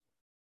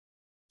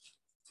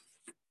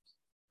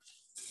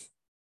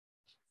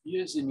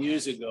Years and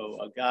years ago,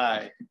 a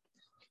guy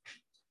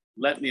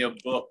lent me a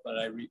book, but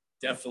I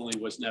definitely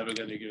was never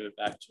going to give it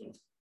back to him.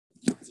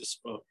 This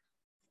book.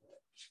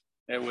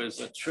 It was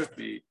a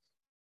trippy.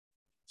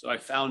 So I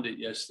found it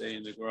yesterday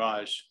in the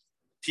garage,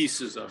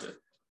 pieces of it.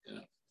 You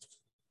know.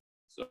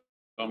 So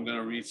I'm going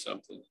to read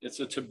something. It's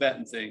a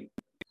Tibetan thing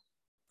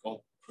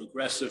called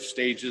Progressive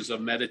Stages of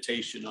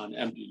Meditation on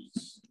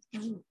Emptiness.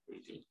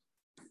 Pretty good.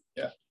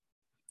 Yeah.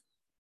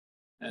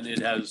 And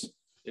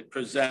it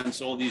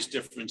presents all these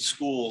different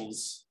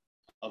schools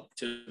of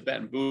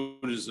Tibetan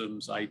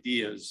Buddhism's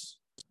ideas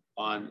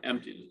on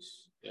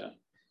emptiness. Yeah.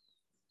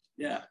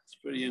 Yeah, it's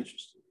pretty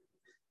interesting.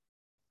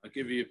 I'll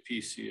give you a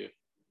piece here.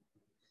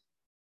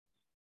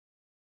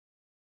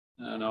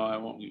 No, I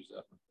won't use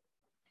that one.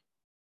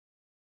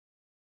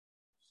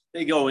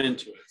 They go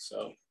into it,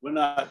 so we're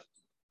not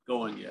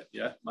going yet,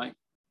 yeah, Mike?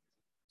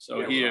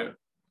 So yeah, here,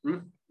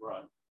 we're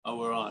on. Oh,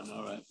 we're on,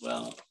 all right.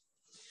 Well,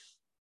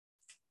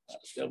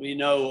 there'll be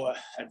no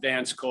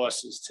advanced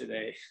courses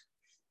today.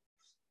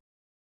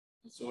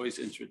 It's always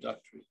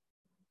introductory.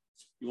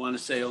 You want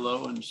to say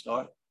hello and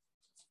start?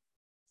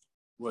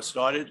 We're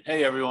started.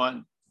 Hey,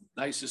 everyone.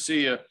 Nice to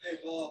see you. Hey,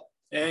 Paul.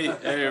 Hey,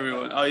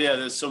 everyone. Oh, yeah,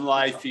 there's some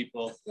live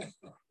people.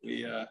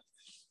 Yeah.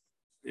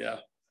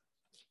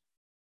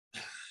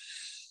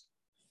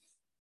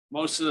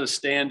 Most of the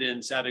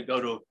stand-ins had to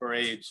go to a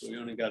parade, so we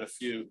only got a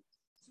few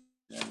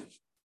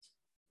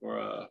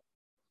for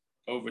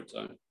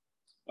overtime.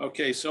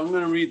 Okay, so I'm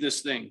going to read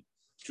this thing,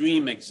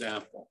 dream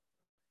example,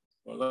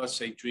 or let's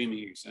say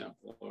dreaming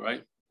example, all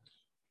right?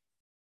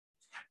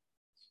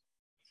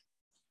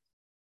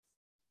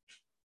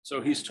 So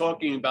he's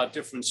talking about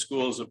different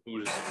schools of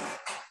Buddhism.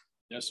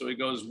 Yeah, so he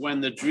goes, when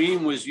the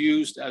dream was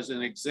used as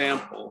an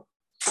example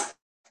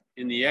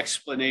in the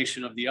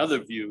explanation of the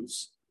other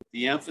views,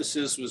 the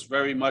emphasis was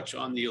very much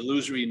on the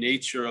illusory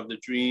nature of the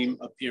dream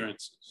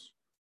appearances.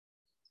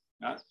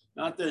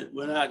 Not that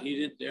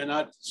they're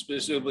not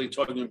specifically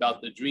talking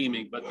about the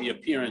dreaming, but the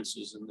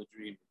appearances in the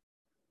dream.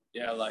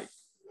 Yeah, like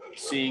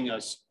seeing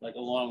us like a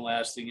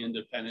long-lasting,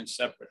 independent,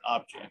 separate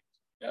object.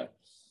 Yeah.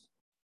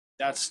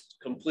 That's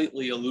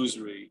completely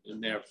illusory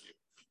in their view.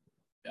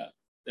 Yeah.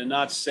 They're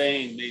not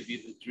saying maybe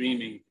the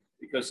dreaming,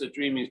 because the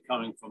dreaming is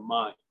coming from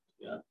mind.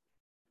 Yeah.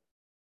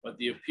 But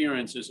the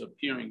appearance is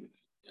appearing.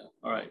 Yeah.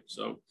 All right.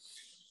 So,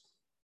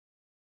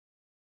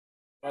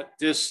 but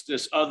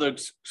this other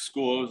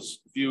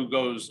school's view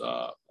goes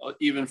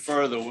even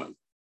further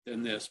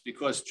than this,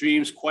 because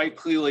dreams quite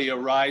clearly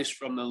arise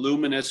from the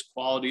luminous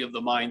quality of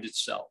the mind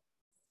itself.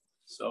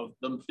 So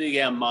the big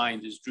M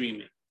mind is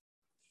dreaming.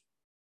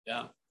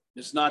 Yeah.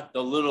 It's not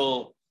the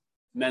little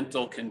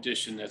mental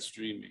condition that's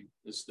dreaming.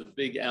 It's the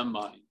big M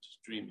mind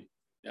dreaming.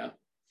 Yeah.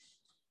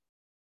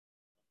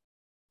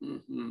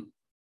 Mm-hmm.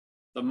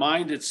 The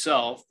mind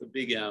itself, the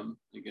big M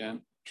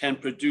again, can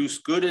produce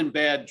good and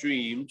bad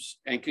dreams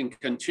and can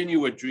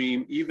continue a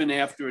dream even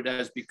after it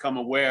has become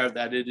aware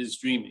that it is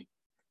dreaming.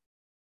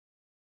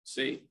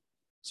 See?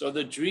 So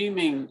the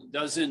dreaming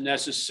doesn't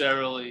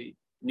necessarily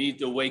need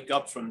to wake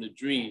up from the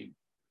dream.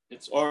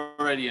 It's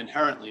already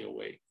inherently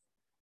awake.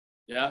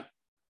 Yeah?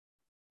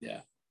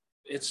 Yeah.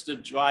 It's the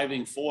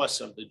driving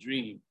force of the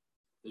dream,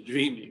 the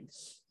dreaming.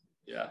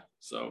 Yeah.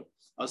 So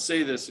I'll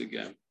say this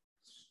again.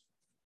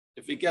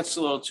 If it gets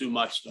a little too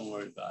much, don't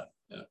worry about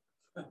it.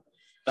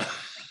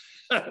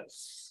 Yeah.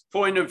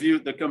 Point of view,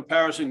 the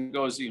comparison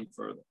goes even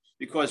further,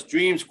 because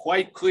dreams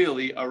quite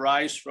clearly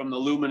arise from the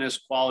luminous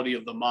quality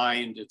of the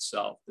mind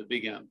itself, the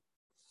big M.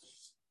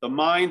 The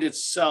mind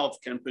itself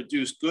can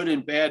produce good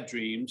and bad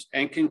dreams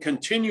and can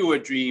continue a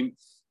dream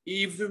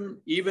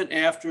even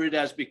after it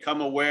has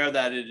become aware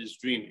that it is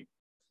dreaming.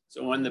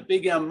 So when the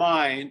big M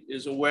mind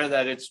is aware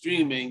that it's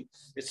dreaming,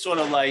 it's sort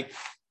of like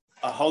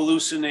a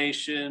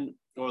hallucination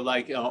or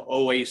like an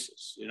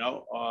oasis, you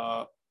know,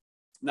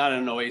 not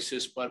an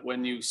oasis, but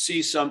when you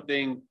see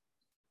something,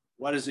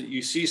 what is it?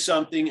 You see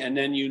something and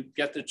then you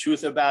get the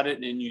truth about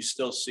it and you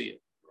still see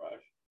it.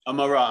 Mirage. A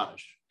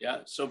mirage, yeah.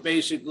 So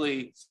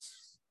basically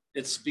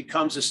it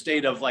becomes a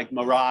state of like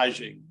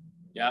miraging.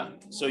 Yeah,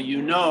 so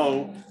you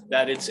know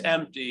that it's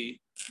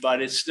empty, but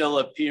it's still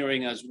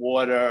appearing as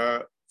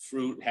water,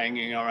 fruit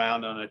hanging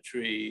around on a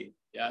tree.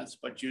 Yes,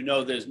 but you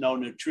know there's no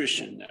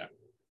nutrition there,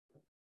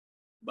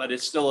 but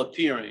it's still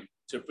appearing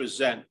to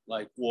present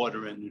like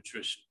water and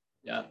nutrition.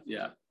 Yeah,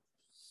 yeah.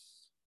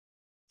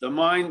 The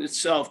mind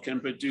itself can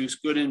produce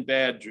good and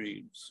bad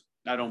dreams.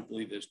 I don't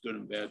believe there's good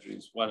and bad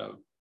dreams. Whatever.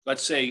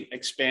 Let's say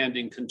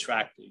expanding,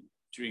 contracting,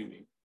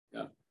 dreaming.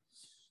 Yeah.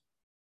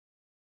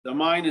 The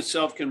mind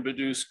itself can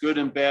produce good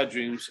and bad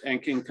dreams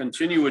and can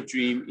continue a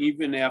dream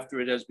even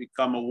after it has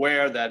become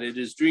aware that it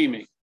is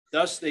dreaming.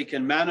 Thus, they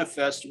can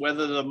manifest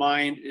whether the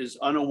mind is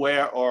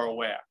unaware or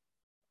aware.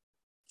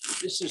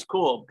 This is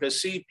cool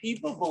because, see,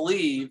 people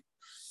believe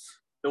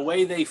the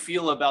way they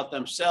feel about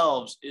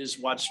themselves is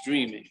what's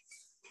dreaming.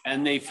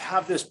 And they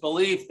have this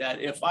belief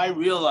that if I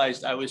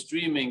realized I was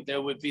dreaming,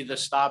 there would be the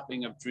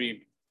stopping of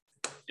dreaming.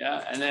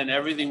 Yeah, and then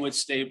everything would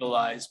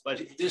stabilize.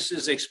 But this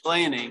is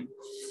explaining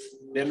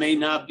there may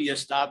not be a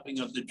stopping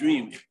of the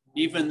dreaming.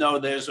 even though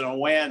there's an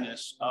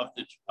awareness of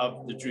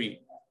the dream.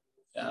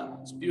 Yeah,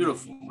 it's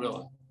beautiful,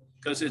 really,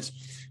 because it's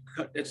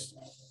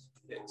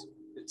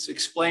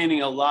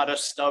explaining a lot of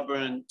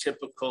stubborn,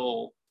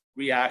 typical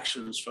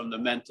reactions from the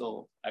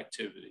mental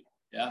activity.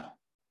 Yeah.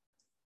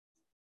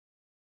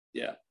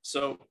 Yeah.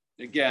 So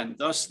again,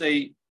 thus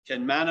they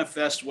can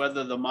manifest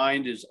whether the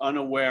mind is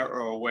unaware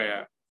or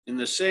aware. In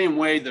the same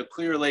way, the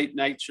clear late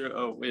nature,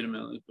 oh, wait a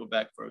minute, let's go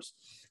back first.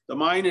 The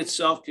mind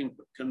itself can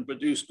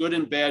produce good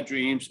and bad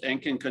dreams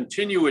and can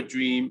continue a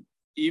dream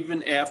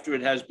even after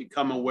it has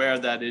become aware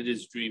that it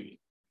is dreaming.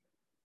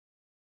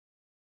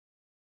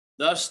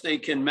 Thus they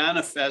can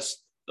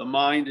manifest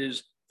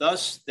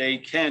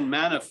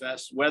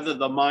whether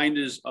the mind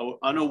is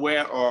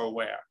unaware or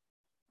aware.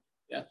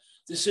 Yeah.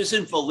 This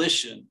isn't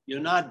volition. You're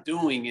not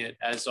doing it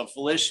as a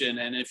volition.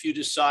 And if you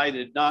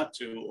decided not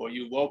to, or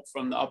you woke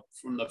from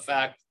the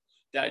fact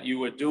that you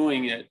were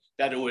doing it,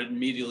 that it would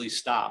immediately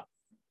stop.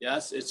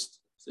 Yes, it's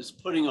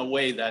putting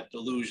away that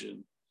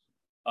delusion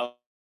of,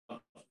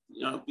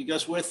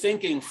 because we're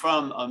thinking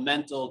from a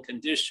mental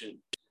condition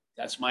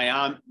that's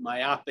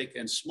myopic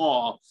and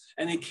small,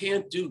 and it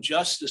can't do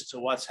justice to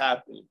what's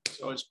happening.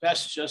 So it's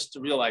best just to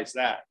realize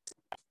that.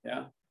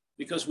 Yeah.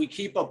 Because we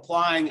keep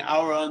applying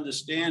our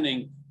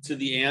understanding to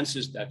the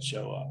answers that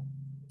show up.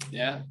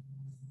 Yeah.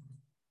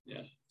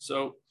 Yeah.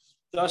 So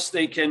thus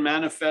they can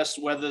manifest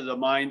whether the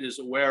mind is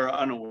aware or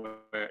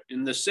unaware.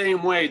 In the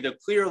same way, the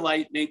clear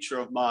light nature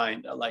of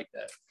mind, I like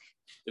that.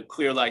 The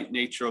clear light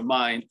nature of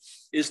mind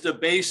is the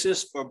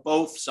basis for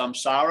both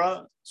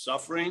samsara,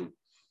 suffering,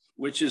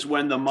 which is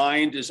when the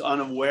mind is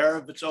unaware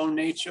of its own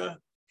nature,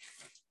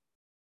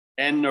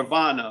 and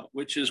nirvana,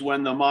 which is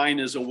when the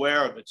mind is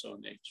aware of its own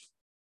nature.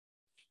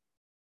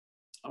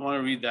 I want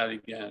to read that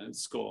again.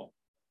 It's cool.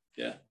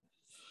 Yeah.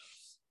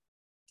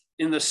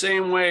 In the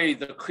same way,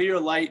 the clear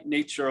light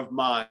nature of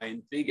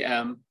mind, big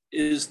M,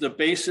 is the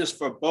basis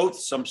for both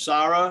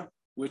samsara,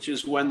 which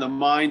is when the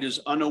mind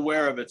is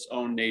unaware of its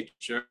own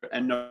nature,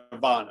 and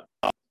nirvana.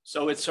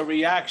 So it's a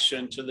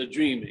reaction to the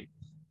dreaming.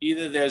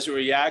 Either there's a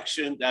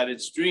reaction that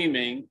it's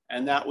dreaming,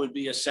 and that would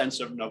be a sense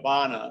of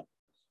nirvana,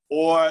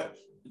 or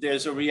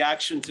there's a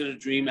reaction to the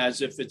dream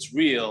as if it's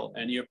real,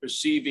 and you're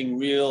perceiving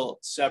real,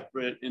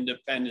 separate,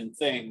 independent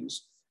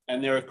things,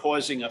 and they're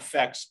causing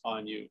effects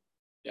on you.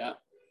 Yeah.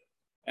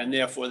 And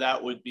therefore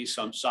that would be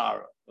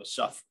samsara, or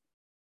suffering.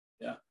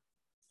 Yeah.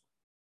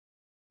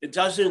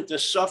 The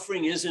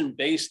suffering isn't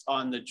based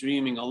on the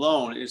dreaming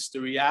alone. It's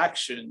the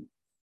reaction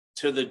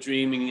to the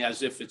dreaming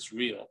as if it's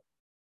real.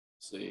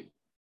 See?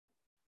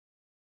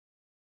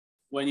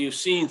 When you've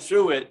seen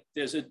through it,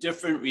 there's a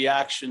different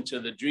reaction to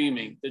the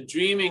dreaming. The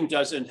dreaming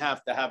doesn't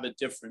have to have a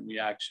different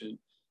reaction.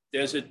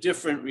 There's a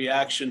different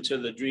reaction to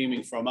the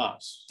dreaming from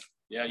us.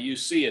 Yeah, you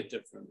see it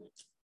differently.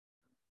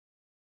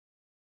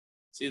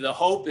 See, the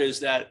hope is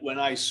that when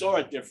I saw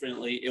it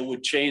differently, it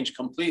would change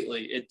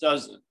completely. It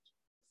doesn't.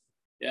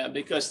 Yeah,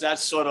 because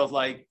that's sort of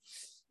like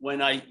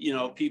when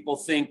people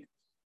think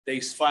they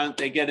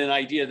get an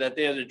idea that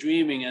they're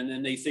dreaming, and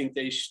then they think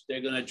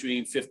they're going to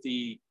dream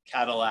 50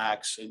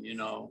 Cadillacs and,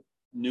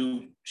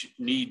 new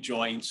knee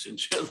joints and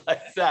shit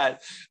like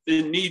that.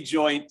 The knee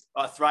joint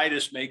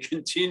arthritis may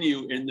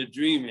continue in the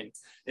dreaming.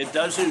 It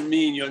doesn't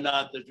mean you're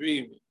not the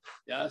dreaming.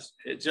 Yes,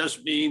 it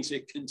just means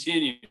it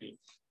continues.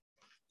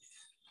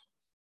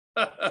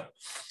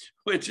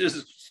 Which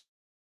is,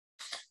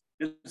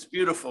 it's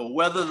beautiful.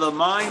 Whether the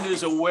mind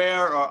is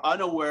aware or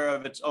unaware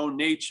of its own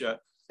nature,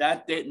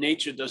 that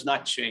nature does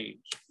not change.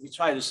 We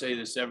try to say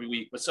this every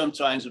week, but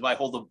sometimes if I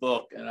hold a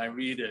book and I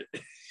read it,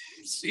 it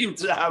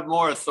seems to have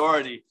more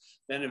authority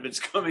than if it's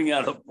coming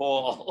out of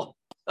Paul.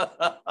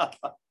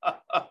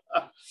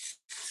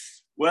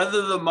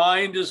 Whether the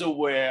mind is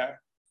aware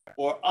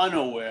or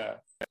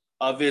unaware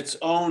of its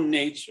own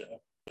nature,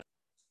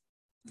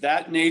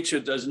 that nature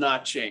does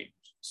not change.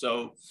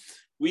 So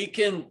we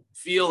can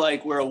feel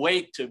like we're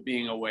awake to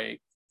being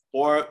awake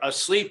or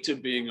asleep to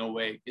being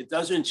awake. It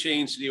doesn't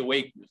change the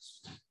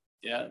awakeness.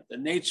 Yeah, the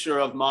nature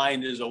of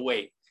mind is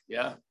awake.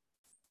 Yeah,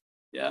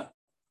 yeah.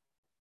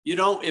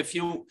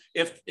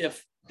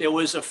 If there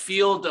was a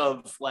field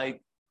of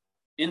like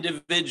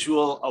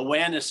individual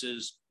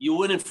awarenesses, you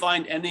wouldn't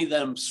find any of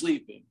them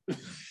sleeping.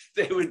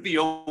 They would be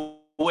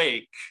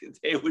awake.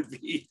 They would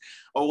be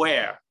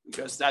aware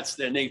because that's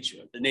their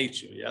nature, the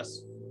nature, yes?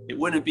 It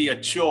wouldn't be a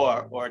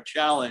chore or a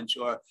challenge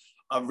or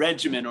a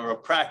regimen or a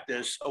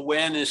practice.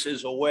 Awareness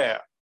is aware.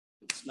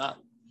 It's not,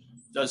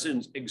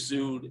 doesn't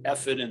exude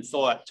effort and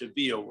thought to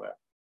be aware.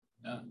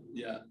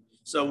 Yeah.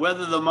 So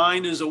whether the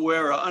mind is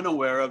aware or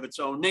unaware of its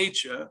own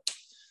nature,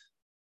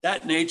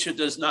 that nature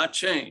does not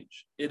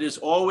change. It is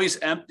always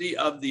empty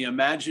of the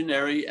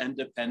imaginary and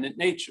dependent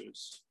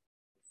natures.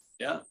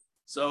 Yeah.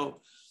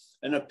 So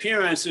an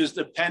appearance is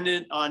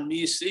dependent on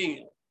me seeing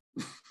it.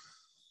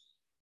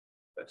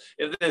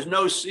 If there's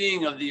no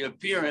seeing of the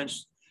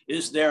appearance,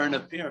 is there an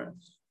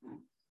appearance?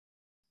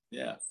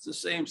 Yeah, it's the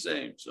same.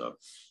 So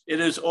it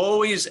is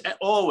always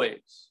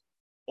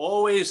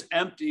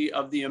empty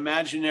of the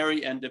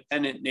imaginary and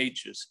dependent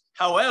natures.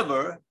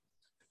 However,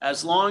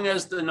 as long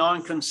as the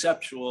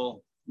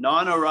non-conceptual,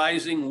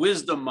 non-arising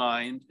wisdom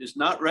mind is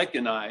not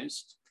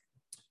recognized,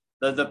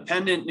 the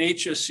dependent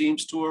nature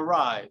seems to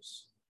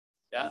arise.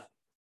 Yeah.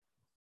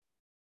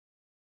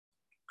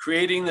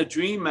 Creating the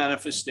dream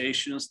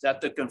manifestations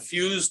that the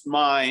confused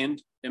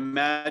mind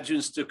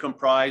imagines to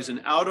comprise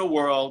an outer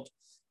world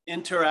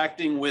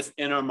interacting with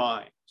inner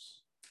minds.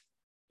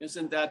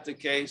 Isn't that the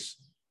case?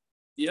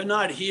 You're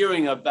not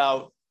hearing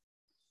about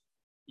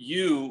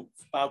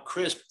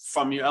Chris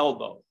from your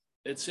elbow.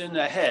 It's in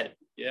the head.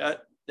 Yeah.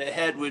 The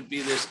head would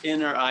be this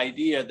inner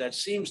idea that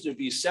seems to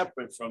be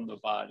separate from the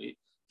body,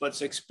 but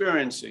it's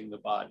experiencing the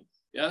body.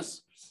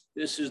 Yes.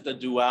 This is the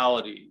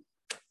duality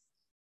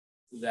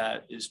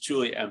that is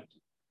truly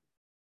empty.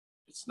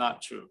 It's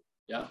not true.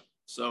 Yeah.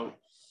 So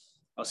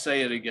I'll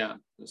say it again.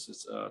 This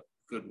is a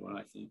good one,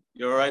 I think.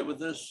 You all right with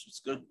this?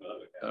 It's good?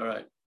 All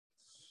right.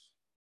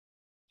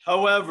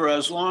 However,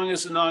 as long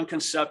as the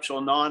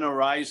non-conceptual,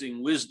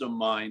 non-arising wisdom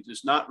mind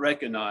is not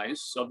recognized,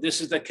 so this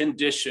is the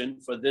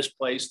condition for this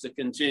place to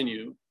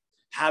continue,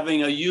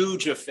 having a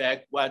huge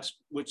effect,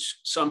 which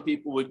some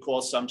people would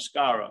call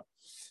samskara.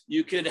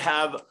 You could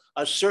have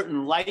a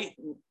certain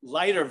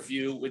lighter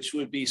view, which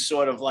would be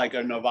sort of like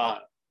a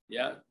nirvana.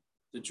 Yeah,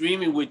 the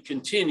dreaming would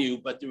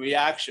continue, but the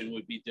reaction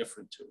would be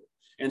different to it.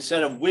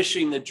 Instead of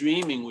wishing the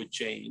dreaming would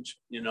change,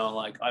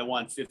 like I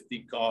want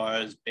 50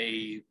 cars,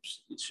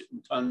 babes,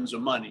 tons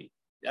of money.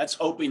 That's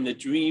hoping the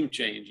dream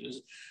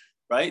changes,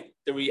 right?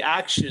 The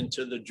reaction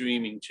to the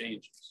dreaming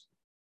changes.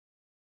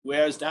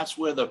 Whereas that's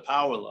where the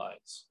power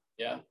lies.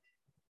 Yeah.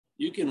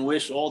 You can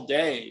wish all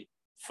day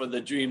for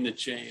the dream to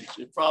change.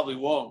 It probably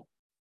won't.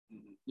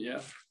 Yeah.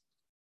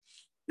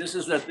 This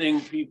is the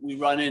thing we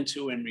run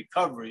into in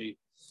recovery.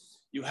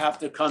 You have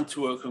to come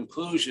to a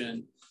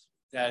conclusion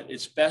that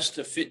it's best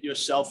to fit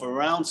yourself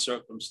around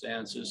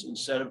circumstances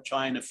instead of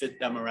trying to fit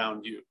them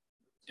around you.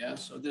 Yeah,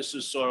 so this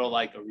is sort of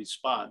like a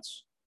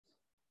response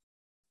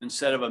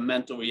instead of a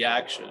mental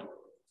reaction.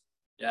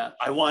 Yeah,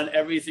 I want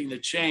everything to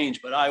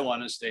change, but I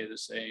want to stay the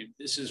same.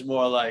 This is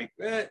more like,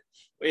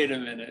 wait a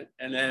minute.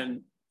 And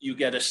then you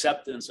get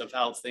acceptance of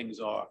how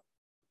things are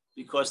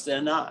because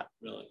they're not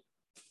really,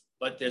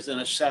 but there's an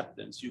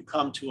acceptance. You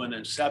come to an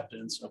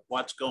acceptance of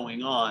what's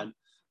going on.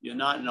 You're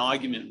not in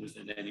argument with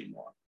it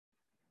anymore.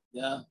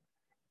 Yeah,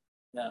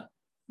 yeah.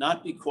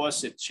 Not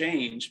because it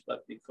changed, but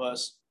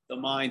because the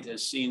mind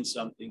has seen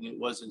something it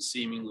wasn't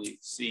seemingly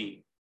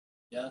seeing.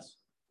 Yes,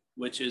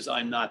 which is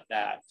I'm not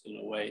that in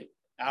a way.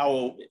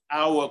 Our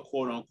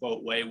quote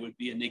unquote way would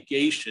be a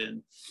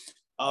negation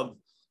of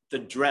the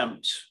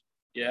dreamt.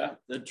 Yeah,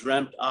 the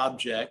dreamt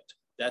object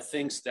that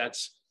thinks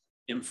that's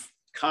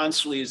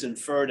constantly is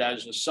inferred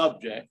as a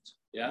subject.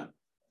 Yeah,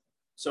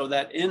 so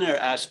that inner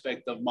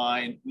aspect of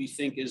mind we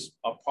think is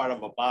a part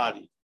of a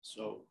body.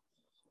 So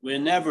we're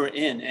never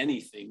in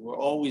anything. We're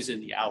always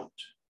in the out.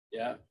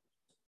 Yeah.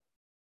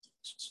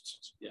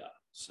 Yeah.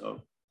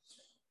 So,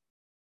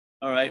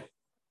 all right.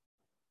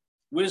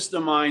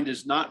 Wisdom mind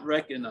is not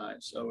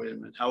recognized. Oh, wait a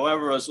minute.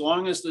 However, as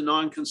long as the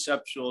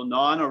non-conceptual,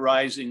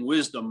 non-arising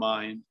wisdom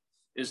mind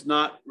is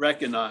not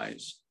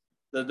recognized,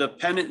 the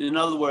dependent, in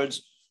other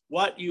words,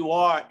 what you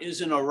are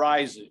isn't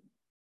arising.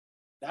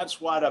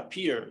 That's what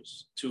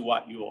appears to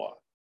what you are.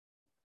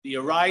 The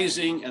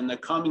arising and the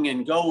coming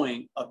and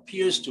going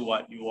appears to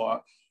what you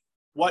are.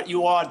 What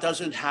you are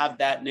doesn't have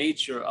that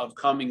nature of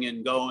coming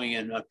and going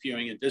and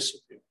appearing and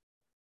disappearing.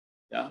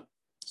 Yeah.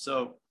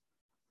 So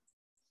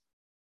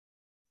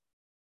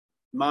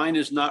mind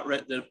is not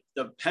the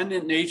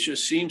dependent nature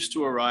seems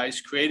to arise,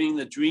 creating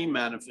the dream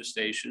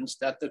manifestations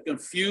that the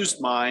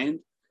confused mind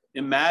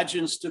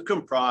imagines to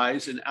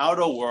comprise an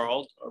outer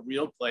world, a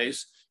real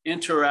place,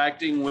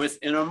 interacting with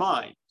inner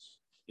minds.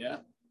 Yeah.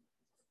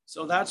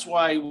 So that's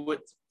why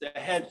what the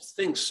head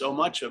thinks so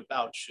much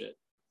about shit.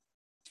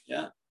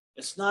 Yeah.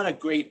 It's not a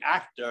great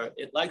actor.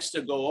 It likes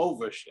to go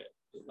over shit.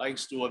 It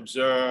likes to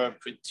observe,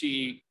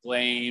 critique,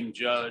 blame,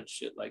 judge,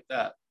 shit like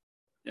that.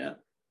 Yeah.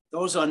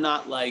 Those are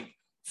not like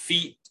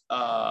feet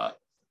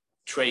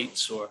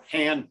traits or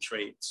hand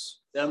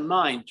traits. They're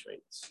mind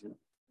traits.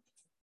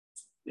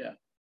 Yeah.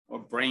 Or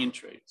brain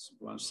traits, if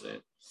you want to say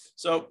it.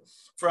 So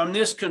from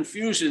this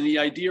confusion, the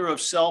idea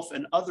of self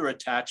and other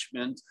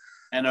attachment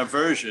and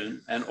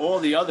aversion and all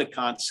the other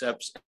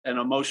concepts and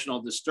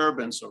emotional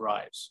disturbance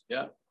arise.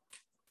 Yeah.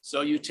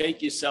 So you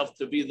take yourself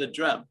to be the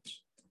dreamt.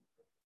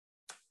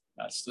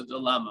 That's the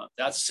dilemma.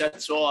 That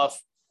sets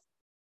off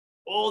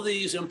all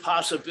these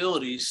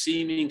impossibilities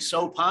seeming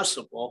so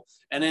possible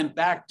and then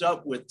backed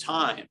up with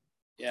time.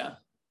 Yeah.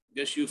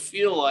 Because you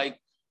feel like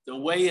the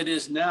way it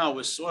is now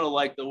is sort of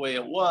like the way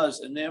it was.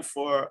 And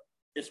therefore,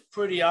 it's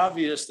pretty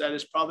obvious that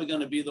it's probably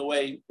going to be the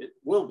way it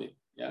will be.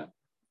 Yeah.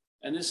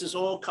 And this is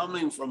all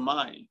coming from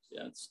mind.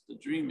 Yeah. It's the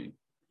dreaming.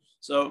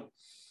 So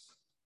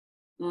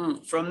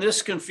from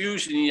this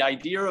confusion, the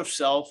idea of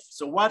self.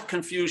 So what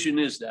confusion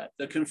is that?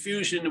 The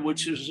confusion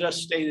which was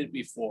just stated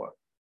before.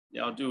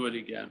 Yeah, I'll do it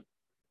again.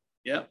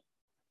 Yeah.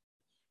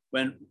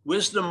 When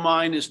wisdom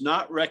mind is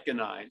not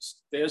recognized,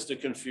 there's the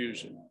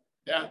confusion.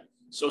 Yeah.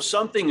 So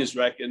something is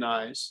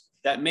recognized,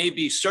 that may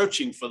be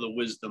searching for the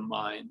wisdom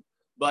mind,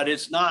 but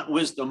it's not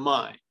wisdom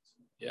mind.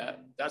 Yeah,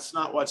 that's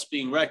not what's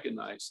being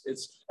recognized.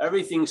 It's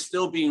everything's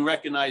still being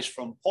recognized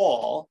from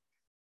Paul,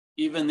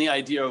 even the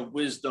idea of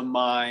wisdom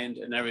mind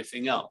and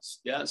everything else.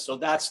 Yeah, so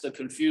that's the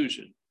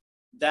confusion.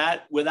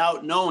 That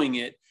without knowing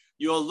it,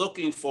 you're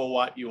looking for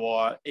what you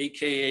are,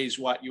 AKA's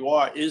what you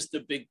are, is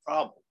the big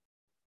problem.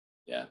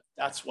 Yeah,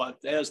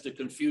 there's the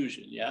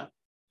confusion. Yeah,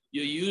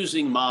 you're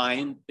using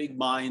mind, big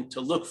mind,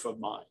 to look for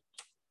mind.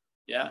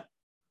 Yeah,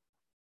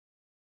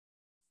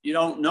 you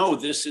don't know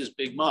this is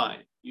big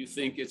mind. You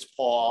think it's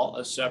Paul,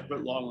 a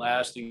separate,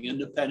 long-lasting,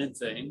 independent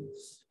thing.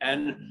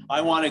 And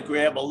I want to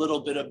grab a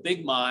little bit of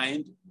big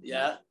mind,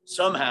 yeah,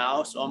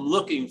 somehow. So I'm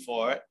looking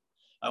for it.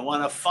 I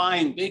want to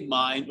find big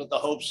mind with the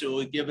hopes it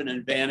will give an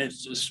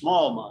advantage to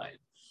small mind,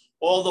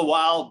 all the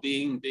while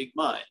being big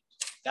mind.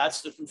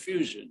 That's the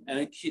confusion.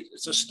 And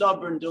it's a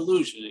stubborn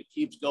delusion. It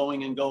keeps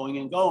going and going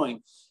and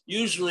going.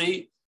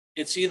 Usually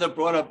it's either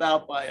brought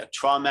about by a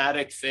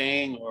traumatic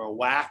thing or a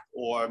whack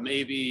or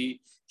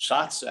maybe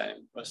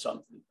satsang or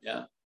something,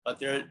 yeah. But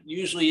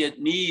usually it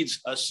needs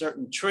a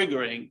certain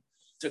triggering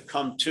to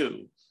come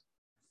to,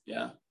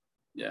 yeah,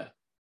 yeah.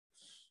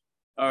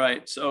 All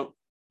right, so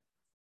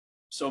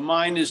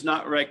mind is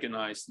not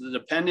recognized. The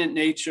dependent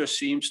nature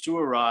seems to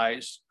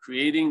arise,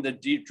 creating the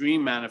deep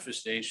dream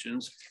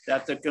manifestations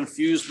that the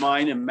confused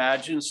mind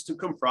imagines to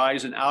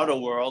comprise an outer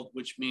world,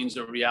 which means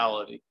a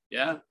reality,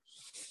 yeah,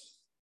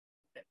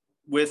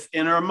 with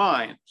inner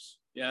minds,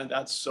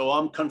 yeah. So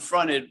I'm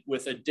confronted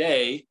with a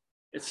day.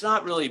 It's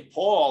not really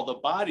Paul, the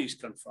body's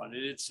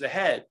confronted, it's the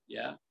head,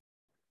 yeah?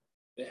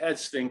 The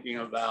head's thinking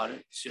about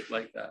it, shit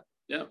like that,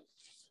 yeah?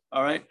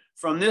 All right,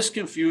 from this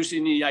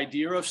confusion, the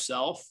idea of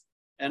self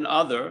and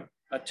other,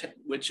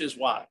 which is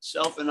what?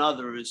 Self and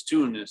other is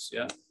two-ness,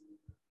 yeah?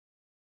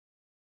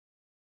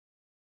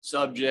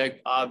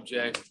 Subject,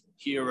 object,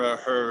 hearer,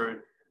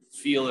 heard,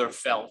 feeler,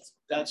 felt.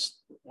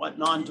 That's what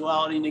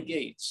non-duality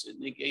negates. It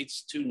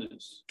negates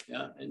two-ness,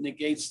 yeah? It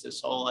negates this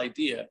whole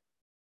idea,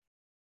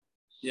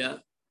 yeah?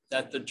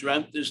 That the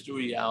dreamt is the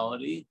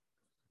reality,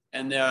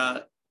 and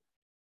let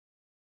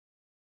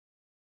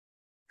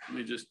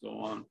me just go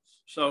on.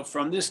 So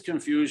from this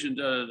confusion,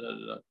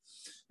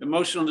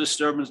 emotional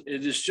disturbance,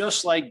 it is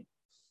just like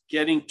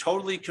getting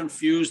totally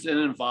confused and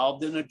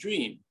involved in a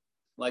dream,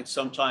 like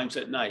sometimes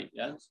at night,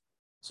 yes?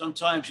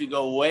 Sometimes you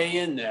go way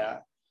in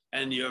there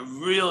and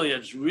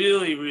it's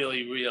really,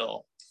 really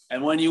real.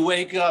 And when you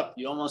wake up,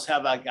 you almost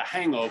have like a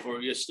hangover.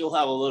 You still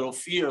have a little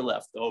fear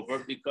left over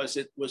because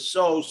it was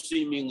so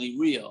seemingly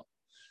real.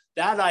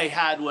 That I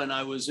had when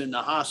I was in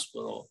the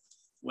hospital,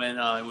 when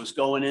I was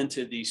going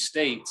into these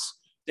states.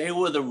 They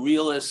were the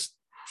realest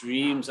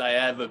dreams I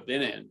ever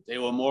been in. They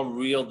were more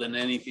real than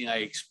anything I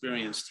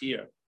experienced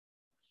here.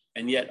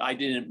 And yet I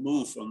didn't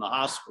move from the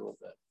hospital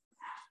bed.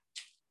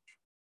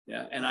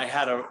 Yeah, and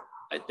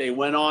they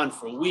went on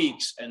for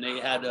weeks, and they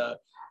had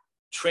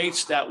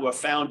traits that were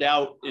found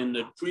out in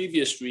the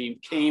previous dream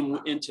came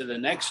into the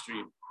next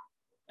dream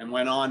and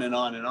went on and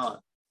on and on.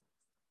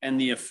 And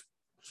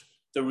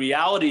the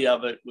reality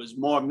of it was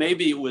more,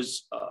 maybe it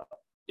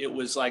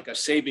was like a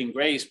saving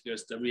grace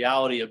because the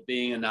reality of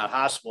being in that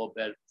hospital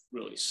bed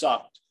really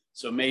sucked.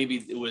 So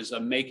maybe it was a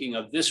making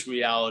of this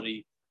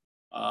reality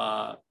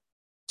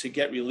to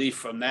get relief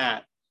from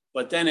that.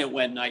 But then it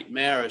went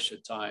nightmarish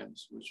at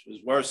times, which was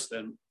worse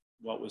than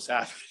what was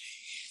happening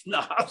in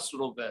the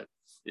hospital bed.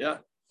 Yeah.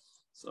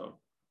 So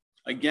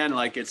again,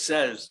 like it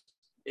says,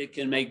 it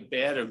can make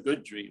bad or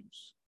good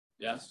dreams.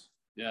 Yes.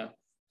 Yeah.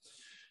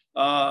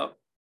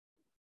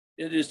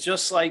 It is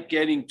just like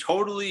getting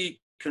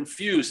totally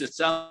confused. It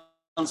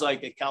sounds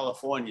like a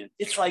Californian.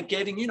 It's like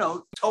getting,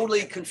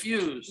 totally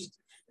confused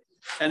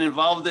and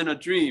involved in a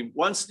dream.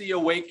 Once the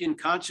awakened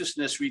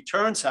consciousness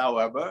returns,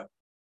 however,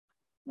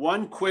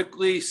 one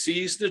quickly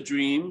sees the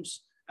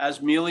dreams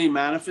as merely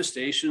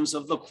manifestations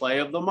of the play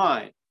of the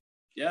mind.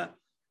 Yeah.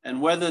 And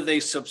whether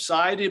they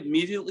subside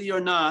immediately or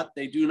not,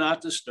 they do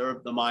not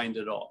disturb the mind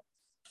at all.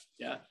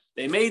 Yeah.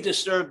 They may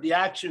disturb the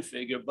action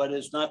figure, but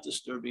it's not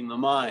disturbing the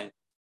mind.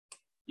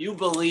 You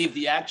believe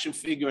the action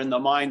figure and the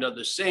mind are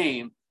the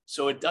same,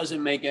 so it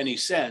doesn't make any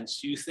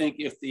sense. You think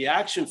if the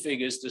action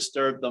figure is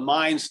disturbed, the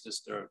mind's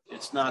disturbed.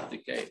 It's not the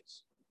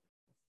case.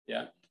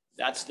 Yeah,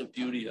 that's the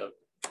beauty of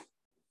it.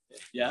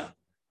 Yeah,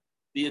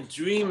 the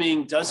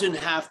dreaming doesn't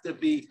have to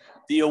be,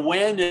 the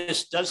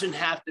awareness doesn't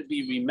have to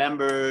be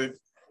remembered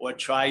or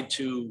tried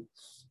to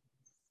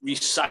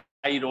recite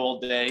all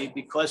day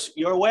because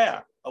you're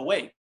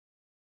awake.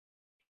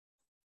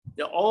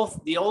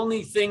 The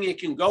only thing it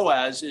can go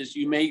as is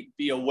you may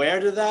be aware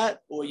to that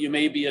or you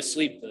may be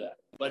asleep to that,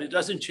 but it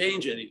doesn't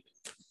change anything.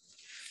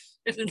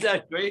 Isn't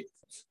that great?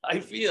 I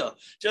feel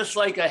just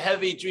like a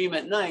heavy dream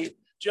at night,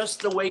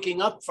 just the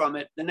waking up from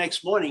it the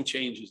next morning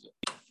changes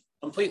it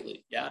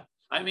completely. Yeah.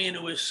 I mean,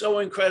 it was so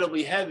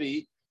incredibly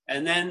heavy.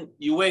 And then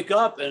you wake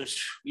up and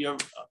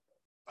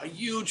a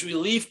huge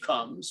relief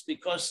comes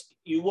because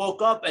you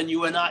woke up and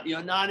you're not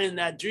in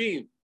that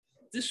dream.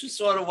 This is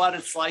sort of what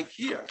it's like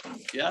here.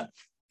 Yeah.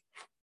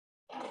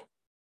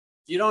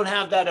 You don't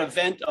have that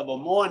event of a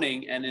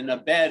morning and in a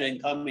bed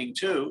and coming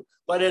to,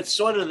 but it's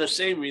sort of the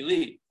same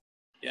relief.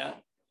 Yeah.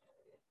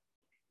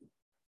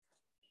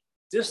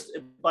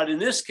 But in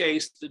this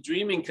case, the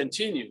dreaming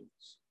continues,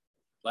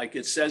 like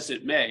it says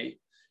it may,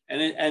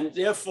 and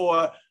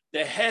therefore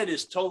the head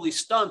is totally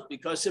stumped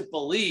because it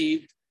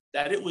believed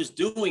that it was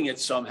doing it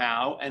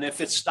somehow, and if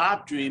it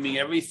stopped dreaming,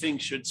 everything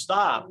should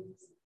stop.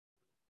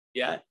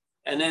 Yeah,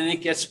 and then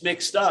it gets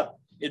mixed up.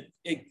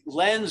 It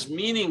lends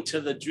meaning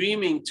to the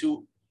dreaming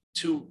to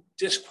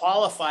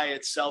disqualify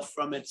itself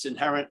from its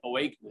inherent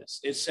awakeness.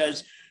 It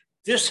says,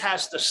 this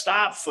has to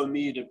stop for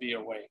me to be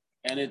awake,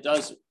 and it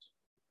doesn't.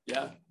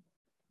 Yeah.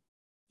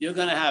 You're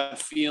going to have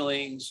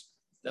feelings.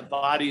 The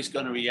body's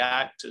going to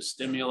react to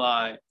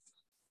stimuli.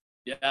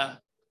 Yeah.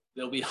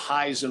 There'll be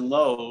highs and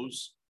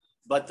lows.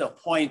 But the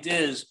point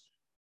is,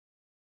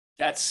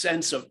 that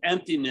sense of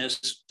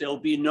emptiness, there'll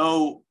be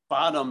no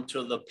bottom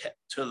to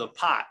the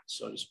pot,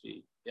 so to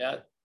speak.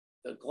 Yeah.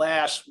 The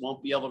glass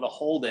won't be able to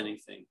hold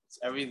anything.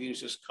 Everything's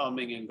just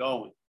coming and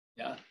going.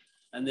 Yeah.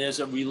 And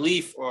there's a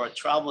relief or a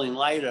traveling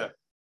lighter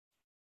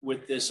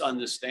with this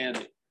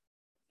understanding.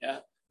 Yeah.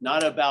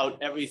 Not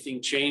about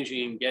everything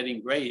changing and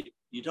getting great.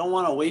 You don't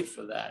want to wait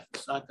for that.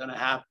 It's not going to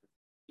happen.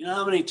 You know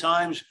how many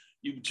times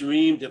you've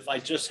dreamed, if I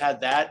just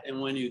had that,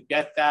 and when you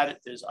get that,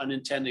 there's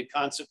unintended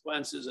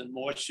consequences and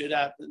more shit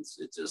happens.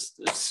 It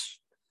just,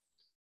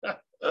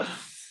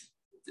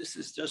 this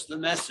is just the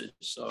message.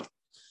 So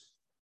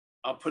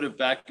I'll put it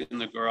back in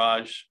the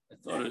garage. I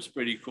thought it was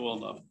pretty cool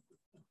though.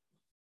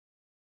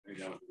 Are you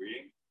done with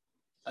reading?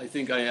 I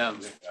think I am.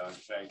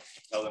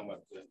 Tell them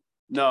what the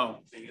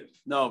No, thing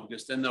is. no,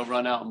 because then they'll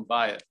run out and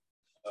buy it.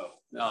 Oh.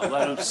 No,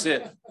 let them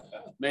sit.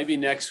 Maybe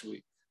next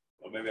week.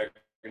 Well, maybe I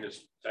can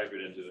just type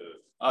it into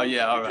the. Oh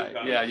yeah, all right.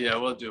 Yeah,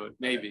 we'll do it.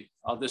 Maybe.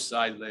 I'll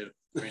decide later.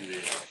 I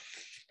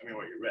mean,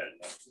 what you read.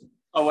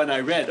 Oh, when I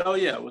read. Oh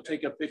yeah, we'll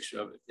take a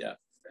picture of it. Yeah,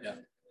 yeah.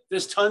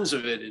 There's tons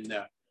of it in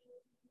there.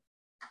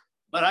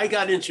 But I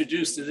got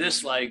introduced to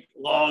this like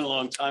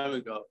long time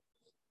ago.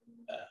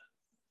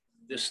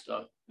 This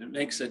stuff. It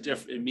makes a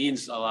difference. It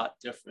means a lot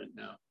different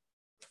now.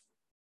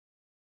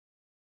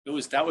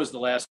 That was the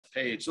last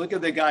page. Look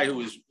at the guy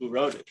who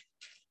wrote it.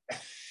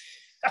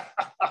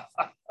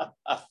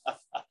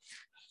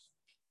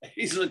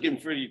 He's looking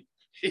pretty.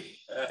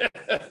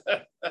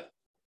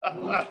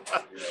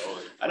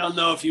 I don't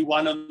know if you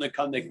want him to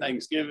come to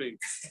Thanksgiving.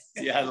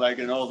 You had like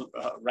an old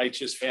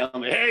righteous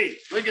family. Hey,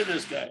 look at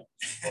this guy.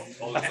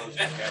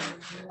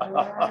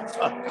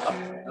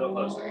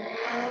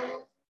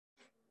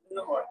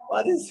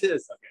 What is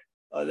this? Okay.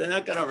 Oh, they're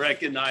not going to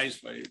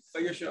recognize me.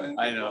 But you're showing.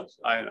 I know.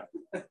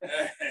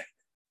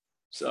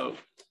 So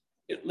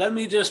let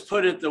me just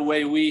put it the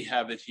way we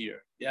have it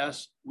here.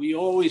 Yes, we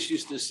always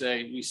used to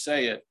say, we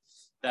say it,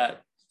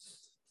 that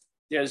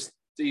there's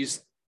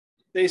these,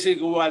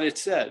 basically what it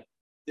said,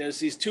 there's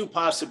these two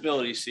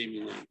possibilities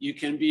seemingly. You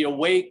can be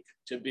awake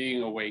to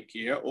being awake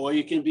here, or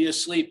you can be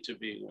asleep to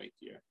being awake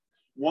here.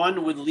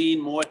 One would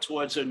lean more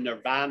towards a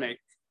nirvanic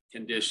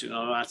condition.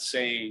 I'm not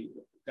saying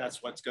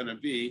that's what's going to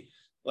be.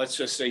 Let's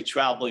just say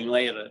traveling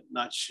later,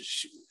 not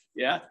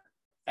yeah.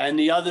 And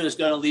the other is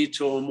going to lead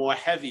to a more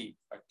heavy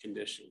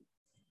condition.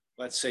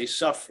 Let's say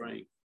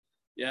suffering,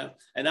 yeah.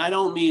 And I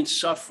don't mean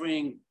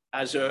suffering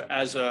as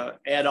a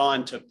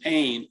add-on to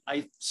pain.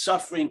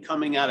 Suffering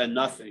coming out of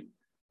nothing,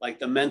 like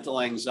the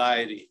mental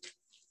anxiety,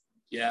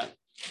 yeah,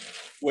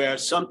 where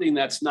something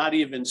that's not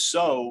even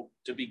so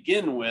to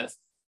begin with,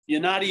 you're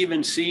not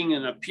even seeing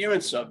an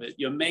appearance of it.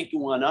 You're making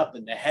one up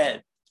in the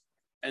head.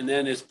 And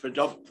then it's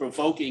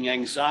provoking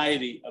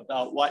anxiety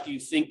about what you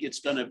think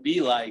it's going to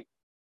be like.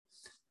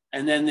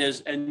 And then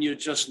and you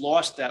just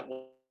lost that,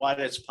 what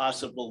it's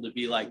possible to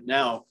be like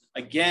now.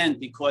 Again,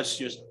 because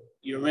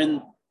you're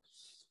in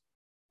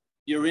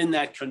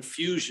that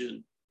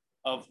confusion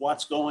of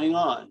what's going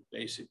on,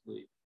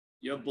 basically.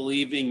 You're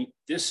believing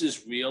this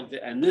is real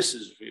and this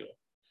is real.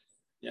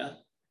 Yeah.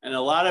 And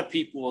a lot of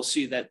people will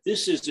see that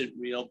this isn't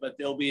real, but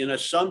there'll be an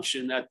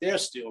assumption that they're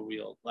still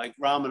real. Like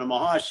Ramana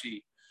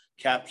Maharshi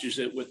captures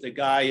it with the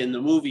guy in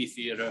the movie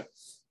theater,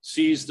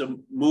 sees the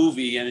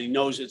movie and he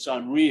knows it's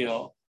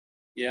unreal.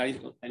 Yeah,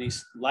 and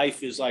his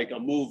life is like a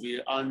movie,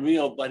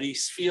 unreal, but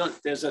he's feeling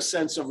there's a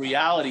sense of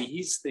reality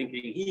he's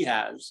thinking he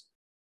has.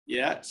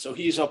 Yeah, so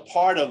he's a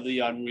part of the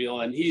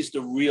unreal and he's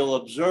the real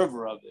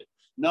observer of it.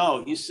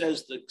 No, he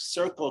says the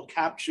circle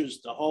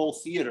captures the whole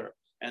theater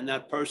and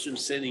that person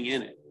sitting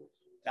in it.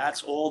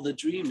 That's all the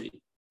dreaming.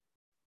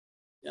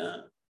 Yeah.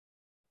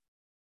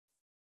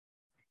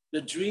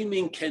 The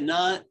dreaming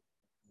cannot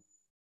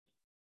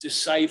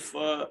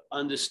decipher,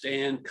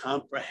 understand,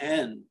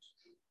 comprehend.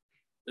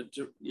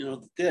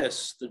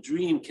 The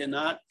dream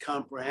cannot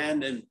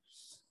comprehend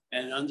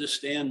and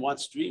understand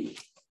what's dreaming.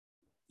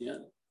 Yeah,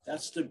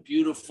 that's the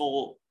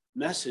beautiful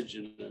message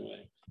in a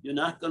way. You're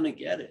not going to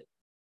get it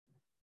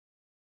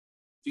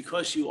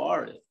because you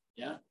are it.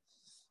 Yeah.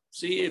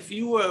 See, if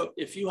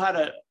you had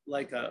a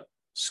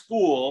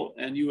school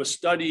and you were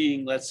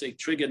studying, let's say,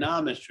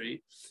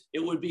 trigonometry, it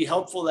would be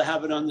helpful to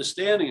have an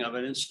understanding of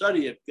it and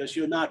study it because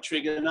you're not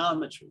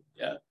trigonometry.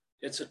 Yeah.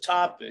 It's a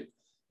topic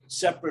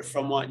separate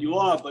from what you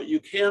are, but you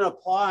can't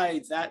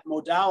apply that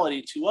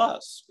modality to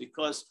us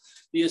because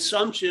the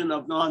assumption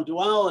of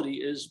non-duality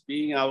is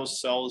being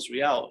ourselves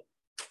reality.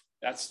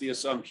 That's the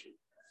assumption.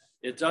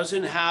 It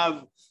doesn't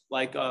have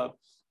like a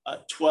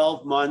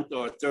 12-month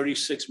or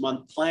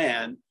 36-month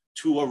plan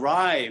to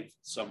arrive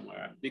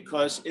somewhere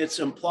because it's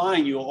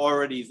implying you're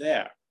already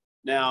there.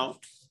 Now,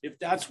 if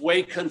that's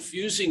way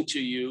confusing to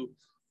you,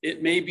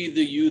 it may be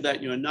the you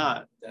that you're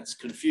not that's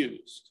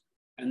confused.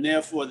 And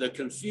therefore, the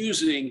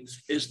confusing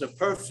is the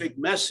perfect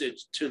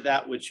message to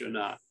that which you're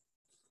not.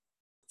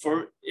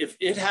 For if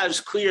it has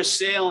clear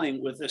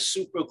sailing with a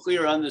super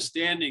clear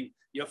understanding,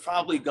 you're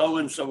probably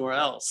going somewhere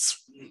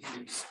else.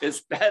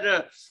 It's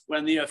better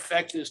when the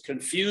effect is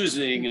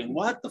confusing and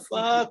what the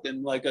fuck,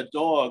 and like a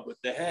dog with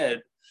the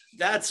head.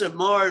 That's a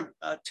more,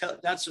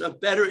 that's a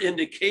better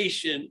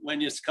indication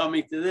when it's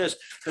coming to this,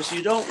 because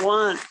you don't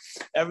want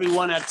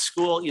everyone at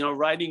school, you know,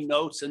 writing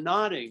notes and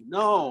nodding.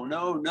 No,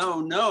 no, no,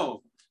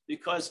 no,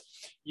 because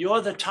you're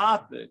the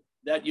topic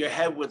that your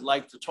head would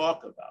like to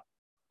talk about.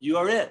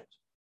 You're it.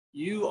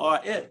 You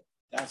are it.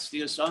 That's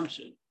the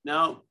assumption.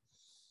 Now,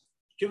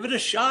 give it a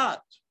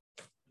shot.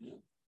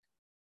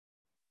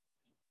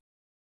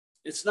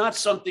 It's not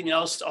something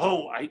else.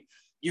 Oh,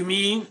 you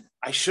mean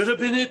I should have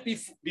been it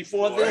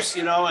before this,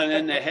 you know, and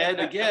in the head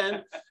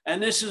again.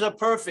 And this is a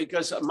perfect,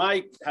 because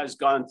Mike has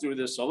gone through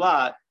this a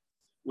lot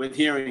with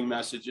hearing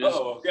messages.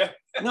 Oh, okay.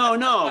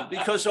 No,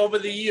 because over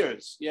the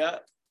years, yeah,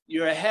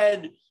 your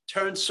head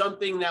turns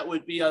something that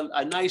would be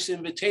a nice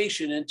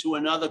invitation into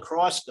another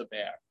cross to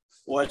bear,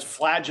 or it's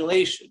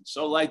flagellation.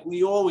 So like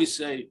we always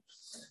say,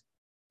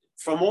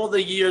 from all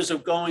the years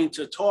of going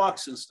to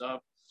talks and stuff,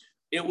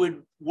 it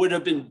would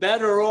have been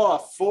better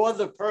off for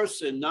the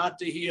person not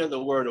to hear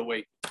the word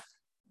awakening,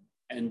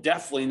 and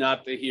definitely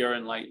not to hear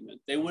enlightenment.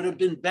 They would have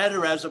been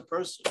better as a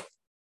person,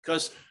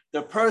 because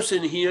the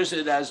person hears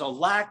it as a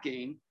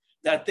lacking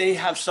that they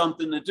have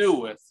something to do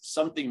with,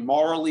 something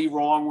morally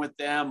wrong with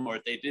them, or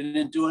they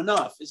didn't do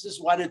enough. This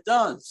is what it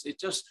does. It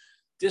just,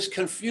 this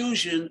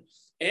confusion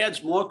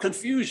adds more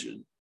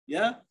confusion.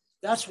 Yeah.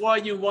 That's why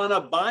you want to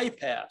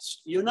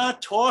bypass. You're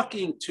not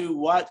talking to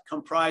what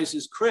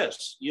comprises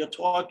Chris. You're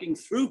talking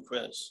through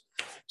Chris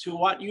to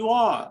what you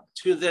are,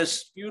 to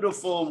this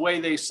beautiful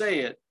way they say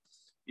it,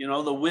 you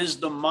know, the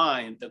wisdom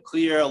mind, the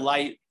clear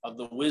light of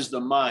the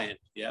wisdom mind.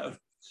 Yeah.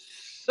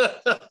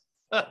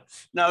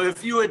 Now,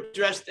 if you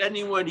addressed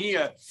anyone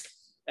here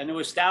and there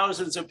was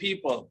thousands of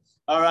people,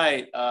 all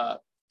right,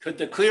 could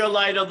the clear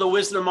light of the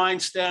wisdom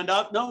mind stand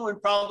up? No one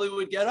probably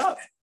would get up.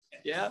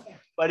 Yeah.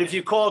 But if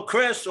you call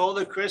Chris, all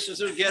the Chris's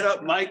would get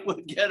up, Mike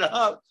would get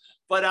up.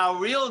 But our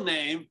real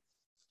name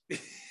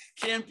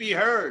can't be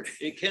heard.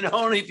 It can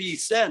only be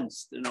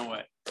sensed in a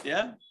way.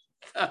 Yeah.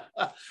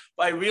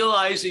 By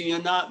realizing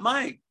you're not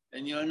Mike,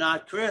 and you're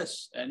not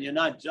Chris, and you're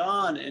not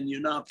John, and you're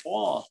not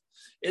Paul.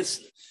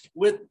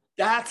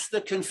 That's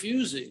the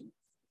confusing.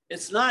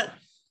 It's not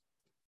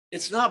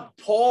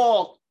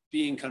Paul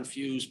being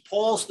confused.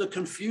 Paul's the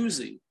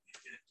confusing.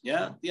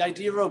 Yeah. The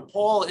idea of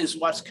Paul is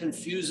what's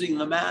confusing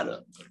the matter.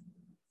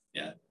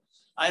 Yeah.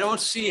 I don't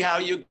see how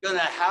you're going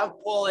to have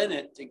Paul in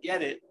it to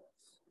get it,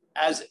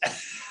 as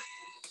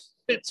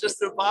it's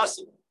just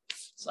impossible.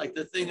 It's like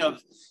the thing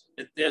of,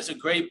 there's a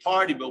great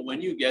party, but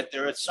when you get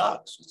there, it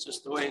sucks. It's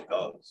just the way it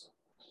goes.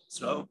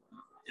 So,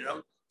 you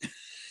know,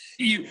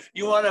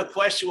 you want to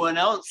question someone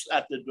else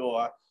at the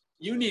door,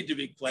 you need to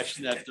be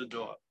questioned at the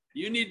door.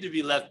 You need to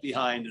be left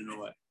behind in a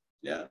way.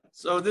 Yeah.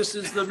 So this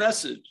is the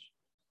message.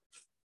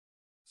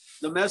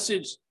 The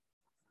message,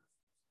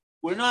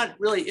 we're not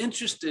really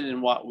interested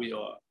in what we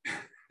are.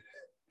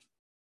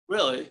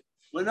 Really,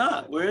 we're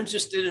not. We're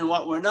interested in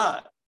what we're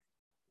not.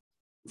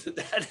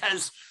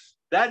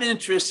 That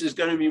interest is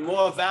going to be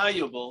more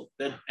valuable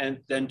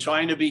than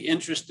trying to be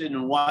interested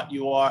in what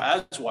you are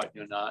as what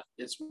you're not.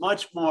 It's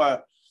much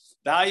more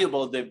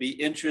valuable to be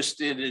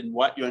interested in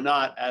what you're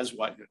not as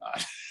what you're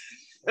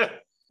not.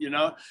 You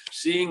know,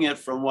 seeing it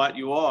from what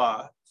you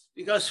are,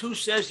 because who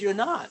says you're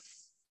not?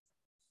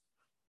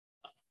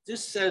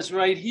 This says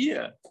right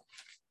here,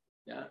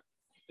 yeah,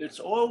 it's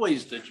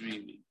always the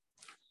dreaming.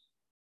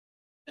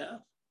 Yeah,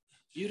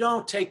 you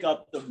don't take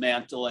up the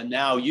mantle and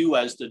now you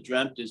as the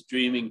dreamt is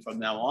dreaming from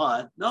now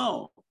on.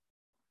 No,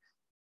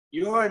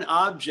 you're an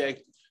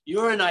object.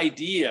 You're an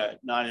idea,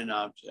 not an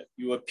object.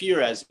 You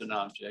appear as an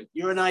object.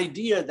 You're an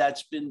idea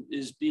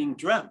is being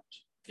dreamt.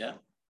 Yeah,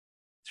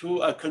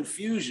 through a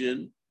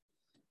confusion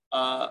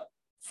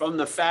from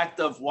the fact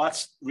of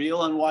what's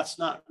real and what's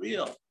not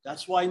real.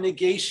 That's why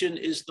negation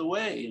is the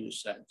way, in a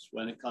sense,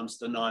 when it comes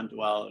to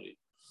non-duality.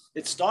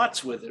 It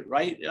starts with it,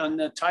 right on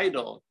the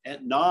title,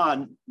 and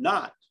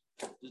not.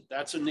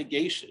 That's a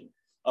negation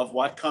of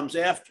what comes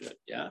after it,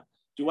 yeah?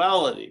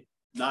 Duality,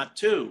 not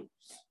two.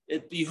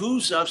 It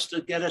behooves us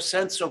to get a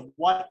sense of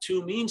what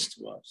two means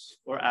to us,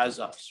 or as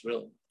us,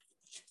 really.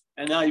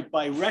 And now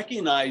by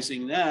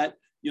recognizing that,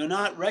 you're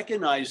not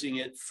recognizing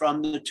it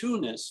from the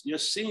two-ness, you're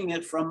seeing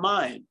it from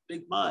mind,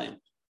 big mind.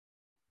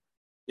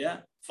 Yeah,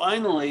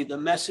 finally, the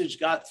message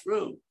got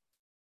through.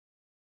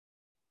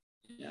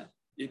 Yeah.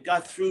 It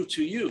got through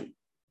to you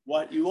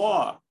what you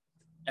are.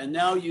 And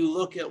now you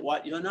look at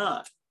what you're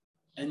not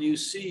and you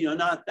see you're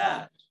not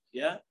that.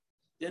 Yeah.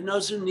 There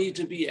doesn't need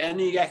to be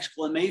any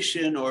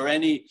exclamation or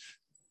any,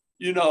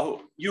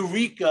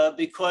 eureka,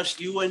 because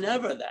you were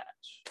never that.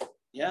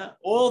 Yeah.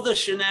 All the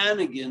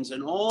shenanigans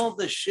and all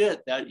the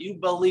shit that you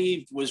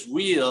believed was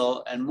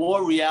real and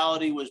more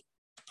reality was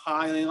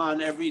piling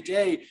on every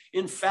day,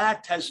 in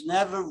fact, has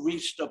never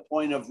reached a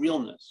point of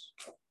realness.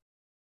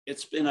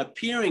 It's been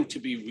appearing to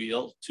be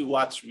real to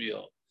what's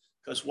real,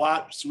 because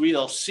what's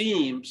real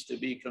seems to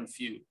be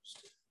confused.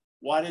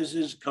 What is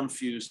it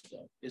confused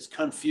of? It's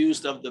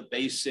confused of the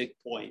basic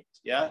point.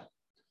 Yeah.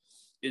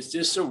 Is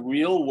this a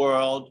real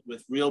world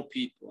with real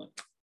people?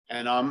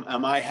 And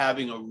am I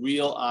having a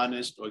real,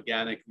 honest,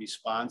 organic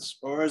response,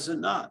 or is it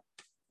not?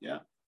 Yeah.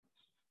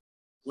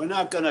 We're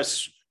going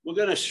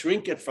to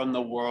shrink it from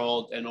the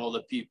world and all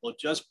the people,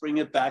 just bring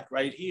it back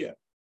right here.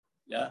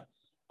 Yeah.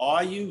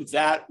 Are you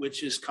that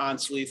which is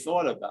constantly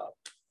thought about?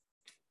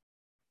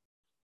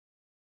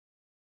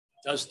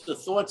 Does the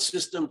thought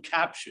system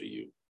capture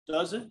you?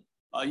 Does it?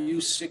 Are you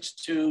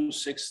 6'2",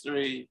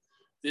 6'3",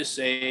 this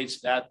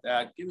age, that?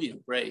 Give me a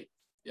break.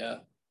 Yeah.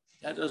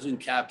 That doesn't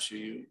capture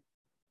you.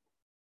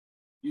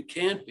 You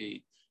can't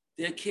be.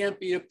 There can't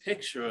be a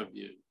picture of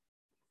you.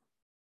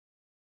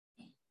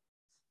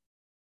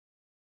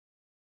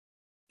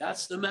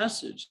 That's the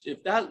message.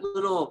 If that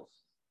little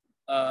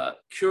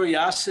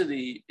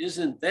curiosity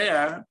isn't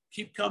there,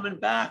 keep coming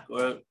back,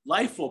 or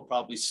life will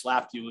probably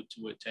slap you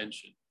into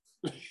attention.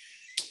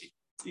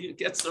 You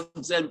get some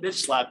Zen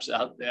bitch slaps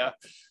out there,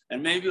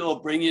 and maybe it'll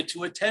bring you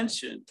to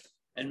attention.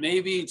 And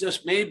maybe,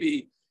 just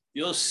maybe,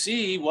 you'll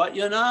see what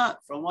you're not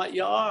from what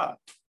you are.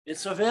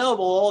 It's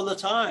available all the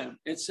time.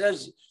 It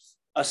says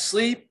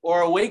asleep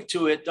or awake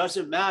to it,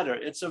 doesn't matter.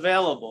 It's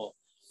available.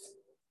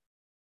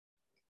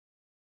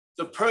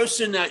 The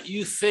person that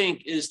you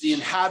think is the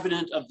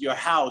inhabitant of your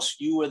house,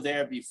 you were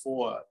there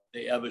before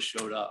they ever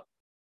showed up.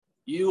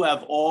 You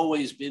have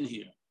always been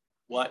here,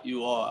 what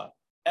you are.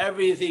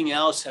 Everything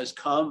else has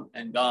come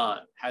and gone,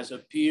 has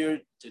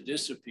appeared to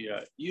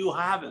disappear. You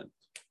haven't,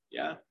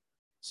 yeah?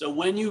 So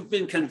when you've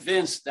been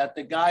convinced that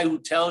the guy who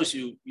tells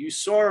you, you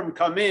saw him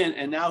come in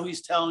and now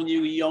he's telling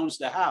you he owns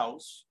the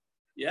house,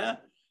 yeah?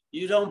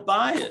 You don't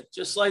buy it.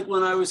 Just like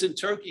when I was in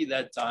Turkey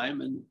that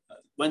time and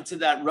went to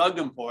that rug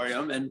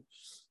emporium, and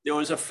there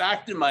was a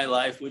fact in my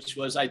life, which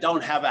was I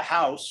don't have a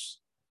house.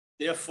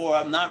 Therefore,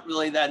 I'm not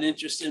really that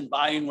interested in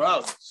buying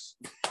rugs.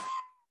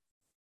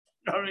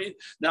 You know what I mean?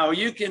 Now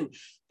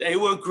they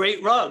were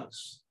great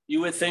rugs. You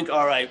would think,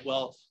 all right,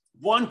 well,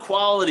 one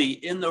quality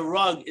in the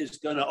rug is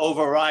going to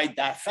override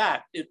that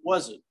fact. It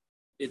wasn't.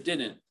 It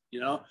didn't.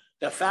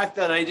 The fact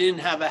that I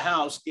didn't have a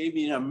house gave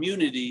me an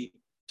immunity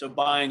to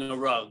buying a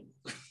rug.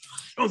 I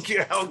don't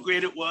care how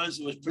great it was.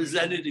 It was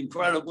presented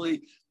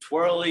incredibly,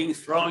 twirling,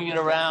 throwing it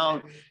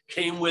around,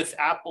 came with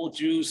apple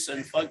juice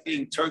and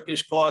fucking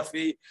Turkish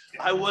coffee.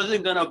 I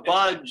wasn't going to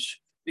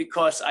budge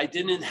because I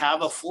didn't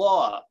have a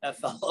flaw,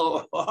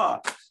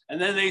 F-L-O-R.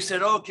 And then they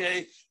said,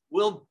 okay,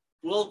 we'll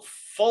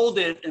fold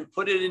it and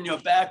put it in your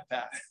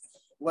backpack.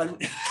 Where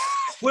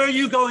are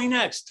you going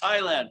next?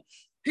 Thailand.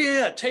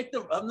 Here,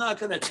 I'm not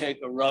going to take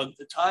a rug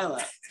to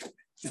Thailand.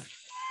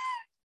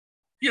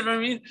 You know what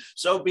I mean?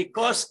 So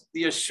because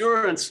the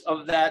assurance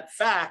of that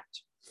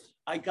fact,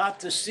 I got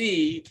to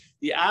see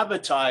the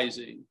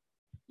advertising.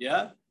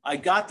 Yeah. I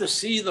got to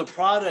see the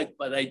product,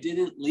 but I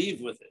didn't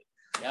leave with it.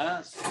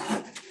 Yes.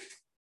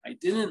 I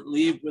didn't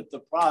leave with the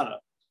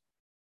product.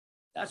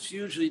 That's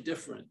usually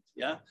different.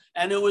 Yeah.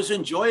 And it was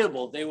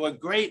enjoyable. They were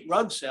great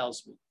rug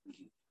salesmen.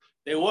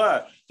 They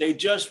were. They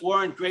just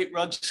weren't great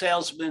rug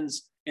salesmen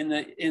in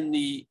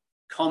the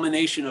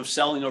culmination of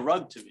selling a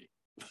rug to me.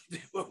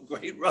 They were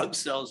great rug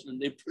salesmen.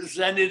 They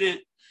presented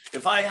it.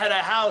 If I had a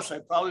house, I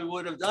probably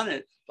would have done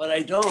it, but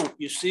I don't.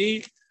 You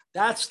see,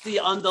 that's the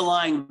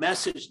underlying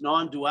message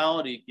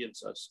non-duality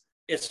gives us.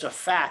 It's a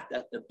fact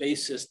at the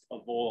basis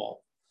of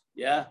all.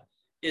 Yeah.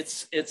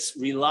 It's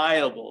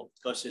reliable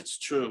because it's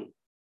true.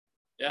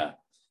 Yeah.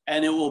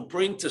 And it will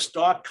bring to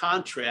stark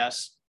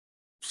contrast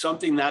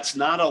something that's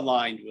not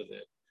aligned with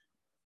it.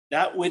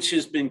 That which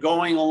has been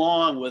going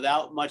along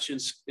without much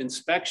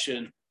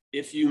inspection.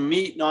 If you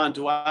meet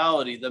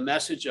non-duality, the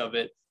message of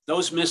it,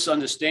 those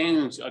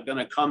misunderstandings are going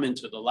to come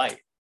into the light.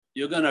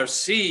 You're going to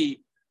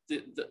see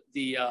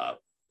the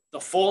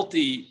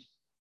faulty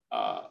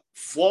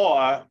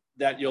flaw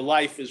that your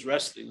life is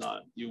resting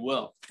on. You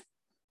will.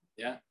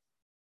 Yeah.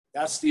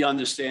 That's the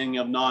understanding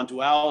of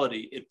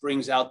non-duality. It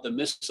brings out the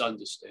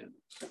misunderstanding.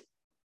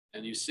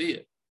 And you see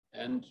it.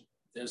 And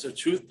there's a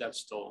truth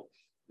that's told.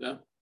 Yeah.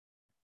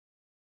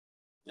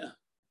 Yeah.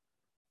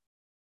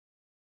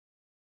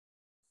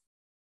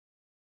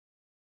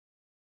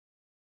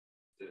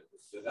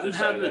 The other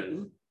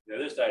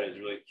side is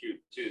really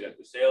cute too, that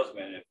the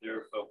salesman, if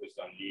they're focused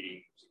on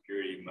needing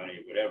security,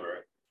 money,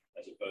 whatever,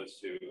 as opposed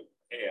to,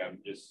 hey, I'm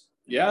just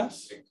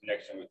in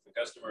connection with the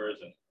customers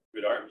and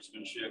good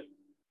artmanship.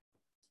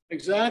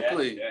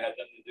 Exactly. That had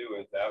nothing to do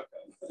with the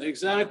outcome.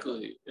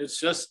 Exactly. It's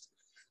just,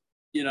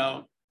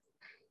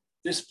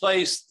 this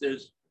place,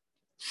 there's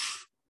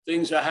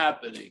things are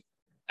happening.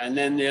 And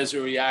then there's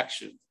a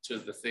reaction to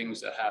the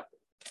things that happen.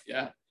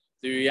 Yeah.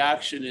 The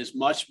reaction is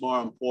much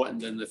more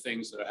important than the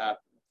things that are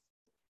happening.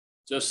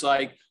 Just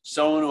like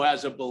someone who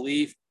has a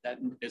belief that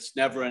it's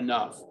never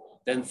enough,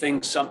 then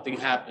thinks something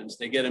happens,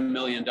 they get $1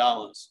 million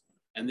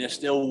and they're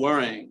still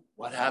worrying.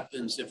 What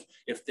happens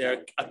if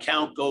their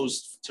account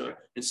goes to,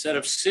 instead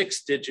of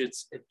 6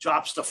 digits, it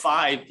drops to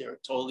 5, they're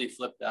totally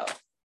flipped out.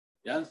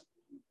 Yeah.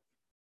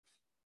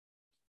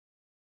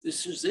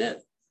 This is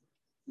it.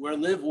 We're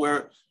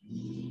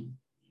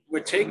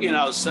taking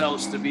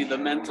ourselves to be the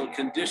mental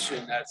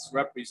condition that's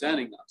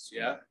representing us.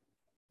 Yeah.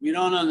 We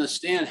don't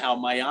understand how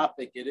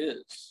myopic it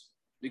is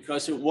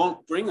because it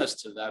won't bring us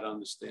to that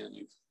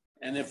understanding.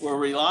 And if we're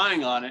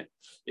relying on it,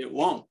 it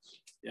won't.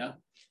 Yeah.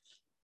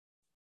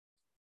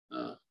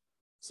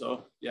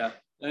 So, yeah.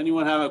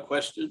 Anyone have a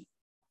question?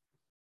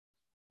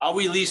 I'll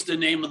release the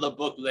name of the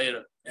book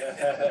later.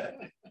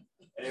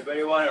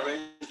 Anybody want to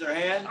raise their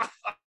hand?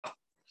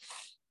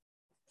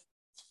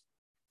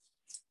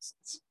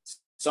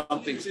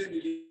 Something.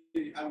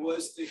 I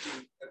was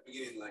thinking at the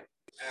beginning, like,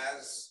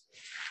 as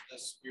a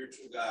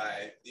spiritual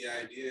guy, the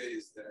idea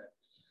is that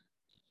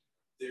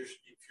there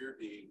should be pure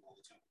being all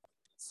the time.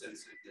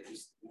 Sensitive,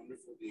 there's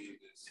wonderful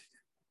beingness.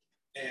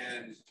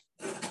 And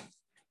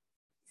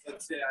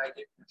let's say I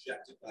get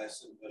rejected by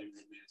somebody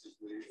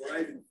romantically, or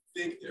I even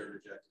think they're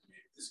rejecting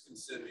me. This can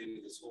send me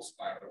into this whole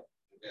spiral,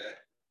 okay?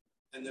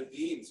 And the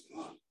being's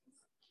gone.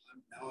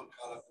 I'm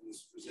caught up in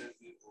this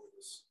resentment or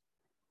this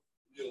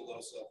real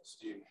low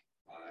self-esteem.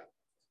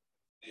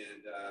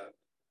 And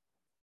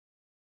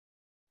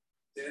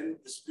then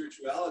the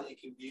spirituality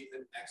can be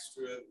an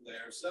extra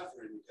layer of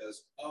suffering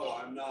because, oh,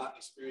 I'm not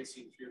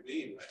experiencing pure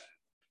being right now.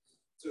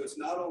 So it's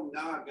not only,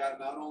 now I've got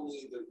not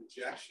only the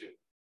rejection,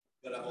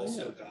 but I've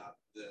also got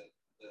the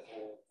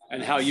whole.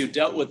 And how you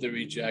dealt with the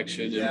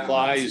rejection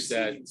implies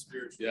that,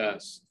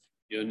 yes,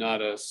 you're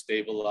not a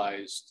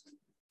stabilized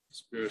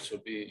spiritual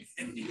being.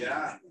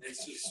 Yeah,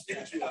 it's just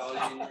spirituality,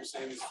 and you're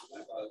saying this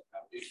about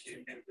how it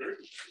can be a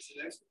burden.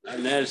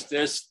 And there's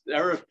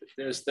therapy,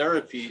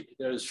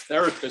 there's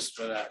therapists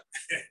for that.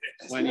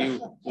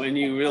 When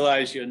you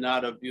realize you're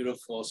not a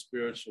beautiful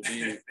spiritual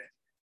being.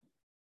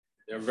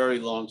 They're very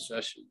long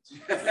sessions.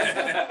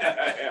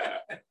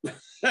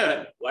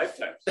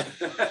 Lifetimes.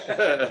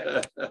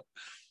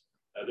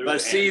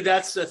 But see,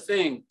 that's the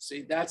thing.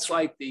 See, that's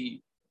like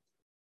the,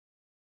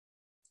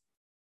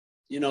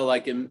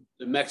 like in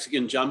the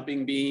Mexican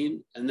jumping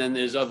bean, and then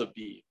there's other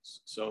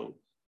beans. So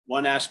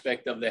one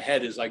aspect of the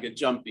head is like a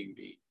jumping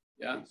bean.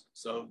 Yeah.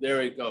 So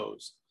there it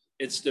goes.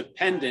 It's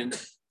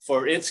dependent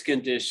for its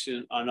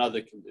condition on other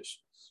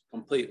conditions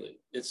completely.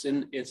 It's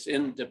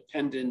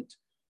independent.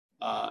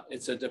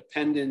 Its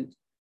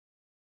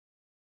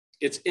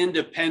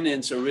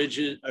independence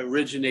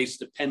originates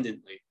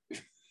dependently.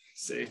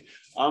 See,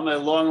 I'm a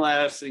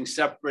long-lasting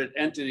separate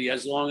entity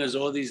as long as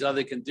all these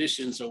other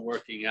conditions are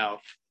working out.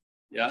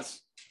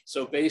 Yes.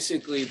 So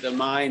basically the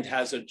mind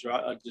has a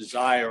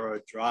desire or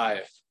a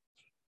drive.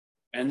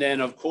 And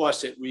then of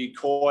course it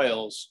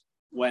recoils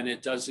when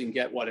it doesn't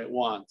get what it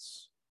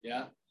wants.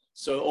 Yeah.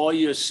 So all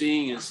you're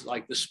seeing is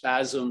like the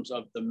spasms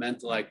of the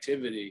mental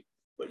activity,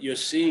 but you're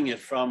seeing it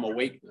from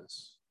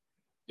awakeness.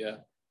 Yeah.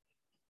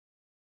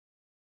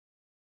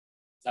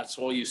 That's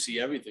all you see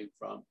everything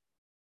from.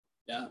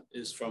 Yeah,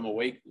 is from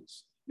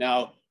awakeness.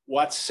 Now,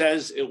 what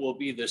says it will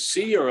be the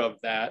seer of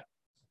that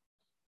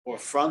or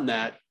from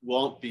that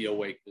won't be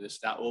awakeness.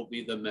 That will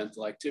be the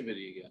mental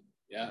activity again.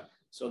 Yeah.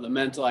 So the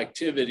mental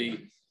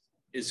activity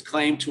is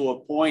claimed to a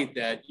point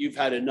that you've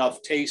had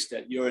enough taste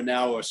that you're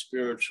now a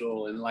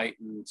spiritual,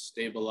 enlightened,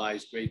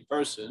 stabilized, great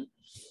person.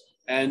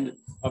 And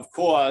of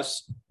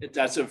course,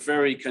 that's a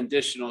very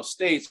conditional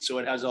state. So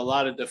it has a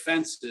lot of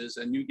defenses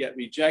and you get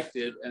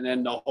rejected and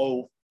then the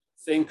whole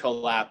thing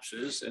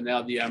collapses. And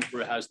now the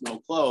emperor has no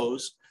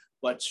clothes,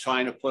 but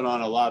trying to put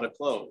on a lot of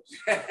clothes.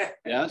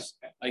 Yes.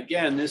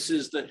 Again,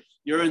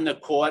 you're in the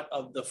court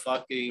of the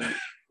fucking,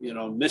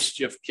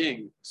 mischief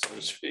king, so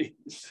to speak.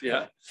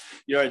 Yeah.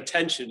 Your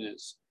attention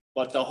is,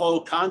 but the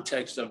whole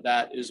context of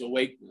that is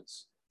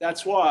awakeness.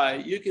 That's why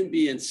you can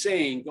be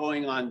insane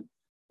going on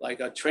like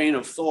a train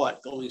of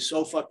thought going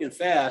so fucking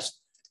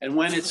fast. And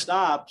when it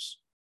stops,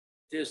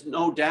 there's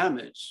no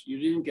damage. You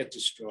didn't get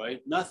destroyed,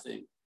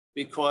 nothing,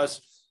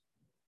 because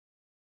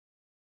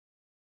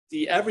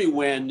the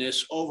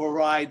everywhereness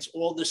overrides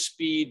all the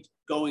speed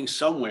going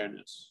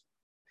somewhereness.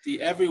 The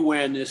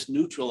everywhereness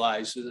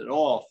neutralizes it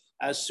all.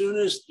 As soon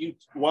as you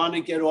want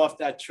to get off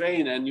that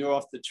train and you're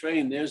off the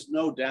train, there's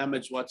no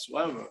damage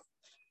whatsoever.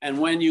 And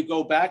when you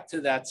go back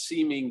to that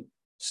seeming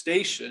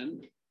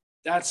station,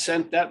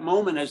 that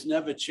moment has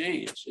never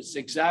changed. It's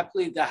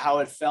exactly how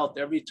it felt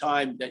every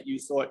time that you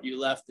thought you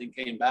left and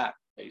came back,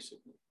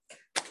 basically.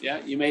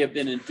 Yeah, you may have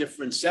been in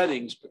different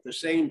settings, but the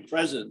same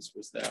presence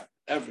was there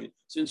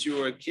since you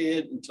were a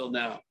kid until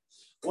now.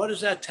 What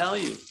does that tell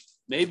you?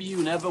 Maybe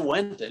you never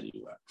went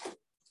anywhere.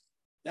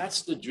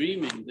 That's the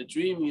dreaming. The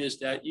dreaming is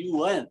that you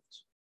went,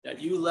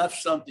 that you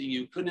left something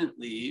you couldn't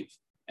leave,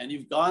 and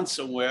you've gone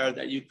somewhere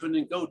that you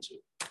couldn't go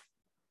to.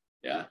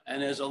 Yeah,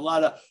 and there's a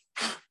lot of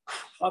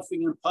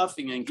huffing and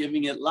puffing and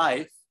giving it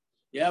life.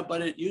 Yeah,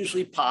 but it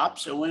usually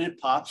pops, and when it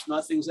pops,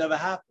 nothing's ever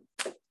happened.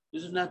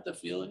 Isn't that the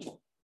feeling?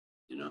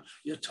 You know,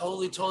 you're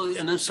totally,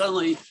 and then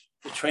suddenly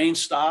the train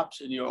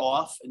stops and you're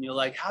off, and you're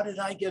like, how did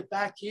I get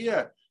back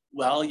here?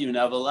 Well, you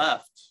never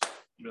left.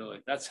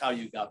 Really, that's how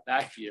you got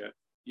back here.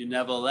 You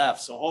never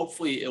left. So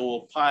hopefully it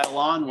will pile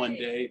on one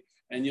day,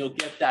 and you'll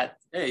get that.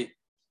 Hey,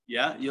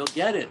 yeah, you'll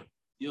get it.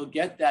 You'll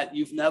get that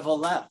you've never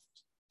left.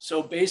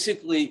 So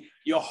basically,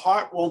 your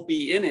heart won't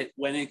be in it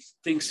when it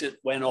thinks it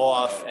went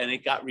off and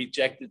it got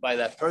rejected by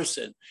that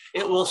person.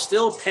 It will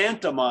still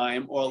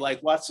pantomime, or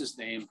like, what's his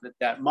name,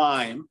 that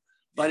mime,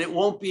 but it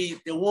won't be,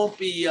 you won't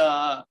be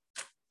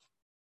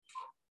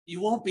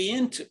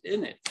in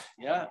it.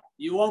 Yeah,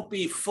 you won't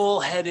be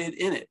full-headed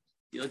in it.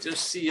 You'll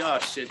just see, oh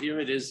shit, here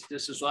it is.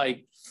 This is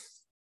like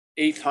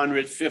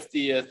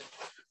 850th,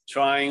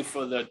 trying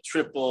for the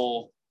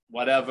triple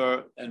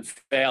whatever and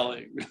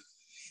failing.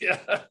 Yeah,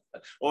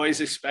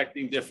 always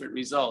expecting different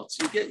results.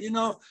 You get,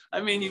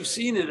 you've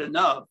seen it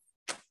enough.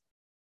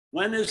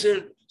 When is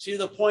it? See,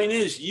 the point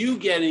is you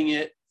getting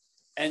it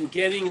and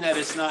getting that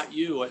it's not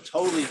you are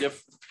totally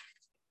different.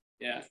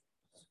 Yeah.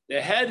 The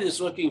head is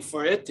looking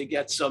for it to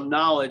get some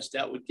knowledge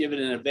that would give it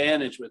an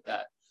advantage with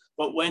that.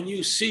 But when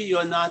you see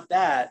you're not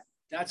that,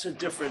 that's a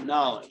different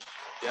knowledge.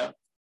 Yeah.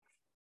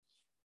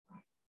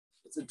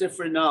 It's a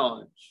different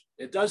knowledge.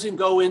 It doesn't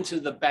go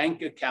into the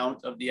bank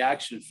account of the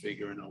action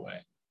figure in a way.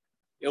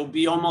 It'll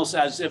be almost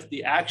as if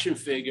the action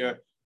figure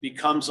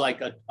becomes like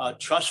a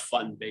trust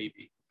fund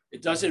baby.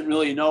 It doesn't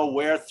really know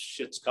where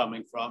shit's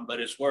coming from, but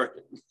it's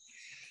working.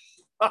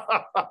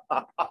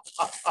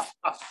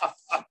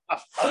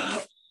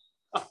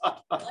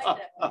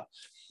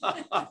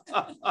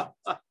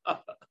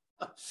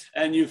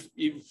 And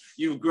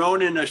you've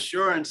grown in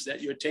assurance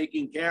that you're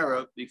taken care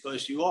of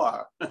because you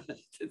are.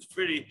 It's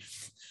pretty,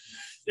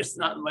 there's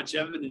not much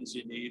evidence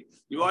you need.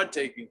 You are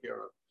taken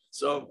care of.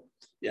 So,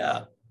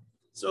 yeah.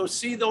 So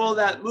see all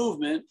that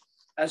movement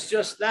as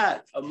just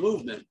that, a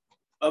movement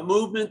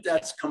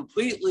that's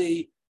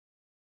completely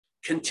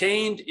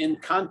contained in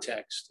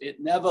context. It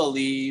never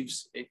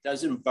leaves. It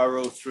doesn't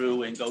burrow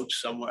through and go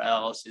somewhere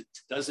else. It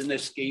doesn't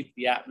escape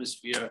the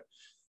atmosphere.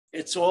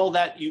 It's all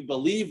that you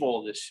believe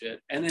all this shit.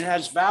 And it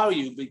has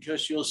value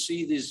because you'll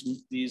see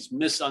these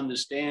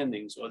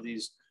misunderstandings or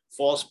these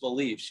false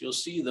beliefs. You'll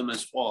see them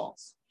as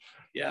false.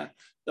 Yeah.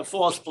 The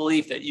false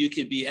belief that you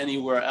could be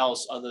anywhere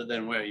else other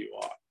than where you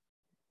are.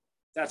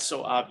 That's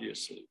so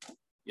obviously,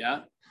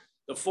 yeah?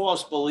 The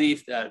false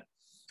belief that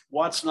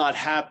what's not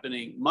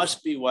happening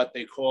must be what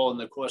they call in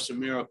the Course of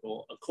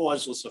Miracles a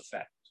causeless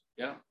effect,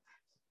 yeah?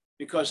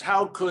 Because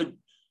how could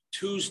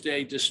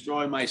Tuesday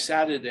destroy my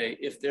Saturday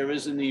if there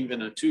isn't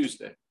even a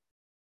Tuesday?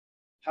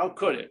 How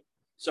could it?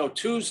 So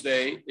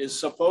Tuesday is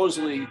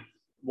supposedly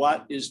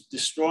what is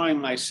destroying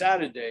my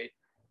Saturday,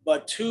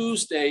 but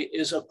Tuesday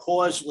is a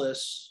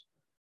causeless,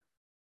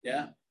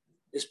 yeah?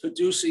 It's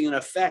producing an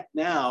effect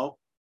now,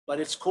 but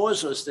it's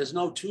causeless. There's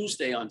no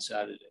Tuesday on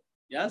Saturday.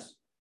 Yes?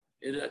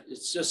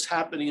 It's just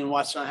happening in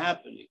what's not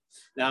happening.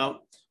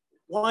 Now,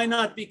 why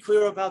not be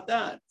clear about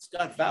that? It's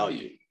got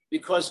value.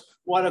 Because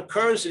what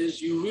occurs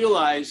is you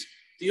realize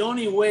the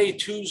only way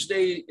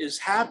Tuesday is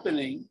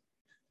happening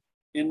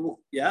in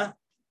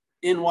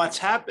what's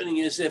happening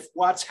is if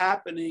what's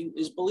happening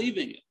is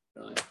believing it.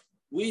 Right?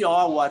 We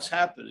are what's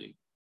happening.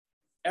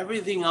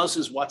 Everything else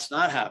is what's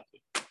not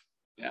happening.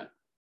 Yeah.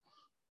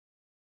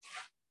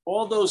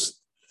 All those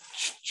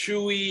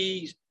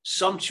chewy,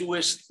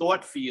 sumptuous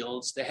thought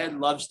fields, the head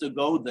loves to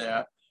go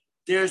there.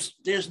 There's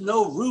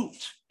no root.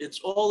 It's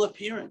all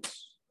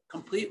appearance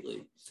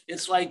completely.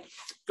 It's like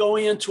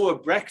going into a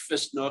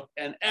breakfast nook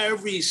and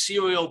every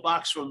cereal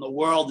box from the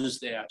world is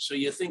there. So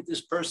you think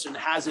this person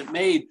has it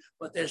made,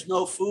 but there's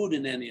no food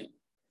in any of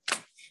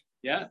them.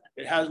 Yeah,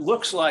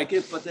 looks like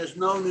it, but there's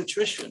no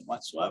nutrition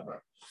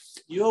whatsoever.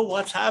 You're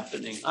what's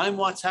happening. I'm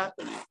what's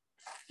happening.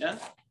 Yeah,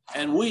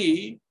 and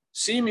we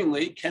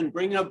seemingly can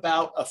bring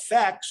about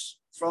effects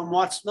from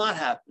what's not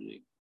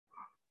happening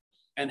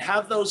and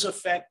have those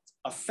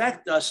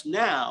affect us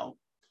now,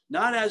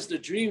 not as the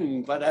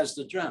dreaming, but as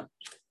the dreamt.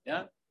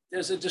 Yeah,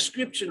 there's a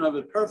description of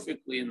it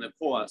perfectly in the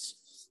Course.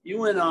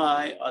 You and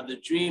I are the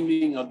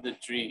dreaming of the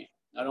dream.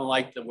 I don't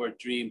like the word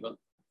dream, but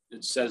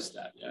it says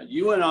that. Yeah?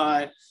 You and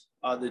I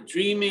are the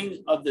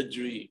dreaming of the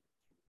dream.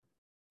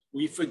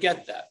 We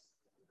forget that.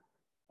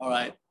 All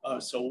right.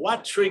 So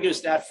what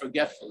triggers that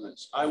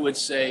forgetfulness? I would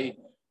say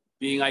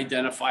being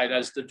identified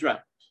as the dreamt.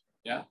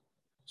 Yeah.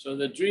 So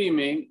the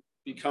dreaming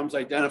becomes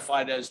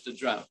identified as the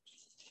dreamt.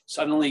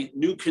 Suddenly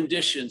new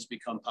conditions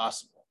become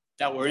possible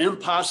that were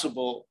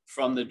impossible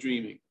from the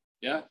dreaming.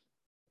 Yeah.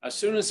 As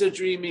soon as the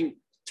dreaming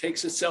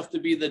takes itself to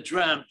be the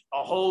dreamt,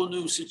 a whole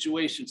new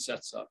situation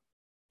sets up,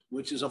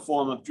 which is a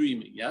form of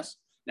dreaming. Yes.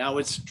 Now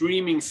it's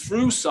dreaming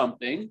through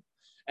something,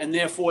 and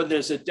therefore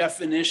there's a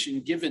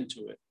definition given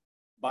to it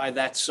by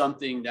that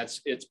something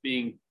it's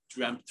being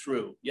dreamt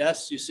through.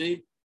 Yes, you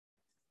see?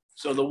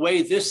 So the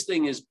way this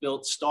thing is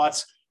built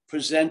starts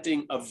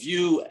presenting a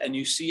view and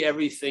you see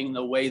everything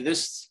the way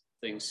this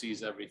thing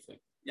sees everything.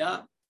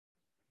 Yeah.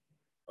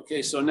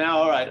 Okay, so now,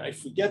 all right, I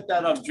forget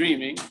that I'm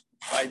dreaming,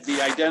 right?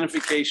 The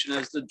identification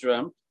as the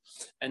dream.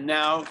 And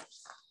now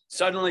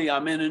suddenly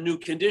I'm in a new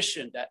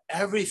condition that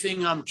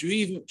everything I'm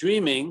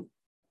dreaming,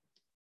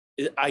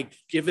 I've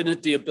given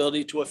it the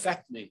ability to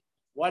affect me.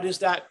 What is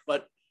that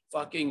but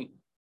fucking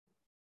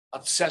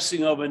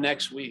obsessing over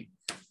next week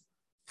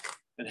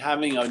and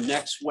having a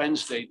next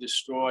Wednesday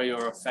destroy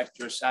or affect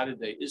your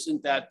Saturday?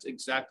 Isn't that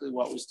exactly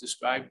what was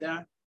described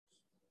there?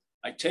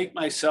 I take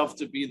myself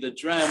to be the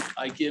dreamt.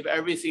 I give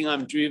everything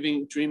I'm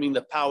dreaming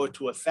the power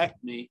to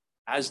affect me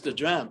as the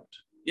dreamt.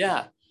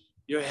 Yeah,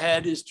 your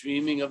head is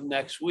dreaming of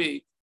next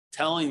week,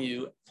 telling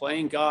you,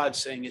 playing God,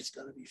 saying it's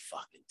going to be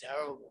fucking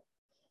terrible.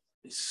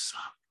 This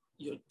sucks.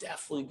 You're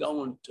definitely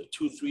going to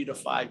 2, 3 to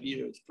 5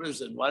 years,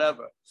 prison,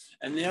 whatever.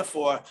 And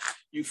therefore,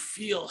 you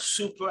feel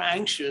super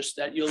anxious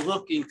that you're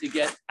looking to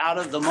get out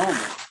of the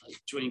moment, like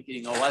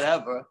drinking or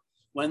whatever,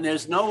 when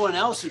there's no one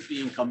else is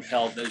being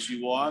compelled as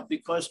you are,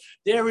 because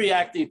they're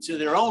reacting to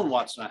their own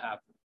what's not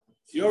happening.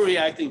 You're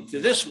reacting to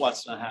this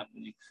what's not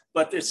happening.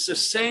 But it's the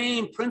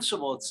same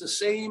principle. It's the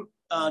same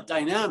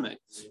dynamic.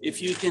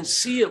 If you can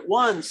see it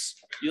once,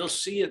 you'll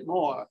see it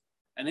more.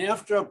 And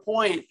after a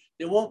point,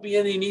 there won't be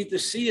any need to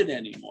see it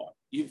anymore.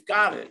 You've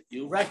got it.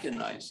 You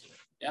recognize it.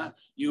 Yeah,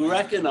 you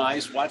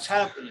recognize what's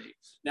happening.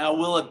 Now,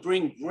 will it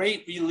bring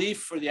great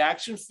relief for the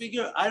action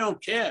figure? I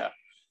don't care.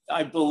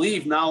 I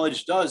believe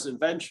knowledge does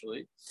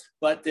eventually,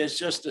 but there's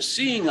just a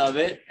seeing of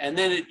it, and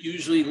then it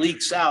usually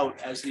leaks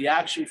out as the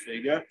action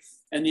figure,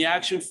 and the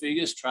action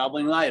figure is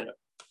traveling lighter,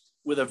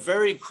 with a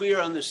very clear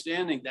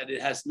understanding that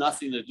it has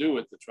nothing to do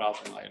with the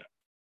traveling lighter,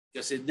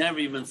 because it never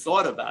even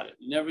thought about it.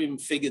 It never even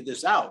figured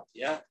this out.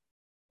 Yeah.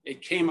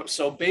 It came up.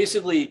 So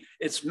basically,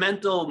 its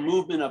mental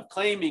movement of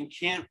claiming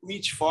can't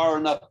reach far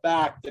enough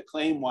back to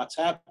claim what's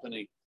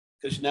happening,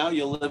 because now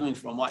you're living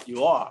from what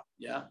you are.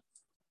 Yeah.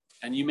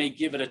 And you may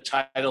give it a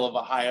title of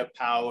a higher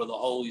power, the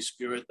Holy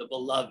Spirit, the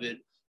beloved,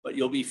 but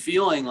you'll be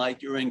feeling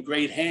like you're in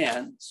great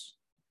hands.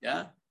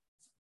 Yeah.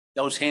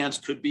 Those hands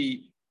could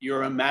be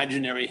your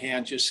imaginary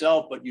hands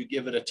yourself, but you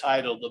give it a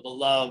title, the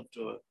beloved,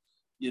 or,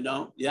 you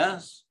know,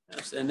 yes.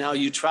 And now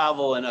you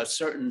travel in a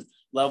certain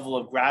level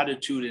of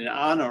gratitude and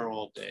honor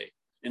all day,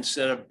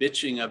 instead of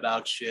bitching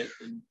about shit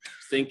and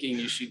thinking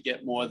you should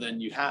get more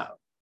than you have.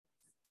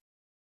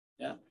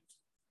 Yeah.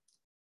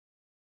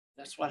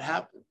 That's what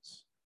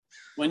happens.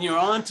 When you're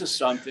onto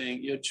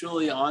something, you're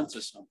truly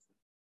onto something.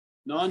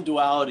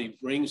 Non-duality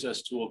brings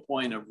us to a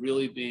point of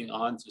really being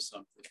onto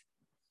something.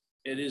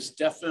 It is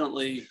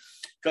definitely,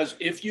 because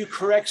if you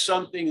correct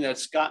something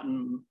that's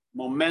gotten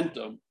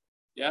momentum,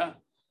 yeah,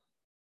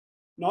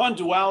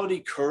 non-duality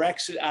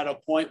corrects it at a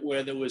point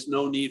where there was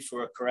no need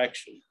for a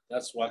correction.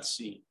 That's what's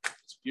seen.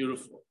 It's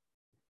beautiful.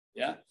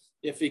 Yeah.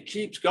 If it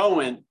keeps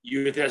going,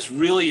 there's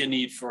really a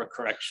need for a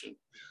correction.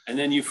 And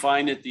then you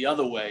find it the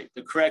other way.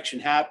 The correction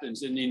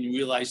happens, and then you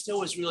realize there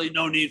was really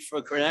no need for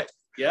a correct.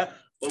 Yeah.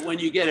 But when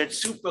you get it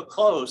super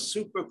close,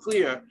 super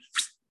clear,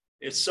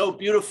 it's so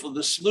beautiful.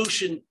 The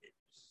solution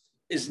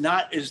is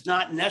not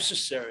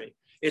necessary.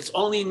 It's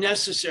only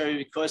necessary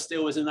because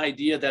there was an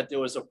idea that there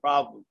was a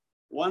problem.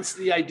 Once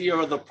the idea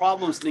of the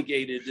problem's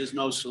negated, there's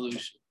no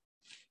solution.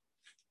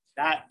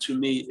 That to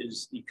me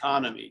is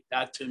economy.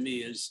 That to me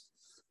is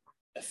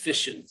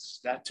efficiency.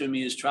 That to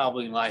me is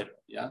traveling lighter.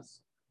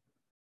 Yes.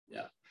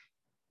 Yeah.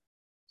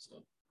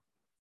 So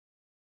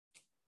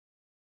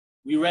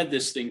we read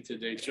this thing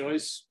today,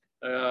 Joyce.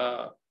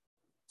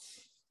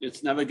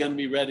 It's never going to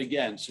be read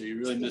again, so you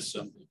really missed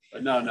something.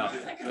 But no.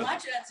 I can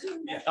watch it on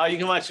Zoom. Oh, you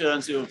can watch it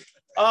on Zoom.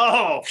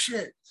 Oh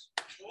shit.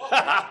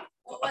 What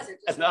was it?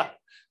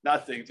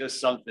 Nothing,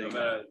 just something. I'm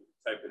gonna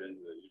type it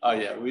into the Oh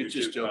yeah, we're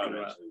just joking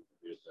around.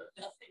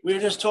 Nothing. We're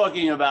just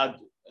talking about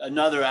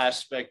another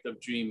aspect of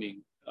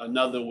dreaming,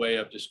 another way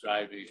of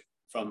describing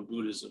from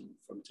Buddhism,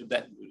 from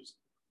Tibetan Buddhism.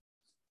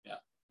 Yeah,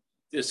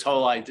 this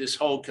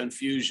whole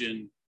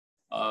confusion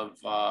of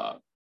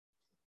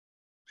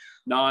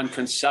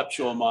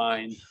non-conceptual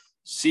mind,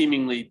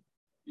 seemingly,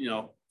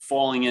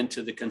 falling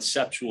into the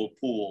conceptual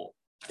pool.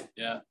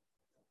 Yeah,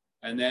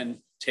 and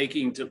then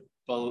taking to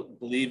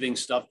believing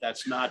stuff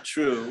that's not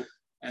true,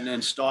 and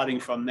then starting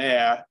from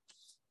there,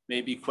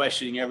 maybe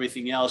questioning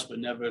everything else, but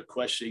never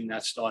questioning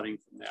that starting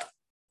from there.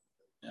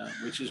 Yeah,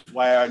 which is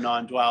why our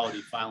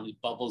non-duality finally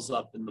bubbles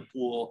up in the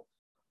pool,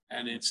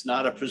 and it's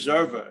not a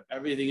preserver.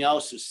 Everything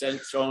else is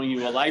throwing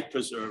you a life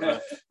preserver.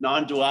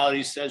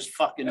 Non-duality says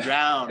fucking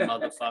drown,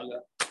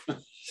 motherfucker.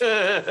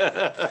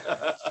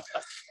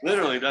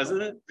 Literally,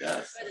 doesn't it?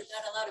 Yes. But it's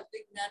not a lot of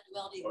big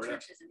non-duality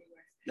churches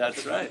anywhere.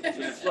 That's right.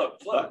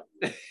 Float.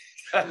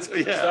 Yeah.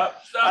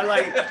 Stop.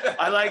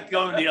 I like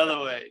going the other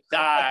way.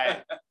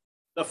 Die.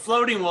 The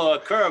floating will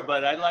occur,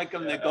 but I like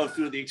them to go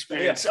through the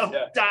experience.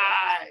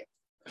 Die.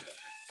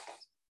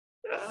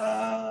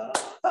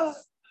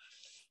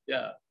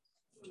 Yeah.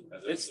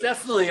 It's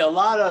definitely a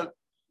lot of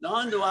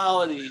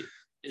non-duality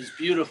is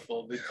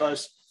beautiful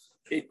because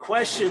it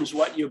questions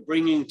what you're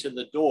bringing to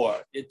the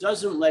door. It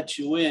doesn't let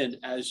you in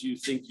as you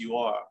think you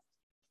are.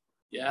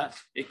 Yeah,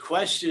 it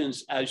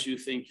questions as you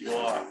think you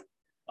are.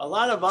 A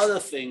lot of other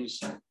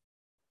things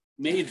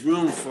made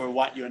room for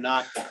what you're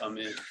not to come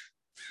in.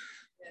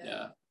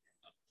 Yeah,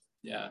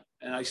 yeah.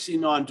 And I see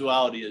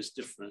non-duality as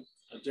different,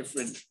 a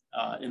different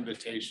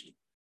invitation.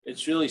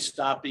 It's really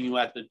stopping you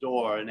at the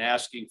door and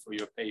asking for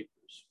your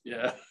papers.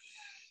 Yeah.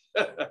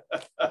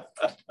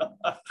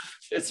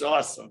 It's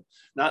awesome.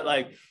 Not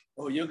like,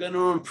 oh, you're going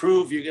to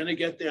improve. You're going to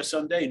get there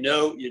someday.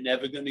 No, you're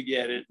never going to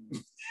get it.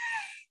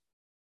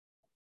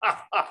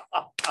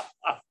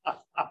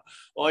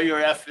 All your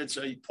efforts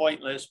are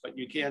pointless, but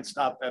you can't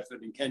stop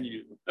efforting, can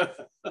you?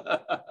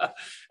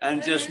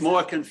 And just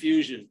more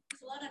confusion.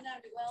 There's a lot of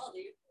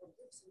non-duality, or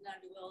groups of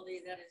non-duality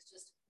that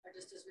is are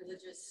just as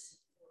religious,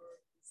 or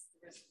the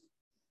rest of them.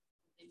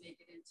 They make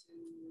it into,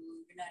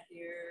 you're not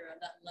here, I'm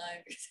not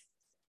live.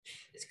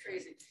 It's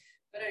crazy.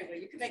 But anyway,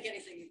 you can make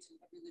anything into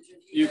a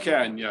religion. You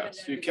can,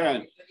 yes, you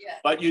can. But, yeah.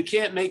 But you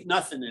can't make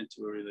nothing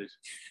into a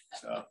religion.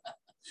 So.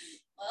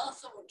 Well,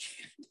 someone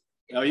can.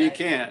 No, you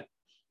can't.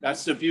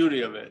 That's the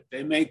beauty of it.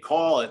 They may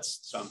call it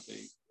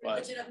something, but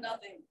religion of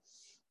nothing.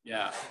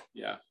 Yeah,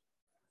 yeah.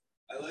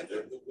 I like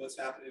what's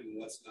happening and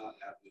what's not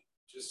happening.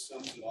 Just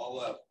sums it all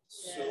up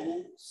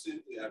so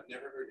simply. I've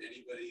never heard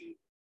anybody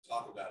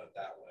talk about it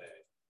that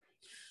way.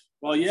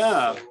 Well,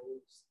 yeah. So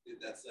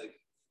that's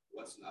like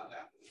what's not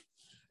happening.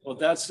 Well,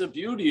 that's the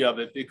beauty of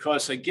it,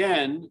 because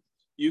again,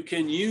 you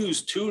can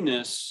use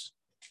two-ness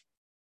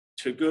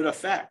to good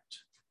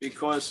effect,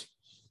 because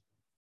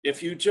if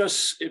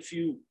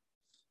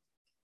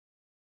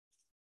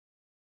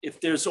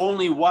there's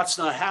only what's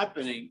not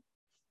happening,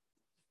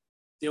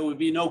 there would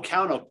be no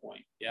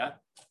counterpoint, yeah?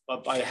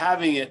 But by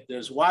having it,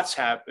 there's what's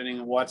happening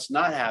and what's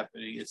not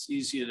happening, it's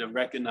easier to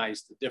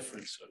recognize the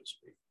difference, so to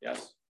speak,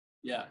 yes?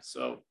 Yeah,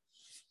 so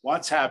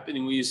what's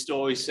happening, we used to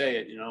always say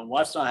it,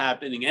 what's not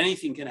happening,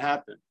 anything can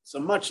happen. It's a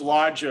much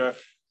larger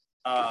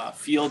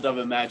field of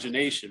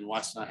imagination,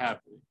 what's not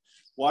happening.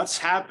 What's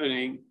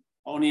happening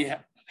only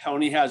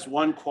has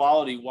one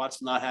quality,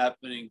 what's not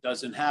happening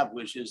doesn't have,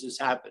 which is it's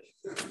happening.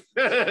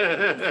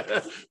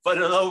 But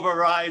it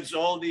overrides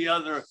all the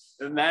other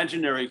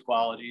imaginary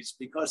qualities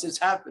because it's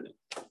happening.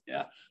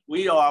 Yeah,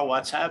 we are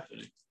what's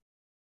happening.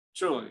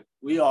 Truly,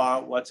 we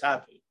are what's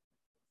happening.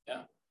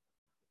 Yeah,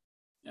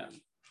 yeah.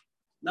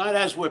 Not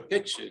as we're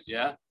pictured.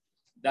 Yeah,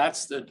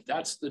 that's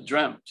the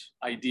dreamt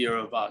idea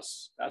of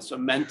us. That's a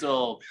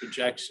mental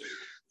projection.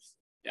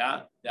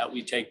 Yeah, that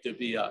we take to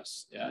be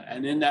us. Yeah,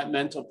 and in that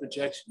mental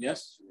projection,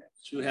 yes,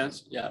 two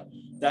hands. Yeah,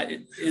 that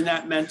in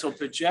that mental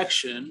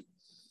projection,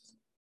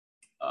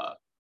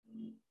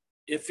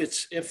 if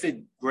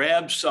it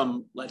grabs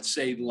some, let's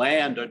say,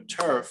 land or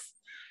turf,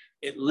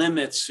 it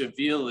limits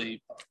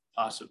severely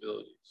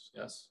possibilities.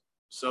 Yes.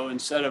 So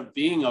instead of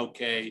being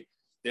okay,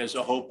 there's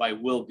a hope I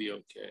will be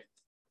okay.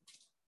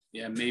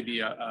 Yeah,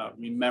 maybe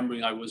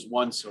remembering I was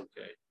once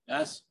okay.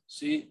 Yes.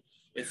 See,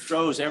 it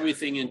throws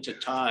everything into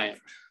time.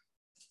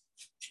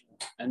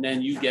 And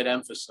then you get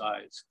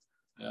emphasized.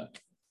 Yeah.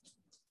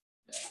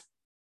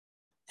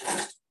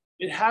 Yeah.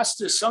 It has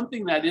to,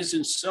 something that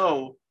isn't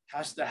so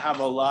has to have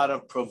a lot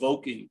of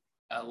provoking,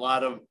 a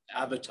lot of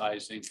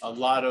advertising, a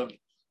lot of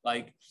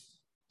like,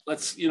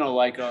 let's,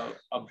 like a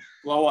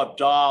blow up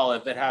doll,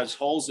 if it has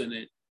holes in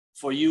it,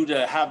 for you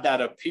to have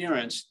that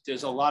appearance,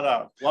 there's a lot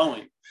of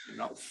blowing,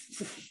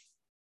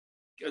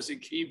 because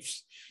it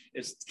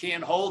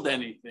can't hold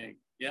anything.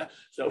 Yeah.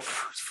 So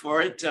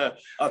for it to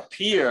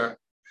appear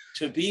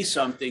to be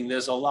something,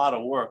 there's a lot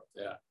of work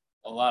there,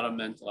 a lot of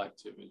mental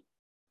activity.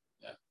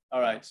 Yeah.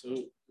 All right. So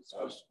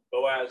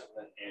Boaz and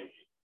then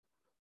Angie.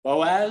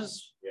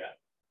 Boaz? Yeah.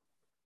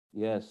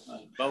 Yes.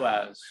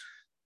 Boaz.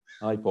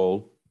 Hi,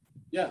 Paul.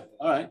 Yeah.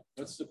 All right.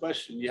 What's the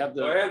question? You have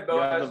the, Go ahead, Boaz.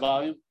 You have the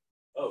volume?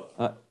 Oh.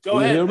 Go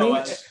ahead, hear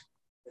Boaz.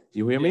 Me?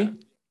 You hear me?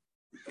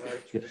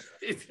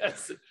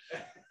 Yes.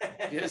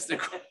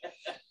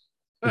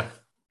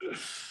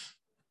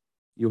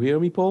 You hear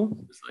me, Paul?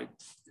 It's like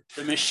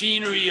the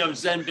machinery of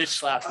Zen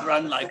Bitzlaff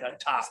run like a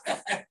top.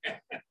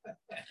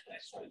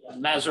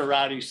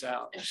 Maserati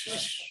sound.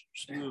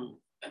 Smooth.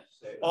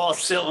 All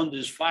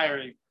cylinders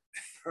firing.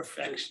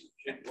 Perfection.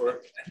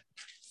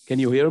 Can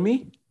you hear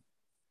me?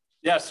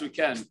 Yes, we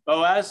can.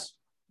 Boaz?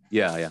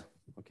 Yeah.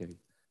 Okay.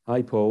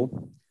 Hi,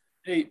 Paul.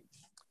 Hey,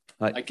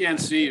 Hi. I can't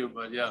see you,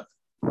 but yeah.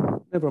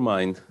 Never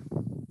mind.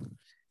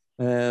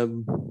 I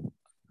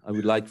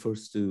would like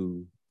first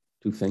to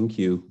thank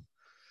you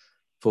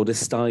for the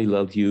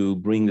style that you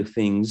bring the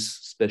things,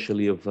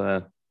 especially of,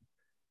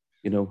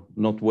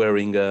 not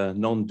wearing a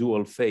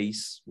non-dual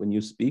face when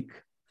you speak.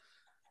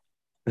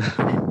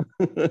 And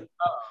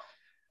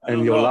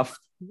your laugh.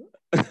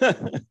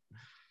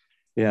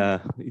 Yeah,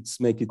 it's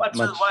make it much.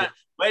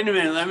 Wait a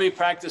minute, let me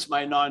practice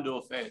my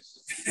non-dual face.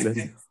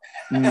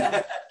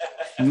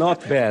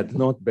 Not bad.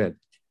 No,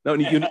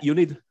 you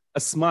need a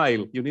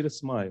smile. You need a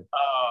smile.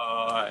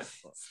 Oh, all right.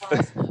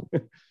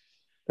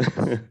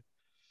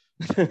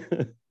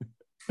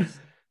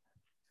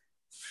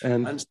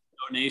 And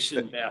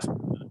donation basket.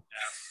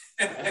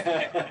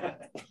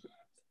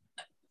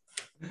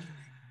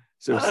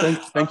 So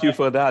thank you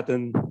for that,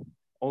 and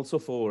also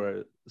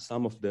for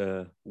some of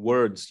the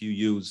words you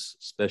use,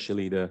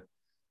 especially I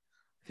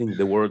think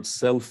the word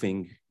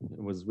selfing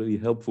was really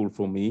helpful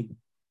for me.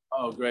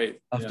 Oh, great.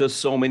 After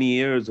so many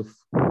years of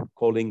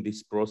calling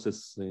this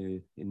process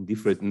in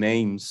different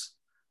names,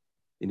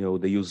 you know,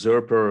 the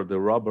usurper, the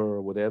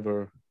robber,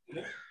 whatever,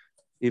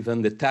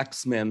 even the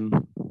taxman,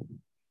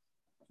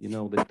 you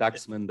know, the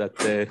taxman that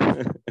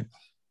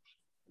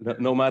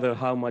no matter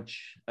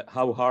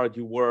how hard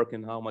you work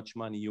and how much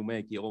money you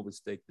make, he always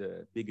take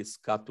the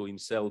biggest cut to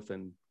himself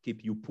and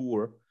keep you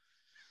poor.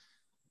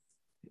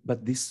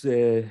 But this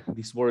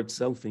word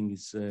selfing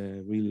is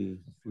really,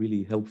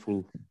 really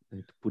helpful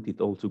to put it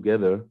all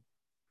together.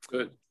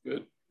 Good,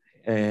 good.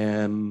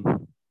 I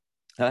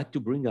like to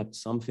bring up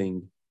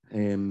something.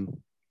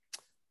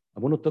 I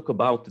want to talk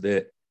about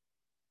the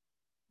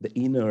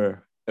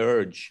inner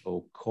urge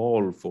or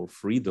call for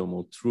freedom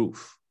or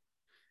truth.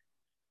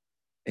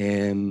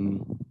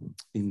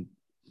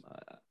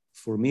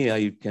 For me,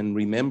 I can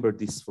remember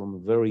this from a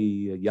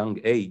very young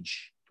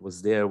age. It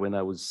was there when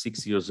I was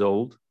 6 years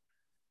old,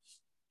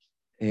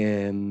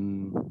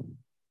 and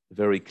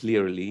very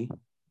clearly.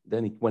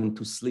 Then it went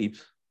to sleep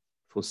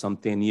for some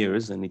 10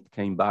 years, and it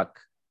came back,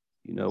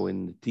 you know,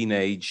 in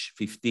teenage,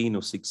 15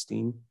 or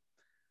 16.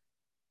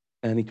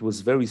 And it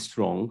was very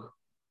strong.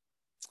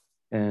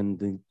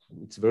 And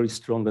it's very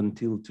strong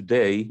until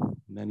today,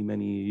 many,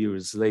 many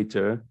years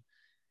later.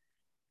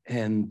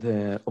 And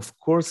of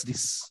course,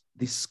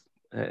 this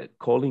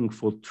calling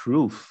for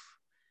truth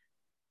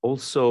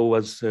also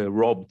was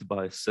robbed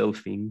by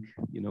selfing,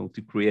 you know,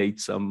 to create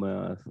some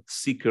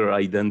seeker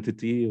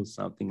identity or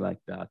something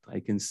like that. I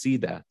can see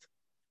that.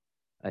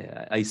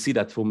 I see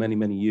that for many,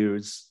 many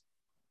years.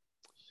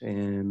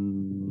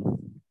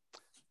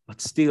 But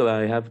still,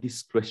 I have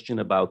this question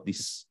about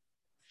this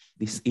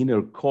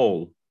inner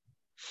call.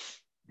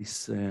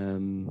 It's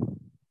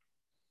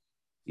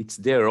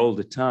there all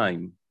the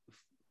time.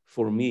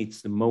 For me,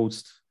 it's the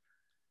most,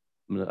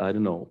 I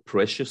don't know,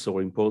 precious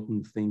or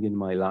important thing in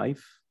my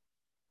life.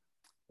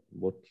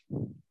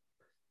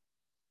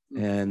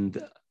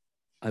 And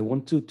I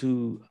want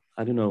to,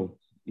 I don't know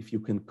if you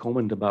can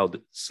comment about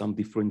some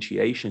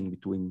differentiation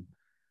between,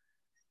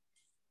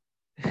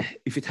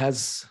 if it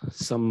has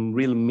some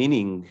real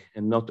meaning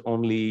and not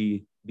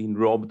only being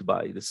robbed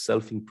by the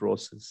selfing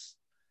process.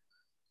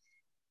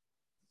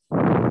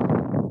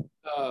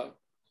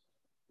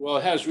 Well,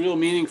 it has real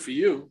meaning for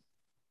you,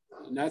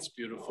 and that's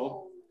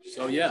beautiful.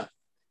 So yeah.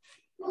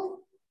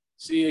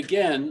 See,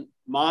 again,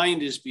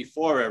 mind is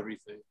before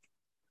everything.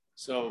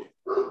 So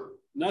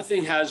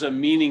nothing has a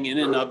meaning in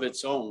and of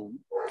its own.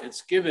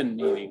 It's given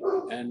meaning.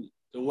 And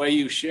the way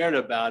you shared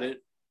about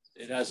it,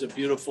 it has a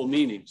beautiful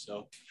meaning.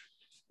 So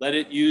let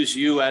it use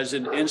you as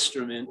an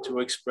instrument to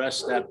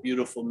express that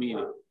beautiful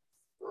meaning.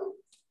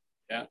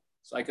 Yeah,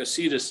 it's like a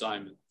seed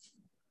assignment.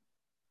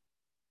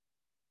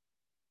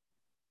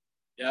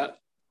 Yeah.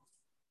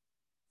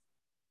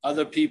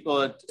 Other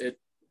people, it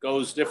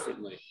goes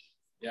differently.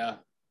 Yeah.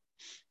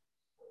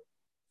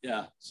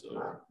 Yeah,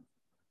 so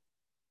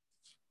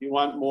you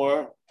want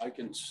more, I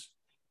can.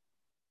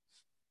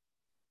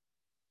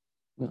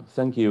 No,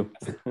 thank you.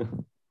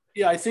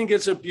 Yeah, I think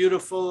it's a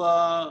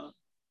beautiful,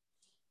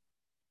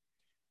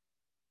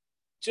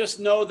 just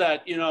know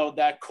that, you know,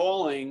 that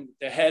calling,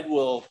 the head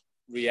will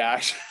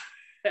react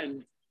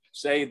and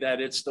say that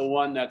it's the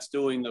one that's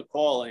doing the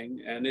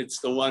calling and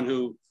it's the one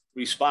who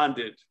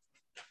responded.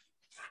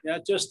 Yeah,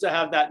 just to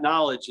have that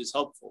knowledge is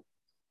helpful.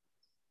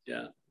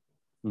 Yeah,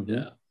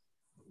 yeah,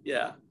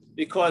 yeah,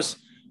 because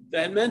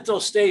the mental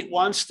state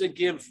wants to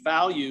give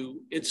value,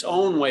 its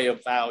own way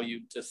of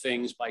value to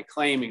things by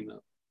claiming them.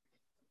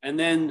 And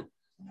then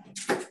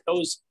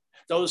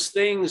those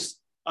things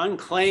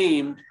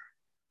unclaimed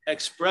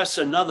express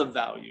another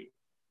value.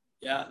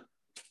 Yeah.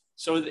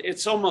 So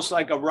it's almost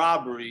like a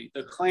robbery.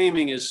 The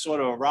claiming is sort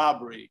of a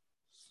robbery.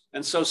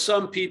 And so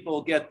some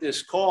people get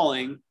this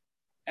calling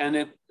and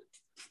it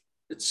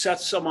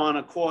sets them on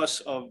a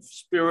course of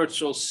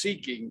spiritual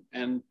seeking,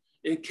 and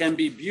it can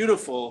be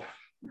beautiful,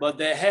 but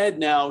the head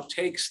now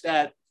takes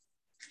that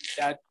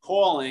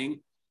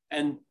calling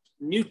and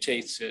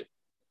mutates it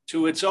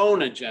to its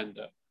own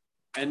agenda.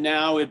 And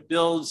now it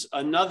builds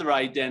another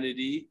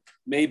identity,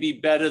 maybe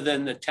better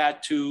than the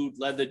tattooed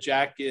leather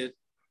jacket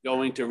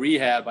going to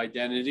rehab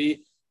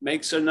identity,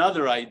 makes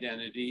another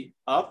identity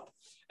up.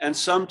 And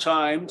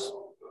sometimes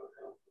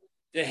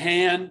the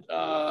hand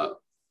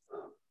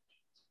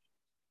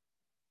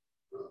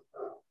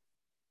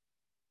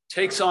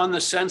takes on the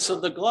sense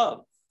of the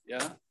glove,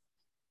 yeah?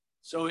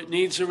 So it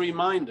needs a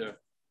reminder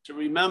to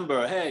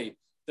remember, hey,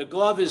 the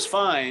glove is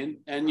fine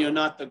and you're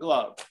not the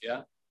glove,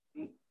 yeah?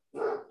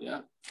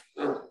 Yeah,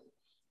 and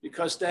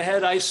because the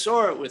head, I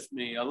saw it with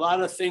me. A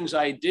lot of things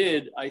I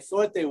did, I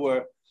thought they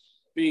were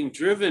being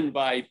driven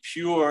by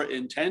pure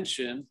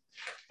intention,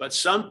 but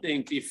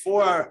something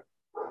before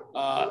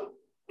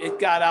it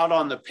got out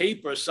on the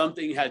paper,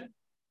 something had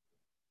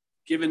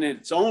given it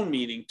its own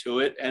meaning to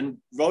it and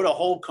wrote a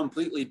whole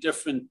completely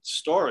different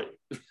story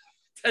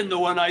than the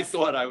one I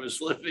thought I was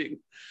living.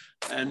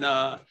 And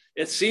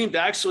it seemed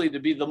actually to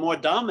be the more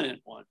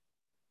dominant one.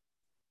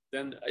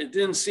 Then it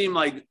didn't seem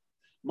like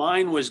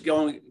mine was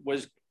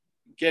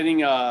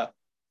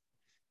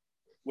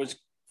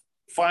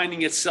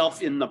finding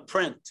itself in the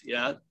print.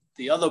 Yeah,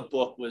 the other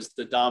book was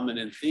the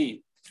dominant theme.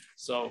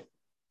 So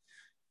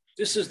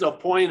this is the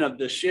point of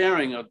the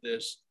sharing of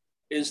this,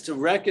 is to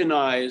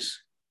recognize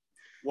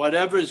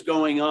whatever's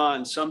going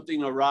on,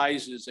 something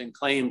arises and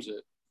claims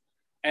it.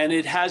 And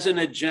it has an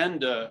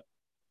agenda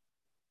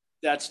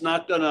that's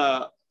not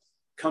gonna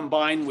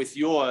combine with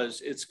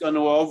yours. It's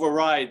gonna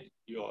override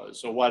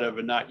yours or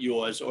whatever, not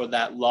yours, or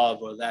that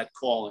love or that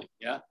calling,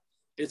 yeah?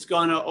 It's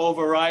gonna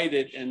override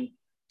it and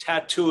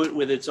tattoo it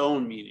with its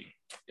own meaning,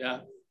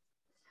 yeah?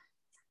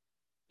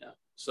 Yeah,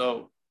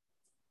 so,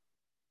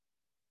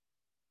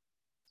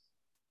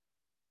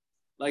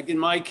 like in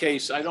my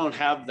case, I don't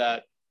have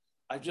that.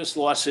 I just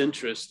lost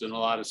interest in a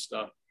lot of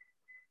stuff.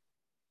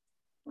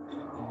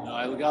 You know,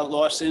 I got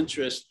lost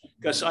interest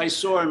because I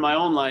saw in my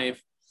own life,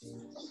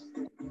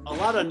 a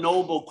lot of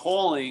noble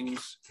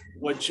callings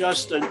were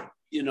just,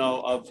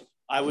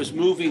 I was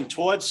moving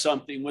towards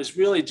something, was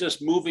really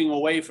just moving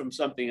away from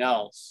something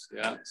else.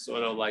 Yeah,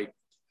 sort of like,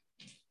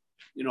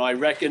 you know, I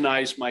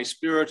recognized my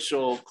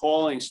spiritual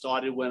calling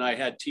started when I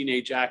had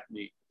teenage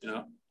acne,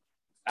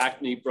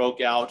 acne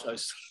broke out. I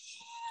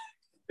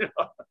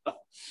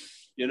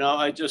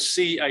just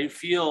see, I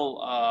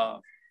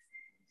feel,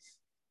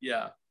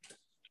 yeah.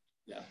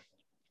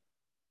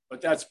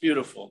 But that's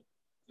beautiful.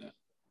 Yeah.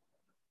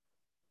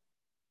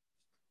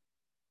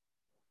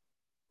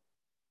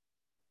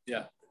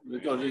 Yeah,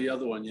 we'll go to the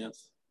other one,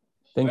 yes.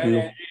 Thank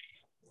you.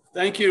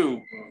 Thank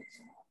you.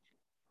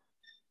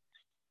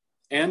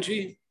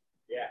 Angie?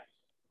 Yeah.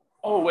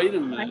 Oh, wait a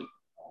minute.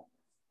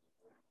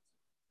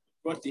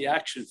 Brought the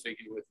action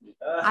figure with me.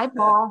 Hi,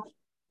 Paul.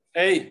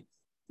 Hey.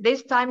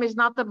 This time is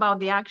not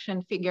about the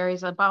action figure,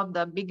 it's about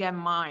the big M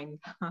mind.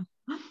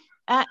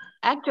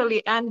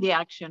 Actually, and the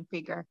action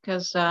figure,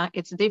 because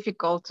it's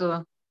difficult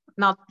to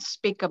not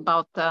speak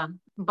about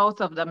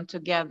both of them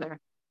together.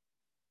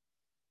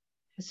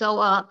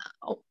 So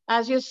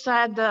as you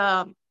said,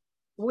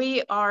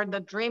 we are the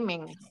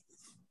dreaming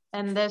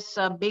in this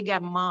big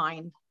M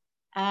mind.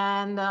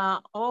 And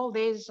all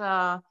these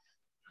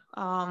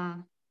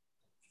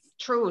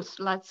truths,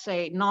 let's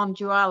say,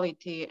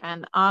 non-duality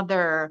and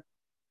other,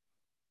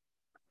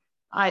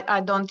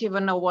 I don't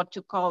even know what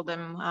to call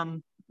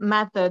them,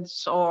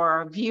 methods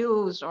or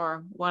views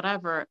or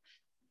whatever,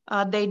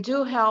 they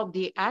do help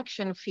the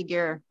action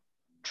figure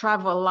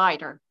travel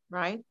lighter,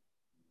 right?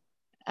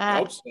 I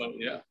hope so,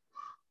 yeah.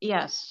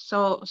 Yes,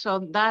 so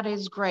that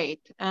is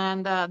great.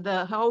 And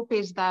the hope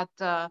is that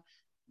the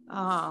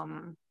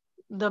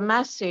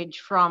message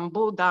from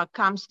Buddha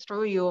comes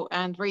through you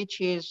and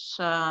reaches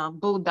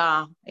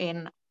Buddha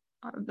in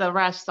the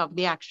rest of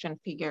the action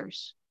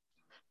figures.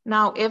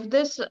 Now, if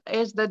this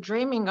is the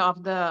dreaming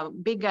of the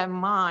bigger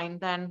mind,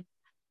 then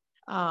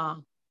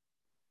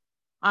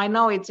I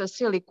know it's a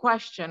silly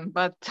question,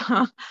 but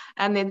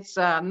and it's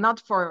not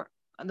for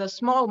the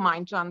small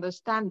mind to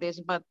understand this,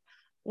 but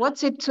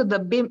what's it to the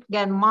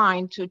bigger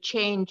mind to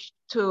change,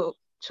 to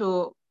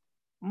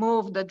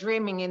move the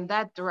dreaming in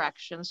that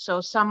direction? So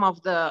some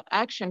of the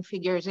action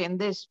figures in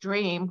this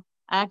dream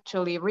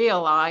actually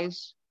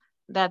realize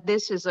that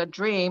this is a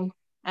dream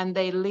and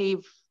they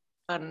live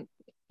an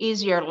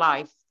easier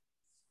life.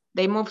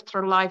 They move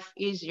through life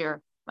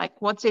easier.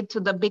 Like, what's it to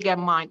the bigger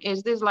mind?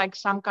 Is this like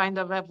some kind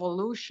of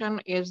evolution?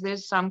 Is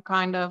this some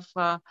kind of,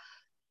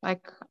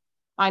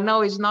 I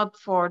know it's not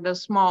for the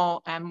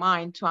small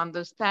mind to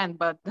understand,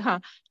 but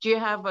do you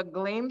have a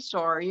glimpse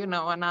or,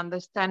 an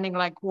understanding,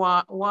 like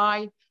why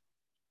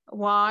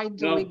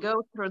do we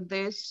go through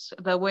this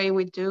the way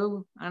we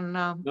do? And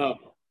no.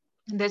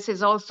 This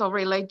is also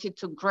related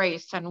to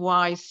grace and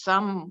why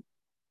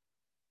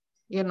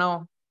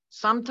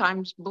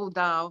sometimes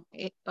Buddha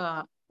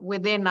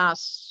within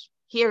us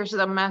hears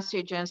the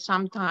message and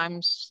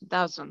sometimes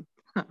doesn't.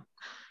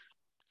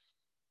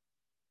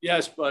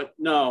 Yes, but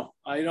no,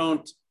 I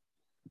don't.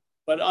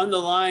 But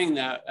underlying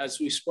that,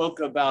 as we spoke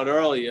about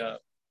earlier,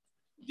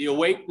 the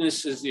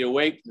awakeness is the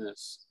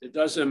awakeness. It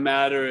doesn't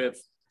matter if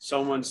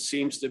someone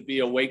seems to be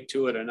awake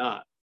to it or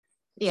not.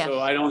 Yes. So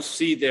I don't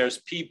see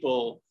there's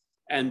people,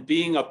 and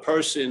being a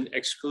person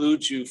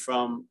excludes you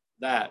from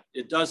that.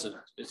 It doesn't.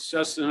 It's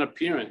just an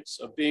appearance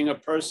of being a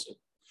person.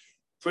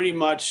 Pretty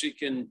much it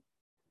can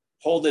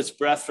hold its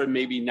breath for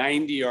maybe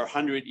 90 or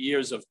 100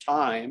 years of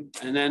time,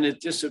 and then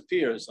it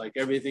disappears like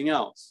everything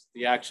else,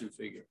 the action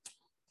figure.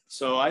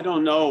 So I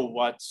don't know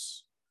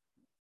what's,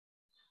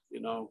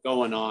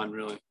 going on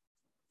really.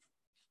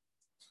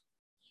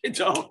 I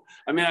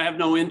have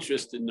no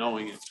interest in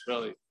knowing it,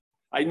 really.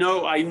 I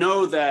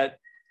know that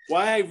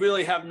why I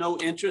really have no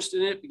interest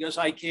in it, because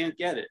I can't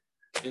get it.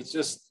 It's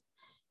just,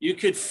 you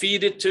could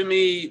feed it to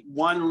me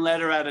one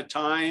letter at a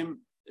time.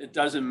 It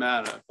doesn't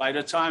matter. By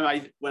the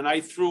time when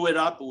I threw it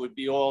up, it would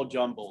be all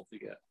jumbled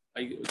together.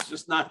 I was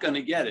just not going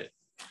to get it.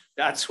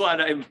 That's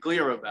what I'm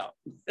clear about.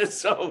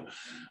 So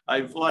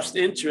I've lost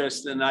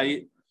interest, and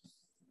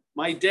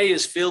my day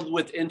is filled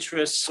with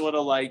interest, sort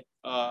of like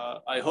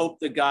I hope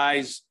the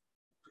guys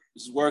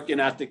is working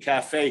at the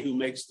cafe who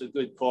makes the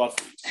good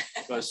coffee,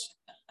 because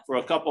for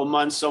a couple of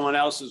months, someone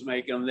else was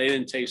making them. They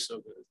didn't taste so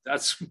good.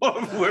 That's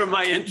where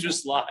my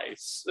interest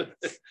lies,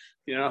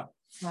 you know?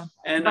 Yeah.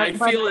 And I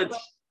feel it,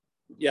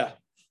 yeah.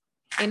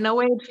 In a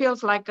way, it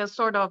feels like a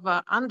sort of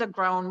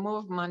underground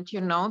movement,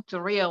 you know,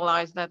 to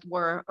realize that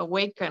we're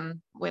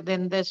awakened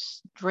within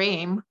this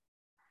dream,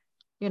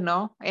 you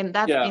know, in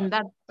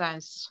that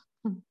sense.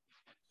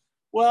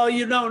 Well,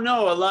 you don't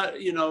know a lot,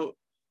 you know,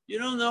 you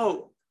don't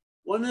know.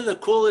 One of the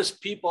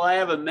coolest people I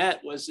ever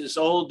met was this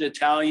old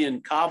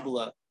Italian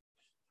cobbler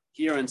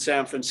here in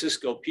San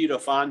Francisco, Peter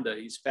Fonda.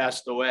 He's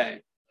passed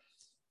away.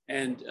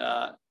 And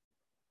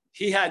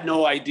he had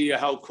no idea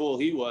how cool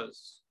he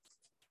was.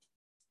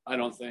 I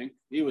don't think.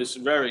 He was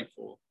very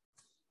cool.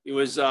 He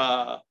was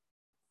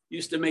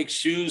used to make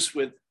shoes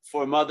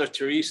for Mother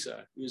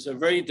Teresa. He was a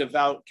very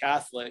devout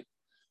Catholic.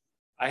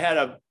 I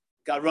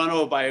got run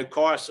over by a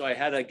car, so I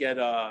had to get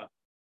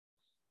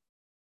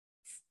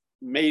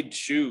made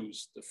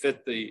shoes to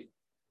fit the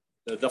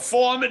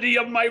deformity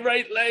of my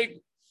right leg.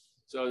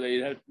 So they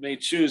had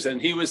made shoes,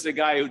 and he was the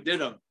guy who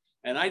did them.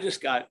 And I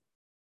just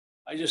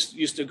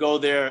used to go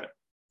there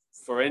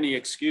for any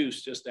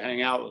excuse just to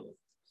hang out with him.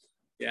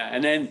 Yeah,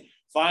 and then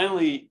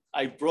finally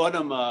I brought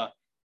him a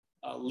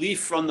leaf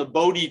from the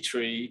Bodhi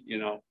tree, you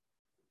know,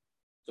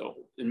 so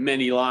in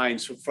many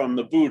lines from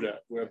the Buddha,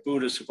 where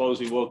Buddha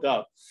supposedly woke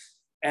up.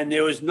 And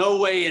there was no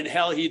way in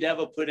hell he'd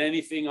ever put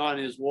anything on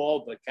his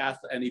wall but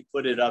Catholic, and he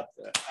put it up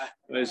there.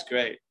 It was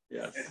great.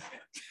 Yeah,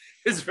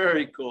 it's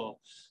very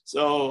cool.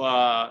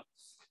 So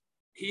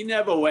he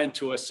never went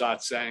to a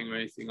satsang or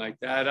anything like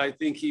that. I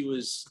think he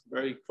was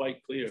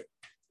quite clear.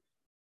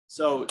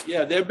 So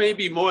yeah, there may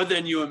be more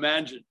than you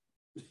imagine.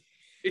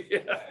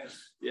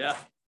 Yeah,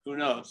 who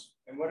knows?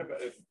 And what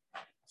about if,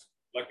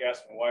 like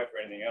asking why for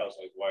anything else,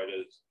 like why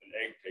does an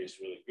egg taste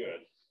really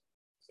good?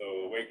 So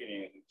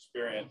awakening an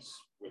experience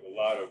with a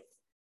lot of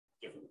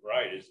different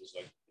varieties is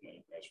like, you know,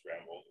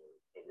 scrambled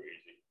or over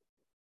easy.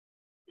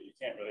 But you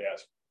can't really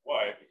ask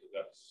why, because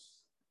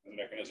that's the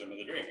mechanism of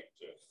the dreaming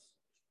too.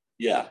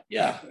 Yeah.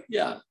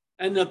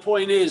 And the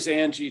point is,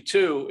 Angie,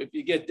 too, if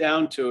you get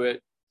down to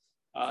it,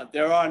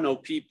 there are no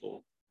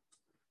people.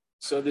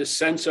 So this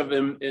sense of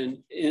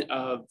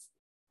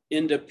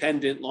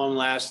independent,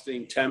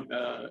 long-lasting,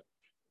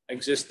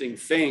 existing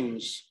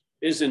things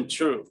isn't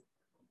true.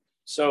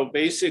 So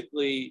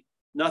basically,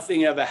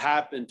 nothing ever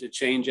happened to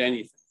change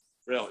anything,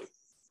 really.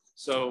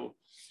 So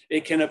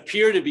it can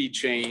appear to be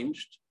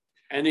changed,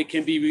 and it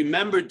can be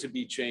remembered to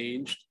be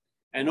changed,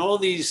 and all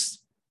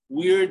these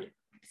weird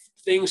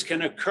things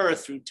can occur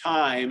through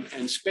time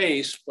and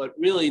space, but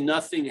really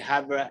nothing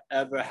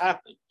ever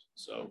happened.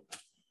 So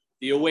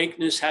the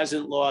awakeness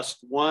hasn't lost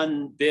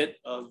one bit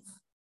of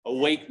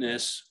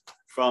awakeness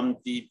from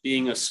the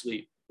being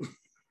asleep.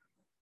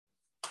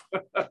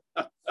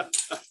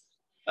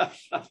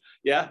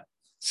 Yeah.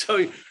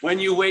 So when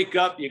you wake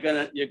up, you're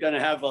gonna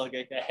have like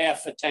a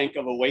half a tank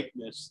of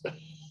awakeness.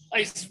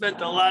 I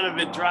spent a lot of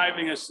it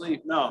driving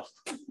asleep. No,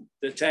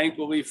 the tank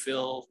will be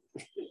filled.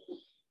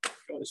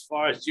 Go as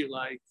far as you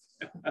like.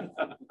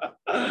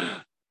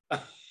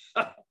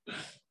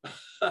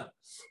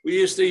 We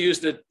used to use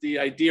the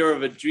idea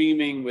of a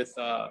dreaming with,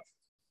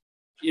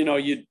 you know,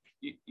 you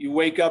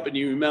wake up and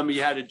you remember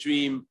you had a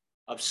dream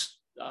of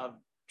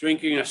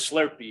drinking a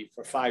Slurpee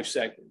for 5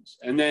 seconds.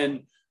 And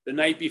then the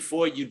night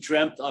before you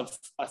dreamt of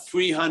a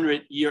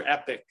 300-year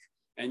epic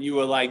and you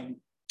were like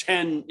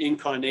 10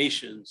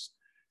 incarnations.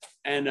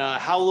 And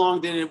how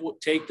long did it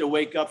take to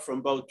wake up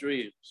from both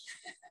dreams?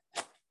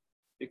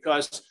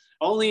 Because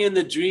only in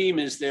the dream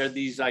is there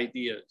these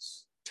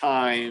ideas,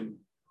 time,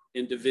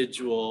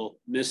 individual,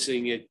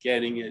 missing it,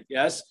 getting it.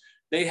 Yes,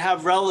 they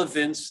have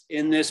relevance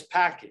in this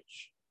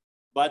package,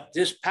 but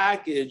this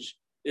package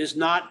is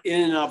not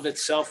in and of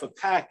itself a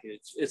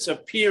package. It's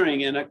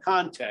appearing in a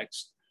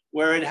context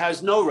where it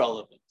has no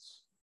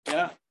relevance.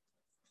 Yeah,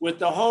 with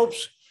the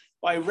hopes,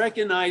 by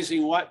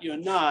recognizing what you're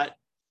not,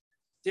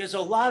 there's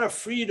a lot of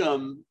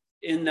freedom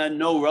in the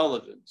no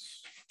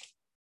relevance.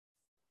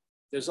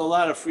 There's a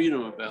lot of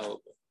freedom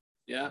available.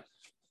 Yeah.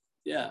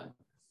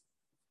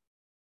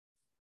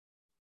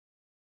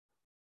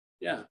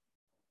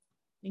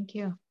 Thank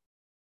you.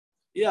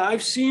 Yeah,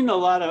 I've seen a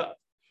lot of,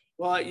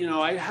 well, you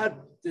know, I had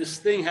this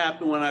thing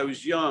happen when I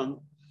was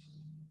young.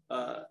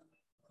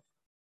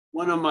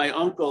 One of my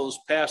uncles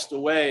passed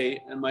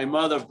away, and my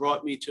mother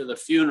brought me to the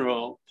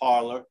funeral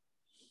parlor.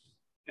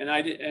 And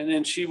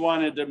then she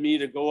wanted me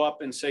to go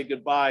up and say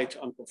goodbye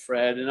to Uncle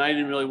Fred. And I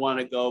didn't really want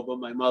to go, but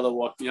my mother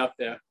walked me up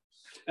there.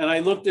 And I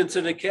looked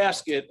into the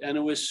casket, and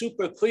it was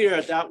super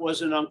clear that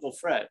wasn't Uncle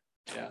Fred.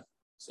 Yeah.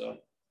 So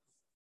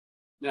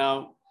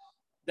now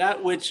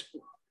that which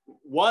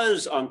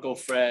was Uncle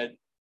Fred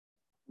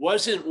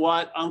wasn't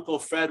what Uncle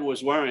Fred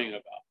was worrying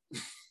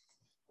about.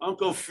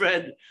 Uncle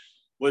Fred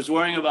was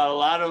worrying about a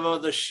lot of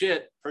other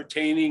shit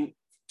pertaining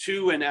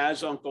to and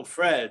as Uncle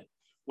Fred.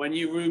 When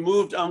you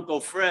removed Uncle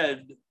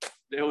Fred,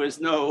 there was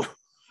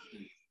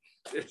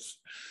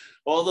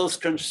all those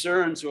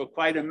concerns were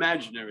quite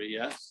imaginary,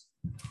 yes?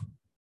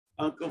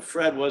 Uncle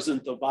Fred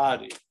wasn't the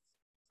body.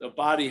 The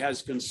body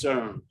has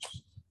concerns.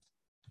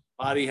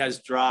 Body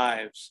has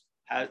drives,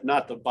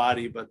 not the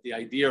body, but the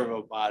idea of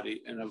a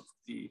body and of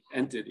the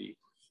entity.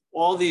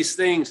 All these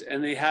things,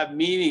 and they have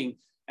meaning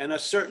and a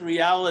certain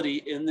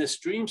reality in this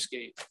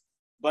dreamscape,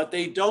 but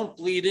they don't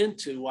bleed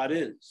into what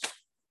is.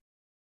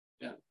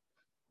 Yeah.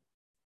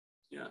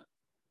 Yeah.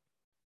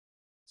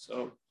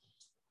 So,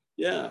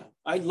 yeah,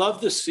 I'd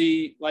love to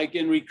see, like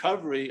in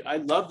recovery,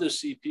 I'd love to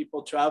see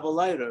people travel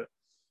lighter.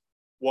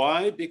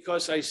 Why?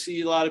 Because I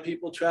see a lot of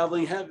people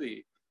traveling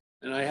heavy,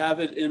 and I have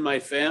it in my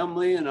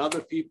family and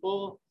other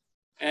people,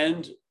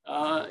 and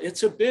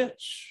it's a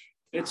bitch.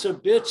 It's a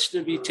bitch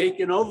to be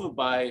taken over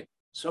by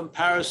some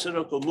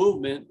parasitical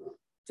movement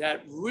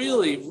that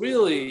really,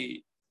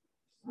 really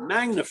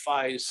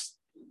magnifies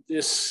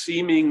this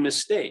seeming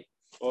mistake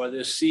or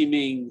this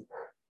seeming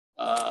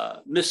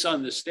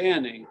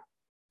misunderstanding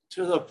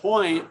to the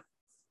point,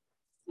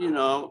 you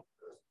know,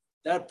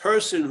 that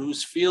person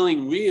who's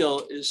feeling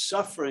real is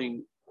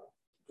suffering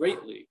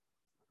greatly.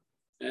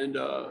 And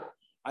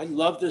I'd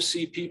love to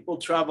see people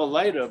travel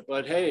lighter,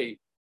 but hey,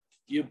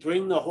 you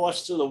bring the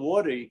horse to the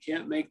water, you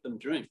can't make them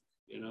drink,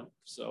 you know?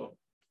 So,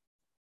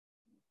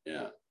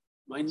 yeah.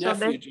 My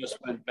nephew just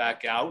went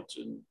back out,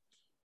 and,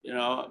 you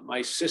know,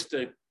 my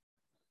sister,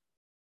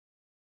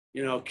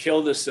 you know,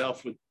 killed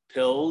herself with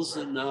pills,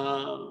 and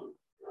I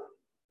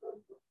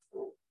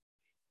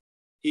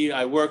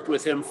worked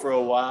with him for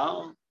a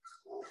while,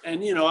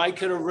 and, you know, I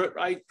could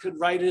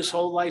write his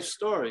whole life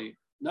story,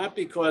 not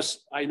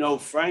because I know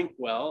Frank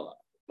well,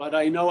 but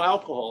I know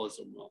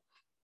alcoholism well,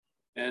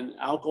 and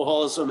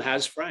alcoholism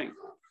has Frank.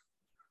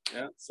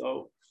 Yeah,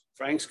 so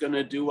Frank's going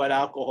to do what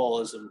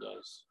alcoholism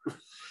does.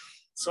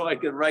 So I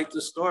could write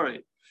the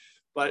story,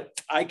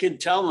 but I can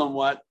tell him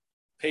what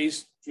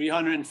page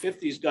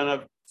 350 is going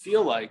to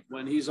feel like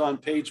when he's on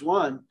page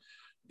 1,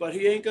 but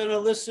he ain't going to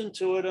listen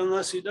to it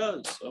unless he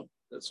does. So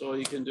that's all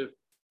you can do.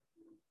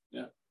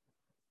 Yeah.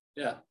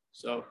 Yeah.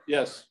 So,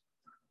 yes.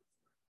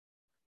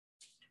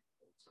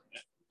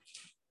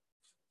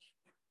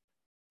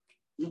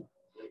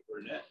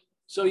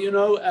 So, you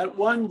know, at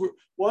one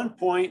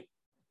point,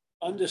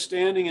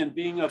 understanding and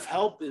being of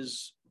help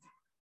is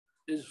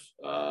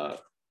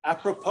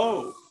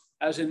apropos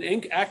as an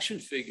action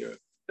figure.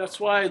 That's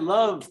why I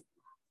love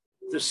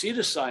the seed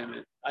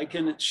assignment. I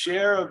can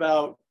share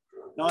about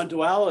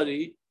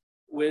non-duality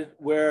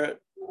where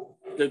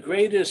the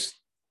greatest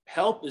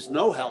help is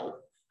no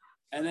help.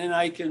 And then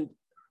I can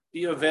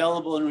be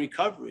available in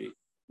recovery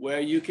where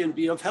you can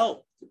be of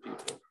help to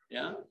people.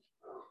 Yeah.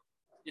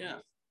 Yeah.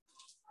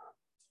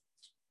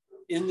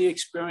 In the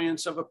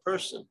experience of a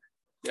person,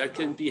 that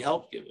can be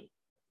help given.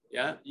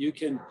 Yeah. You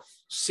can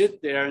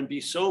sit there and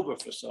be sober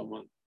for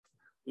someone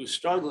who's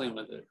struggling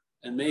with it.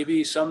 And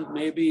maybe a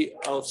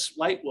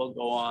light will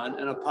go on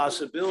and a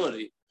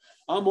possibility.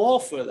 I'm all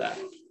for that.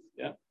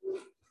 Yeah.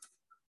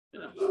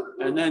 Yeah.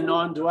 And then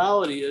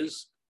non-duality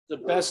is the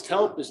best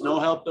help is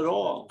no help at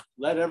all.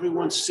 Let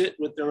everyone sit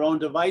with their own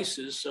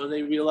devices so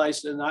they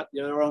realize they're not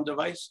their own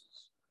devices.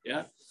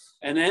 Yeah.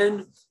 And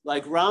then,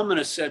 like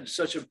Ramana said,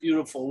 such a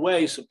beautiful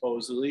way,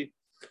 supposedly,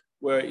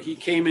 where he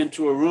came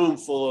into a room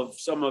full of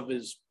some of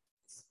his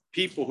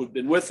people who'd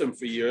been with him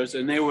for years,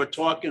 and they were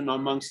talking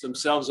amongst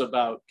themselves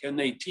about, can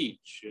they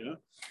teach, you know?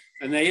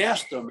 And they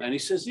asked him, and he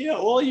says, yeah,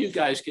 all you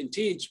guys can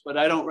teach, but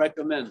I don't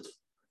recommend it.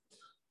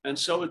 And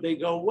so they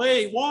go,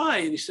 wait, why?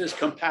 And he says,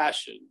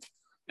 compassion.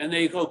 And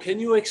they go, can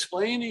you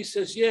explain? He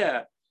says,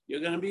 yeah,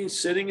 you're going to be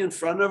sitting in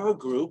front of a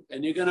group,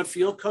 and you're going to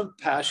feel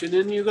compassion,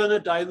 and you're going to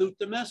dilute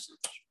the message.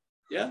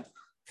 Yeah.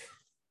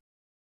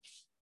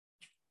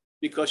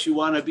 Because you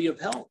want to be of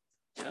help.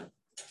 Yeah.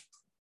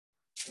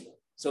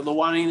 So the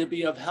wanting to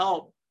be of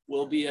help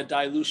will be a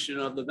dilution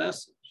of the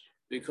message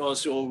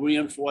because it will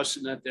reinforce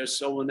that there's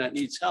someone that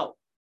needs help.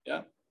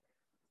 Yeah.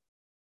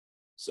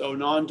 So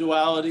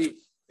non-duality,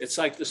 it's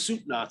like the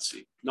soup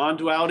Nazi.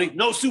 Non-duality,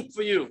 no soup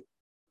for you.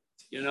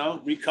 You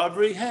know,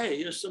 recovery, hey,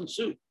 here's some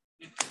soup.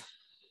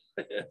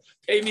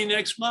 Pay me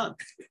next month.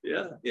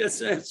 Yeah. Yes,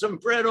 and some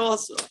bread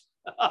also.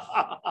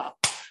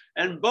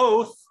 And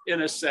both,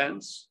 in a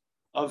sense,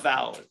 are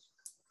valid.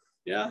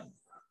 Yeah.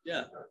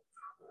 Yeah.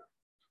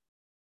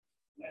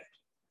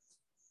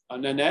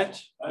 Annette?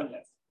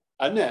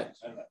 Annette.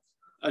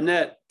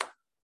 Annette.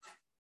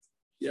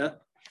 Yeah.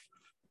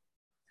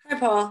 Hi,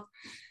 Paul.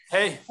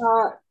 Hey.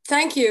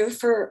 Thank you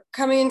for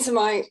coming into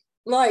my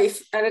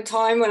life at a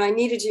time when I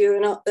needed you,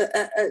 and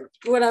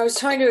when I was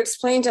trying to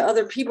explain to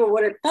other people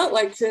what it felt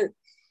like to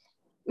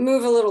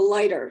move a little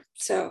lighter.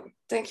 So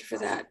thank you for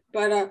that.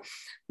 But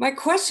my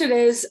question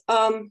is,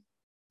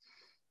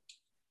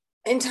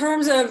 in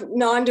terms of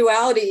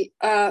non-duality,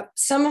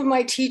 some of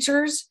my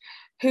teachers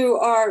who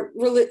are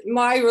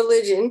my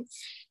religion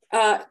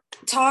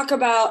talk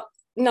about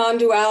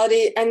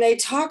non-duality, and they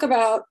talk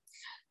about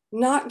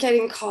not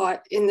getting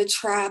caught in the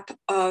trap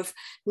of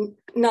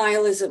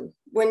nihilism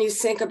when you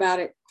think about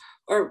it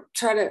or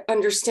try to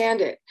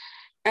understand it.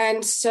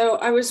 And so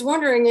I was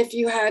wondering if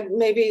you had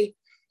maybe,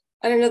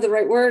 I don't know the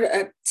right word,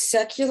 a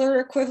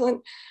secular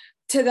equivalent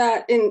to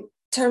that in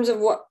terms of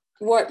what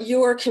what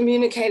you're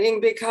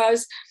communicating,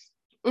 because,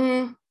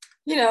 you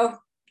know,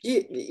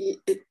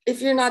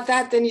 if you're not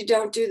that, then you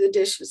don't do the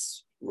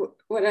dishes,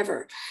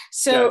 whatever.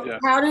 So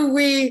how do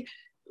we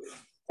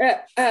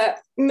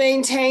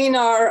maintain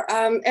our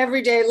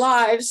everyday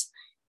lives,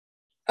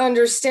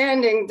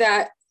 understanding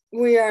that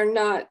we are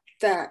not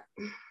that?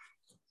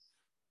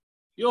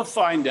 You'll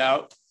find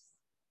out.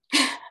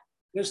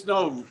 There's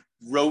no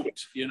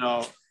rote, you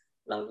know,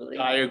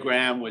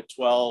 diagram with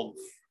 12.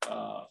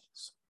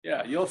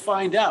 Yeah, you'll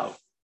find out.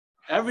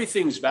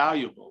 Everything's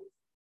valuable.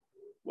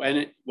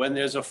 When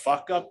there's a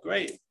fuck up,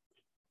 great.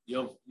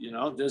 You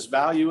know, there's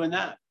value in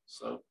that.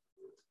 So,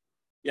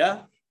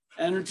 yeah,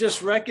 and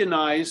just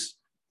recognize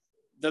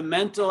the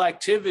mental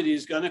activity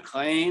is going to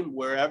claim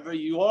wherever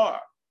you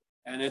are,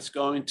 and it's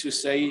going to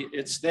say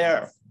it's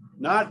there,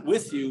 not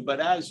with you, but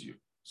as you.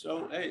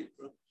 So, hey,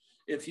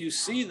 if you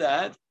see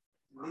that,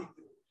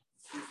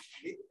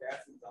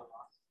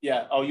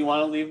 yeah. Oh, you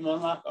want to leave them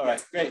unlocked? All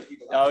right, great.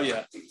 Oh,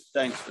 yeah.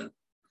 Thanks, Ben.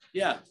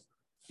 Yeah,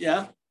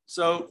 yeah.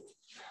 So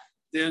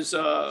there's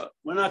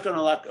we're not going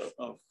to lock.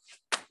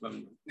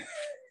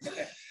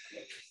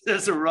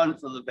 There's a run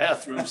for the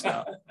bathrooms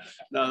now.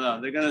 No,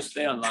 they're going to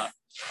stay unlocked.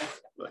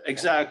 But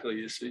exactly,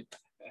 you see.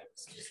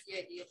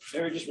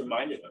 They were just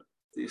reminded them.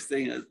 These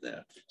things are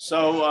there.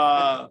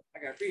 So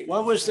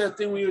what was that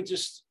thing we were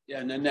just,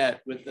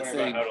 Nanette with the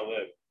thing. How to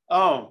live.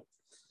 Oh,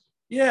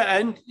 yeah,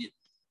 and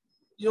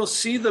you'll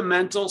see the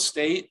mental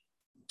state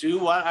do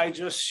what I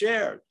just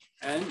shared,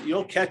 and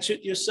you'll catch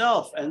it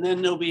yourself. And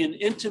then there'll be an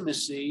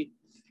intimacy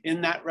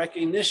in that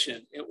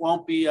recognition. It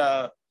won't be,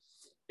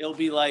 it'll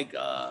be like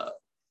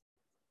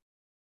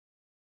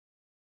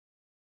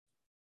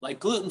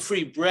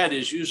gluten-free bread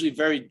is usually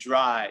very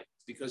dry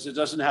because it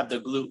doesn't have the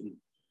gluten.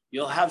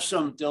 You'll have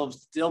some,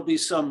 there'll be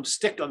some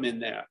stickum in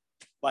there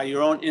by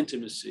your own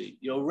intimacy.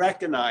 You'll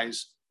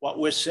recognize what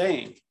we're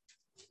saying,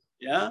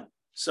 yeah?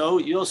 So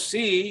you'll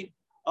see,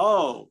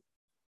 oh,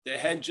 the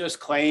head just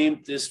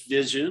claimed this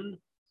vision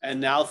and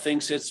now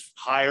thinks it's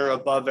higher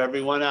above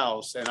everyone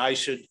else. And I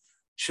should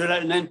I,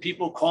 and then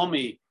people call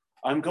me,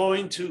 I'm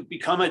going to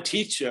become a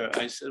teacher.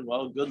 I said,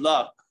 well, good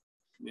luck,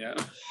 yeah.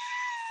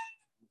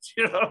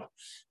 You know,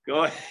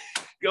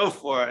 go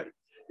for it,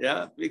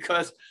 yeah?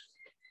 Because,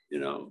 you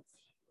know,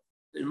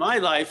 in my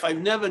life, I've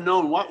never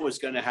known what was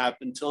going to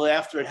happen until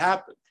after it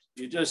happened.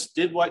 You just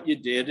did what you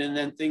did and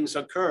then things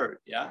occurred,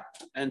 yeah?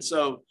 And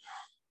so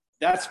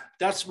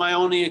that's my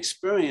only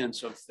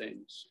experience of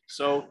things.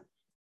 So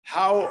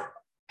how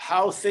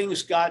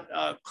things got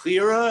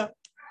clearer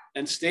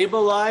and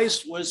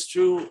stabilized was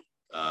through,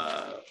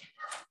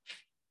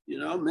 you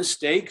know,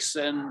 mistakes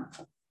and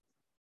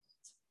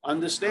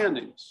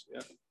understandings,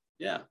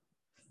 yeah.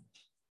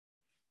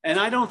 And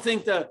I don't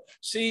think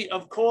see,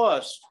 of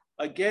course,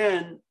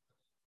 again,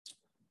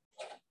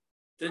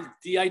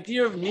 the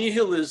idea of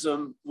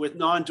nihilism with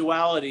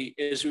non-duality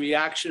is a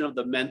reaction of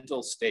the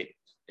mental state,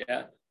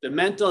 yeah? The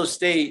mental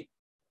state,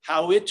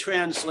 how it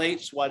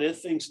translates what it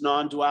thinks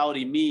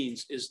non-duality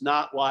means is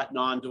not what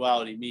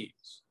non-duality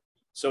means.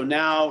 So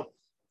now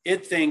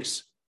it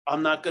thinks,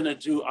 I'm not going to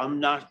do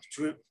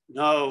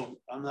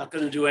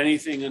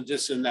anything and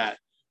this and that.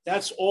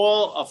 That's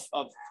all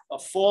a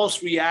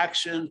false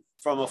reaction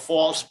from a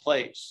false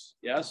place,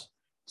 yes?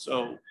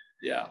 So,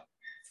 yeah.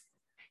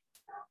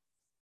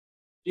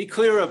 Be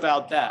clear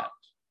about that,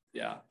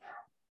 yeah.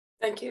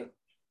 Thank you.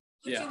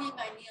 What do you mean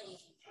by nihilism?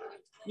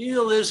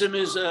 Nihilism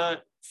is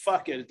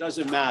fuck it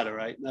doesn't matter,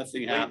 right?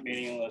 Nothing happens.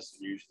 Meaningless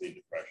and usually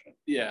depression.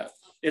 Yeah,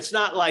 it's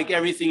not like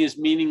everything is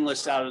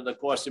meaningless out of the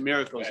Course of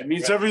Miracles. Right, it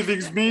means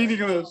everything's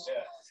meaningless.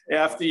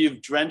 Yeah. After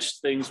you've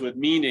drenched things with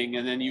meaning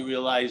and then you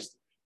realize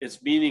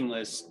it's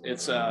meaningless,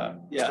 it's yeah.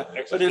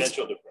 But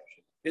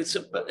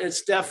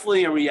it's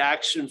definitely a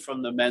reaction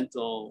from the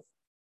mental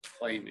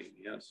claiming,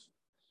 yes.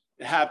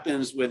 It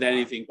happens with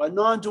anything, but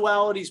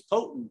non-duality is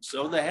potent.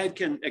 So the head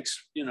can,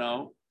 you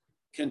know,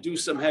 can do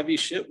some heavy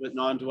shit with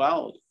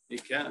non-duality.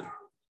 It can.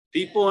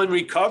 People in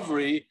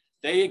recovery,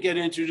 they get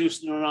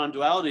introduced to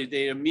non-duality.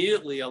 They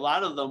immediately, a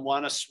lot of them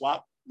want to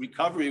swap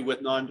recovery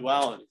with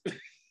non-duality.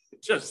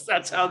 Just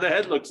that's how the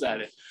head looks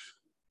at it.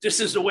 This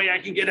is the way I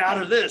can get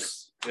out of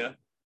this. Yeah.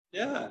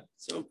 Yeah.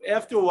 So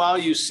after a while,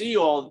 you see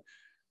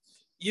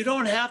you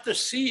don't have to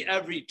see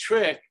every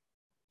trick.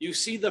 You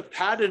see the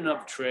pattern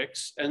of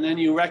tricks and then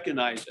you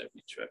recognize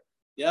every trick.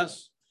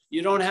 Yes.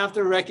 You don't have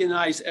to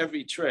recognize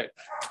every trick.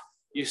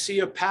 You see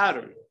a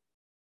pattern.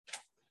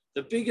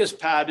 The biggest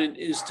pattern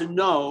is to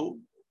know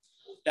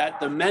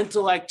that the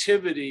mental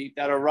activity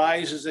that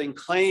arises and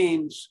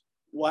claims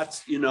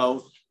what's, you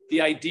know, the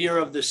idea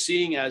of the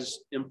seeing as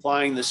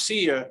implying the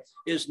seer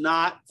is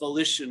not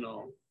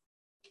volitional.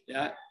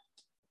 Yeah.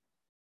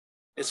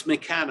 It's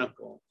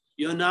mechanical.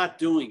 You're not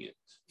doing it.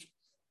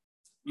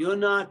 You're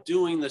not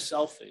doing the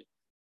selfing.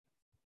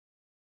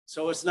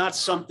 So it's not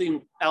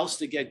something else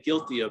to get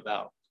guilty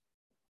about.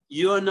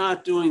 You're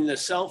not doing the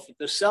selfing.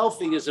 The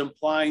selfing is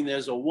implying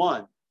there's a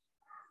one.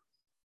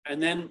 And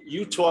then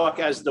you talk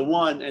as the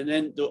one, and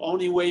then the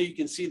only way you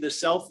can see the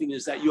selfing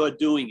is that you're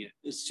doing it.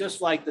 It's just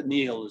like the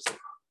nihilism,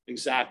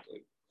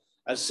 exactly.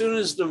 As soon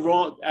as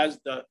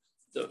the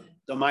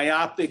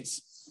myopic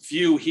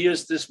view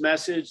hears this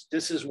message,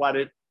 this is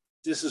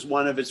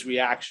one of its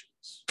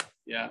reactions.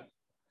 Yeah.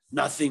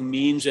 Nothing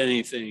means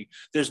anything.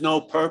 There's no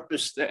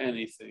purpose to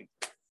anything.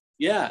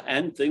 Yeah,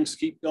 and things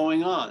keep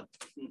going on.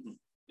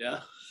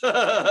 Yeah.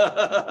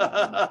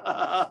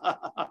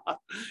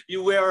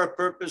 You wear a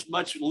purpose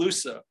much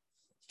looser.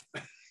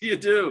 You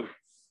do.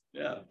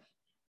 Yeah.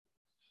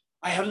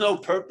 I have no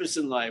purpose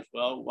in life.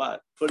 Well,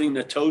 what? Putting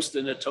the toast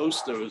in the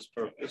toaster was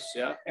purpose.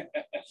 Yeah.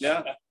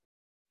 Yeah.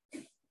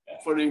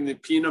 Putting the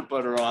peanut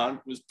butter on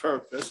was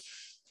purpose.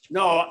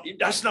 No,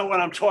 that's not what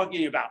I'm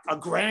talking about. A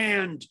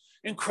grand,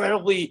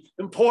 incredibly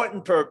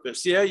important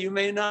purpose. Yeah, you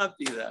may not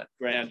be that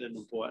grand and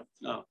important.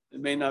 No, it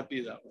may not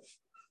be that way.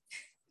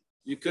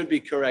 You could be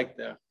correct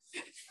there.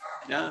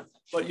 Yeah,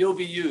 but you'll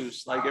be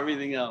used like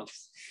everything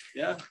else.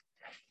 Yeah.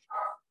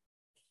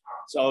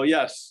 So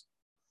yes.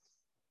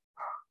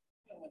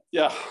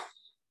 Yeah.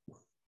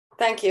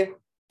 Thank you.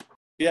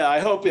 Yeah, I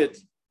hope it,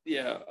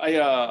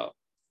 yeah,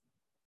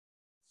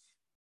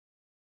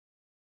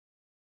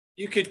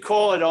 you could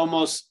call it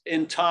almost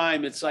in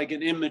time, it's like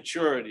an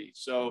immaturity.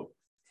 So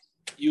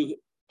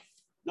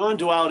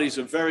non-duality is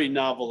a very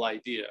novel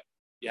idea.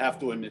 You have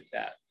to admit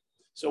that.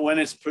 So when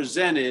it's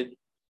presented,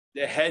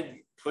 the head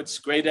puts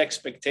great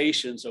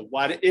expectations of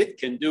what it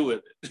can do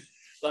with it.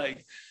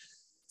 Like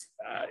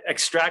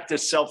extract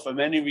itself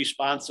from any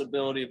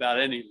responsibility about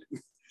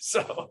anything.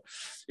 So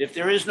if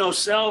there is no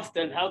self,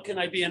 then how can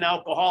I be an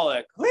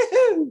alcoholic?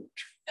 Woo-hoo!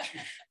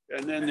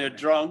 And then they're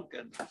drunk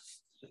and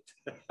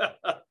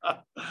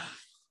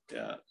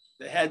yeah,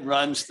 the head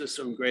runs to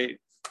some great,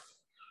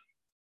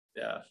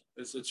 yeah,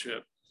 it's a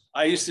trip.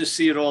 I used to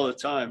see it all the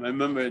time. I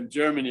remember in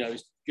Germany, I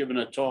was giving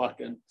a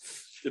talk and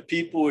the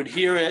people would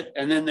hear it.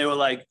 And then they were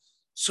like,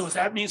 so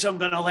that means I'm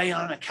going to lay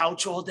on a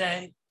couch all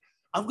day?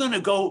 I'm going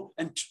to go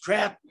and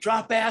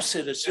drop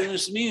acid as soon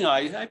as me.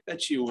 I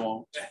bet you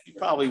won't. You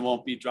probably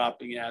won't be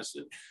dropping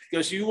acid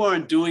because you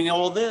weren't doing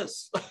all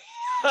this.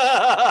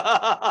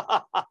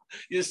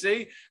 You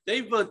see,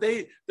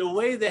 the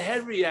way the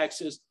head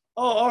reacts is,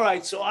 oh, all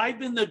right. So I've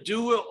been the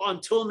doer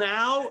until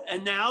now,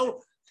 and now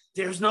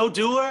there's no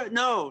doer.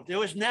 No, there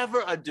was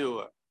never a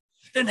doer.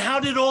 Then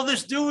how did all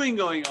this doing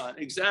going on?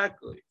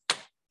 Exactly.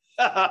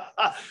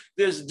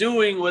 There's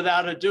doing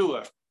without a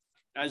doer.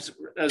 As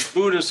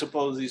Buddha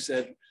supposedly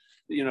said,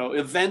 you know,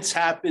 events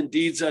happen,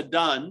 deeds are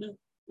done,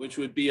 which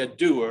would be a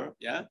doer.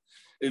 Yeah,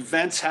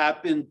 events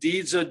happen,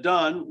 deeds are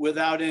done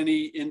without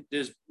any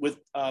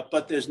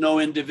but there's no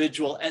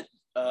individual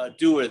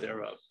doer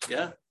thereof.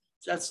 Yeah,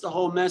 that's the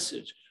whole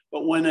message.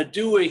 But when a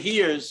doer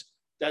hears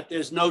that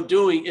there's no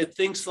doing, it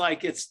thinks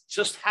like it's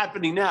just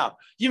happening now.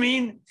 You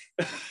mean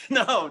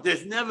no?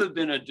 There's never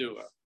been a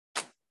doer.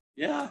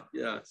 Yeah.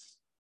 Yes.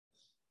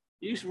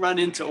 You run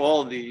into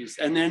all these,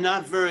 and they're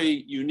not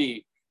very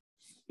unique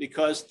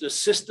because the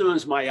system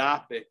is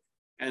myopic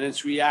and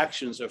its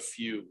reactions are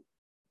few.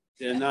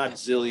 They're not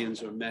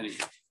zillions or many.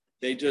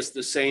 They just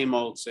the same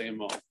old,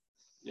 same old.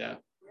 Yeah.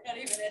 We're not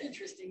even that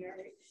interesting, are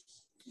we?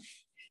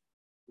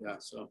 Yeah.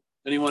 So,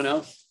 anyone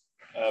else?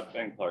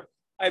 Ben Clark.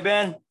 Hi,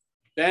 Ben.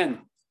 Ben.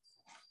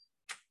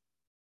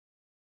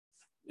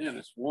 Yeah,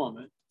 it's warm,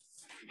 man.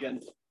 Again.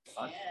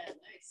 Yeah,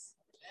 nice.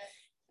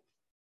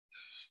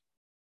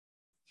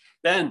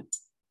 Ben.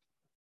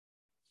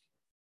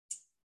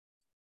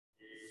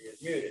 He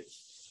is muted.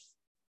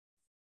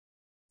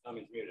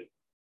 Tommy's muted.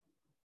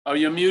 Oh,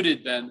 you're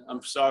muted, Ben.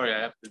 I'm sorry. I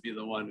have to be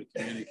the one who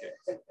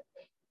communicates.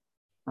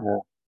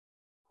 Yeah.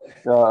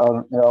 Yeah,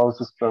 I was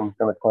just going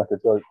to crack a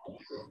joke.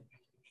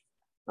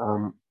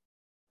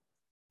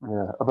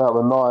 Yeah, about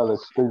the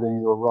nihilist stealing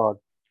your rug.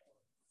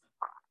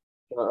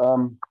 But,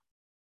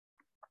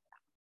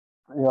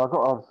 yeah,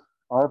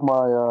 I have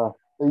my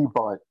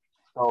e-bike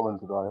stolen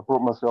today. I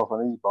brought myself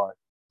an e-bike,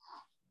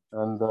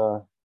 and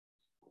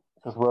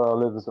because where I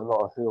live there's a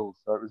lot of hills,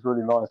 so it was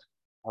really nice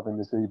having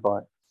this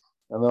e-bike.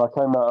 And then I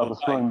came out of the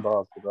swing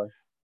bars today,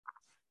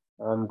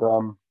 and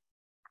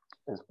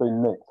it's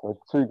been nicked. So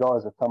 2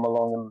 guys have come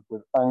along and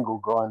with angle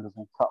grinders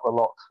and cut the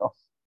locks off.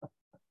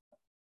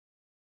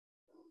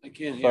 I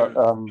can't hear.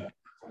 But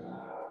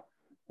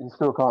you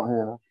still can't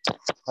hear me.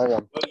 Hang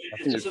on. Well,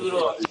 it's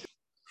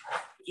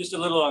just a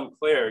little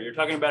unclear. You're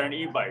talking about an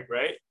e-bike,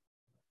 right?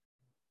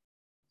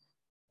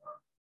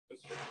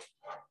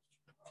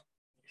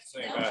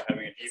 Saying about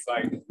having an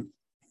e-bike.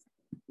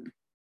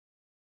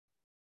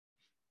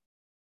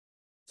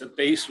 The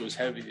bass was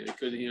heavy. I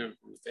couldn't hear it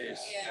from the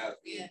bass.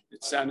 Yeah.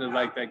 It sounded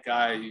like that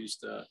guy used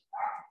to.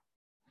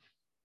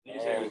 Did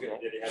you say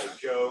did he have a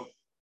joke?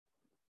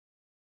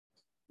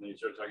 And then you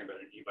started talking about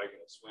an e-bike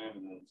and a swim,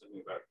 and then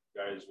something about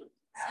guys with.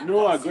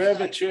 No, I'll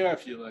grab a chair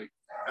if you like.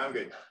 I'm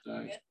good.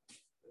 Right.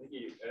 I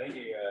think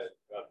he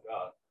dropped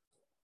off.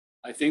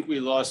 I think we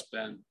lost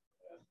Ben.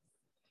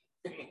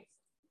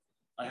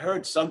 I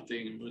heard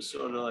something. It was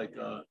sort of like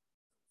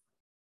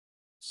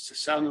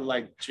sounded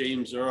like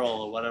James Earl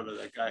or whatever.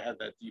 That guy had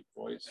that deep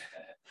voice.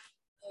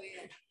 Oh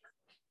yeah.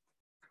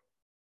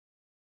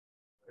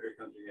 Here it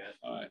comes again.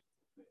 All right.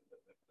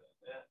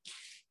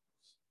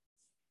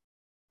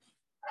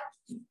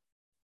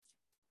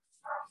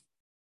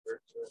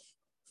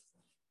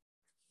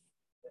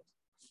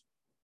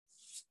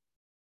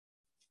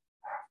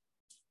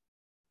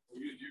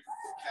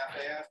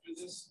 cafe after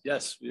this?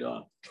 Yes, we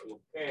are.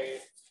 Okay.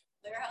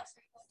 Warehouse.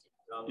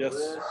 On the Yes.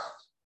 list.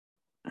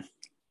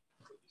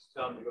 Just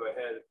tell them to go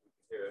ahead if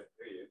we can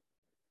hear you.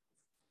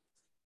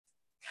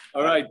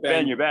 All right,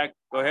 Ben. You're back.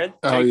 Go ahead.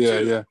 Oh, Take yeah,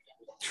 two. yeah.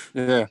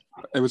 Yeah.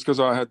 It was because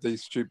I had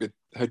these stupid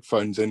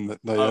headphones in that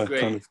they Oh,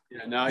 great. kind of,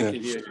 Yeah, now I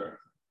can hear you.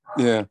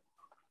 yeah.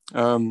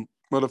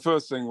 Well, the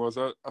first thing was,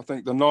 I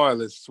think the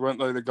nihilists, weren't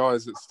they the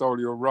guys that stole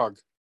your rug?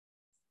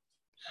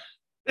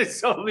 They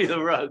sold me the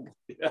rug.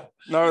 Yeah.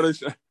 No, they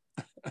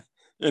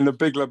in the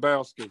Big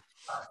Lebowski.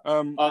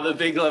 Oh, the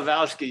Big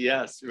Lebowski,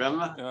 yes.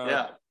 Remember?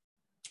 Yeah.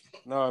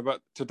 No,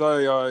 but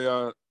today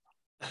I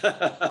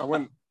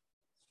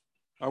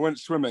went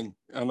swimming,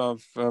 and I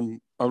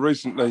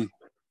recently,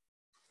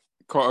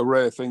 quite a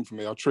rare thing for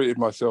me, I treated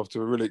myself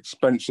to a really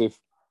expensive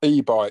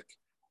e-bike,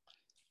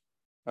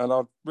 and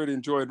I've really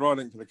enjoyed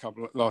riding for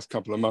the last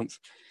couple of months.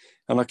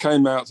 And I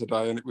came out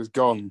today and it was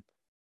gone,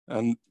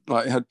 and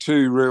like it had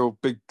two real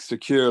big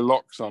secure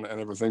locks on it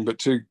and everything, but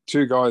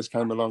two guys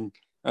came along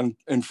and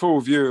in full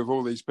view of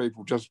all these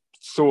people just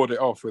sawed it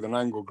off with an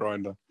angle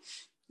grinder.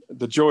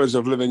 The joys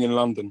of living in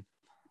London.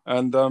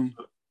 And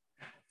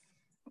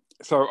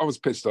so I was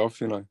pissed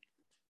off, you know,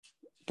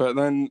 but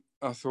then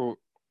I thought,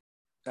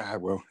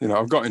 well, you know,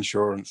 I've got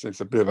insurance,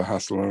 it's a bit of a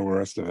hassle and all the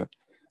rest of it.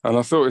 And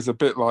I thought it's a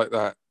bit like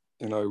that,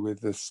 you know, with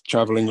this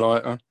traveling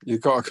lighter,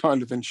 you've got a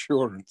kind of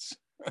insurance.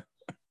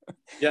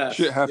 Yeah,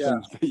 shit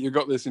happens, but you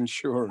got this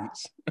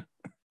insurance.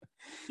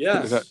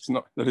 Yes,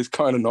 that is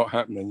kind of not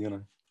happening, you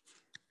know,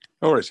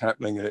 or it's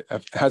happening. It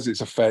has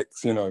its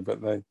effects, you know,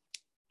 but they.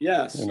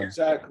 Yes, you know.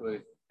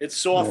 Exactly. It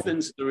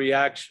softens the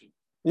reaction.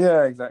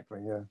 Yeah,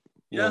 exactly. Yeah.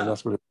 Yeah,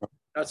 that's what.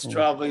 That's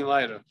traveling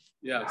lighter.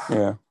 Yes.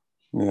 Yeah.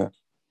 Yeah.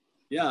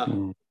 Yeah.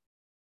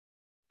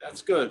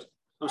 That's good.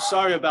 I'm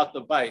sorry about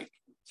the bike.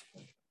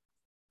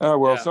 Oh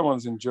well,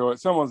 someone's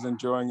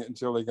enjoying it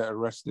until they get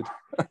arrested.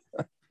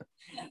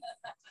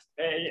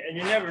 And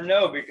you never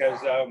know,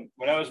 because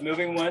when I was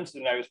moving once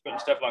and I was putting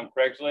stuff on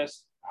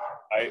Craigslist,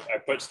 I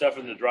put stuff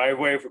in the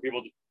driveway for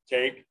people to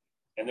take,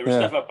 and there was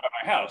stuff up by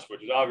my house,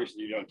 which is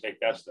obviously you don't take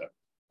that stuff.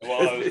 And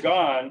while I was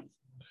gone,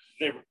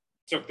 they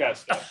took that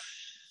stuff.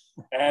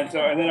 And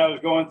then I was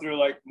going through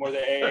like more the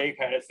AA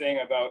kind of thing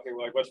about, okay,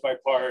 well, like what's my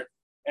part?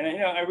 And you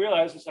know, I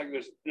realized it's like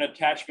there's an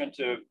attachment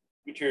to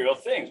material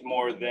things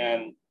more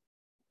than,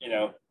 you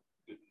know,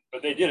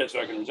 but they did it so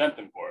I can resent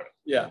them for it.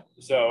 Yeah.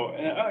 So,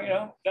 you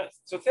know,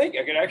 thank you.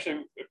 I could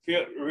actually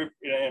feel,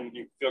 and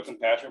you feel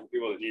compassion for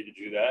people that need to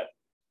do that.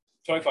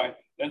 Totally fine.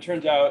 Then it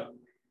turns out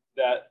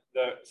that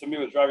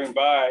somebody was driving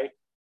by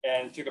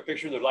and took a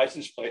picture of their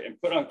license plate and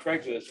put on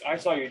Craigslist, I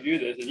saw you do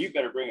this and you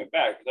better bring it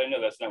back, because I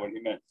know that's not what he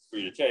meant for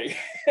you to take.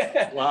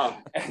 Wow.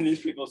 And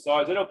these people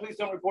saw it, said, oh, please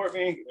don't report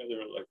me. And they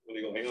were like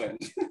illegal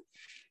aliens.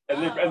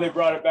 and they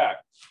brought it back.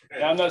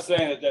 And I'm not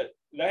saying that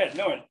I had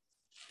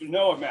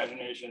no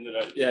imagination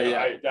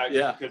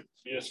that could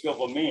be a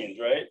skillful means,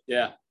 right?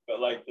 Yeah. But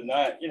like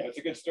it's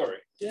a good story.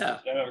 Yeah.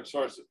 Of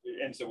course,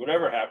 and so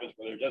whatever happens,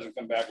 whether it doesn't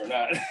come back or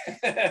not,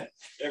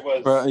 it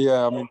was. But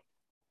yeah, I mean,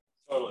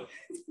 totally.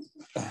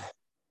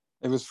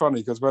 It was funny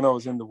because when I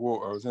was in the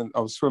water, I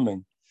was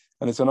swimming,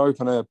 and it's an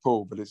open air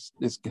pool, but it's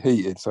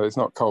heated, so it's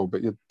not cold,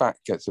 but your back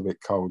gets a bit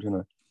cold, you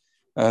know.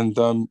 And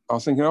I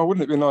was thinking, oh,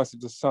 wouldn't it be nice if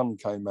the sun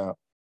came out?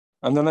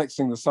 And the next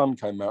thing the sun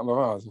came out, I'm like,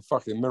 oh, it's a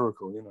fucking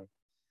miracle, you know.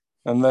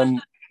 And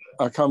then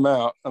I come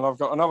out and I've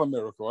got another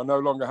miracle. I no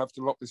longer have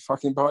to lock this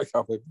fucking bike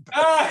up.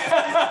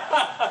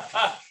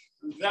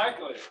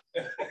 Exactly.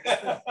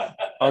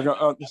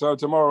 So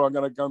tomorrow I'm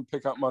going to go and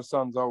pick up my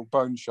son's old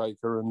bone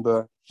shaker and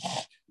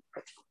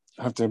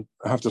have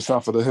to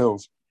suffer the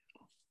hills.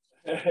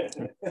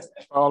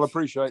 I'll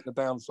appreciate the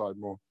downside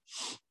more.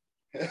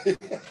 The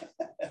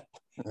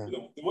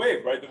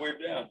wave, right? The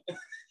wave down.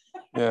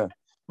 Yeah.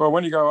 Well,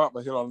 when you go up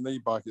a hill on an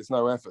e-bike, it's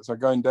no effort. So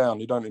going down,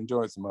 you don't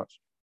enjoy it so much.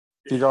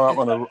 If you go up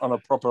on a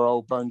proper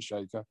old bone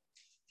shaker,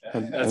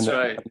 that's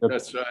right.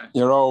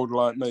 You're old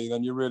like me,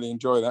 then you really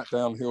enjoy that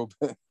downhill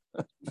bit.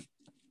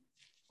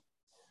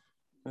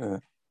 Yeah.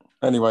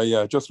 Anyway,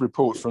 yeah, just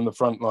reports from the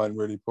front line,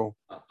 really, Paul.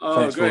 Oh,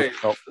 thanks, great.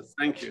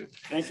 Thank you.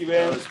 Thank you,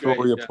 man. For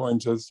all your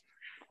pointers.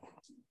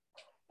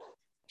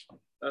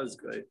 That was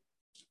great.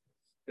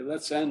 Okay,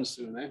 let's end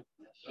soon, eh?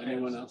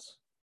 Anyone else?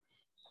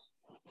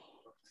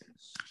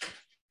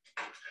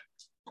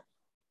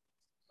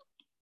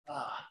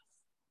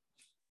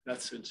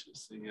 That's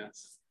interesting,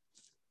 yes.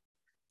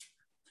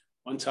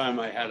 One time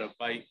I had a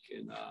bike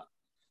and I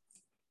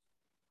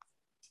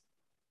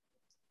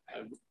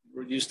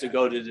used to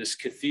go to this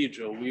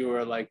cathedral. We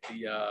were like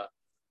the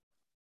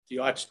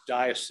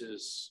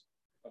archdiocese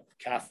of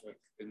Catholic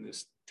in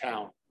this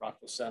town,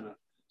 Rockville Center.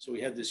 So we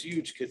had this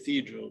huge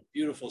cathedral,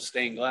 beautiful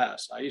stained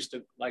glass. I used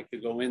to like to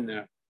go in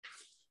there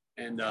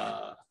and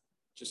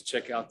just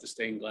check out the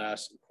stained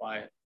glass and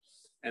quiet.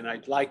 And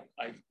I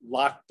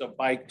locked the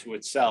bike to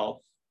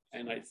itself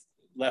and I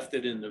left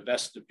it in the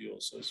vestibule,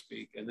 so to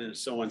speak. And then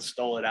someone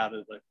stole it out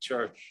of the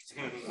church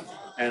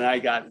and I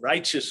got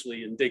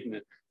righteously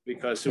indignant.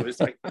 because it was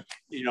like,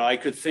 you know, I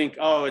could think,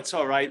 oh, it's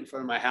all right in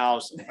front of my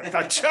house.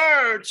 The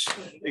church,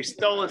 they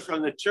stole it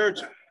from the church.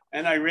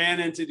 And I ran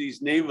into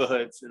these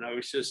neighborhoods and I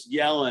was just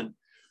yelling,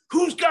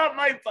 who's got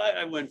my bike?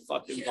 I went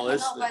fucking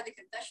ballistic. Hung out by the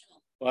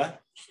confessional.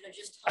 What? Should have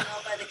just hung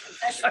out by the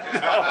confessional.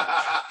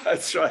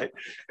 That's right.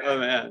 Oh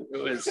man,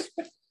 it was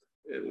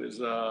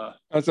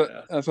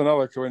that's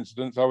another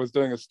coincidence. I was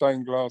doing a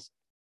stained glass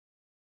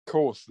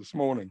course this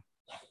morning.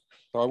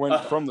 So I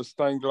went from the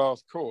stained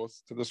glass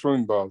course to the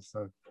swoon bath.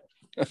 So.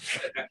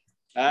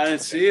 And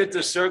see it,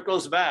 the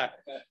circle's back.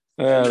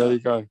 Yeah, there you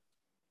go.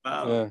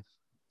 Wow. Yeah.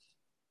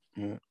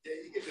 Yeah,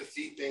 you get to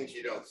see things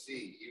you don't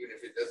see, even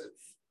if it doesn't,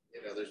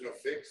 you know, there's no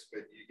fix,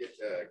 but you get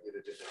to get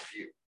a different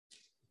view.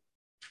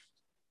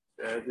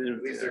 At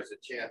least there's a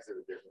chance of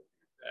a different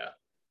view. Yeah.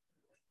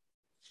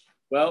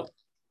 Well,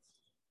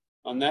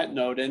 on that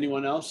note,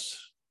 anyone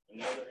else?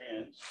 Any other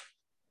hands?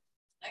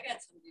 I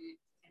got something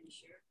to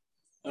share.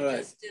 All right. I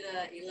just did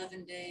a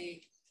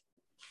 11-day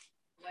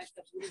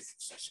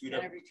Scoot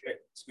up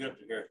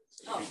to here.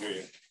 Oh. I can hear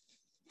you.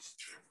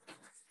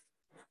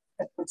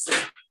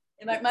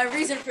 And my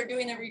reason for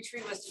doing the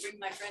retreat was to bring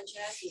my friend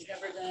Chad, who's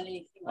never done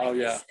anything like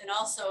this, and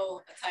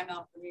also a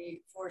timeout for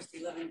me, forced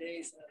 11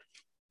 days.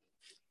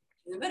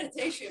 The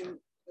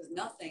meditation was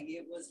nothing.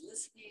 It was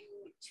listening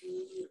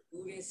to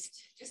Buddhist,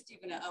 just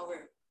even an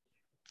hour,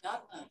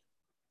 dogma.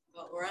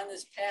 But we're on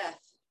this path,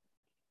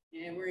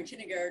 and we're in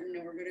kindergarten,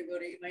 and we're going to go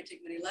to It Might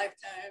Take Many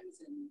Lifetimes,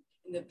 and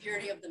in the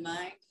purity of the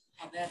mind,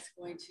 how that's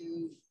going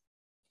to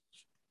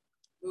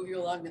move you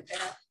along the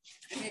path.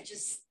 I mean,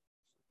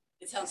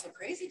 it sounds so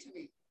crazy to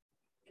me.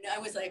 And I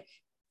was like,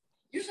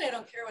 usually I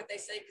don't care what they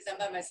say because I'm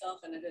by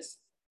myself and I just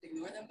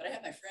ignore them, but I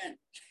have my friend.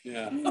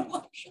 Yeah. I'm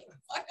like, shut the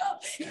fuck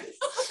up.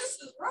 This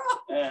is wrong.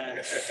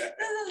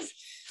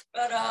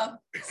 But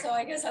so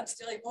I guess I'm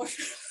still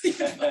emotionally.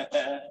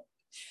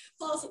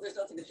 Also, there's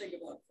nothing to think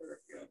about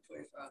for 24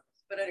 hours.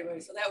 But anyway,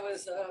 so that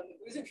was it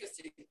was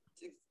interesting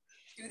to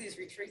do these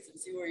retreats and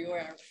see where you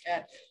are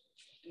at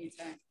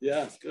anytime.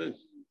 Yeah, it's good.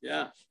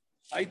 Yeah.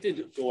 I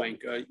did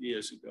Goenka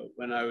years ago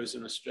when I was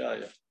in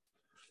Australia.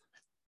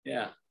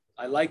 Yeah,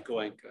 I like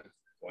Goenka.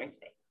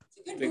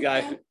 The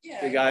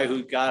guy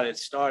who got it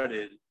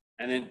started.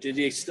 And then did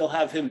he still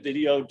have him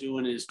video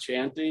doing his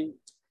chanting?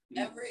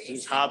 Every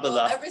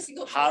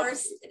single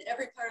course in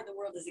every part of the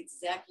world is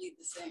exactly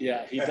the same.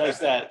 Yeah, he does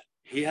that.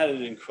 He had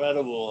an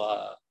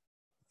incredible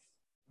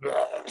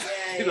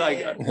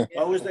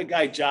what was the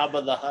guy,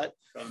 Jabba the Hutt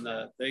from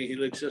the thing? He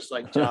looks just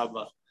like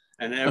Jabba.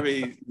 And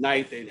every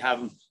night they'd have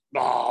him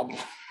Bob.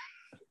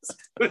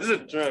 It was a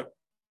trip.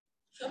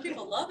 Some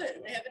people love it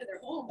and they have it in their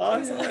home. Oh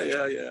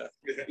yeah.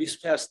 He's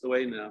passed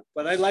away now.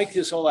 But I like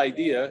his whole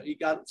idea. He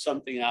got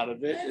something out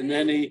of it. And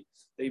then they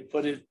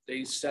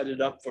set it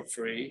up for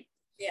free.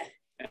 Yeah.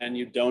 And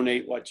you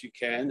donate what you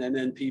can. And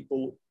then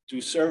people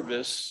do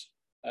service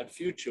at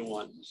future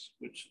ones,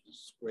 which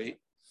is great.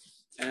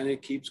 And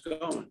it keeps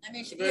going. I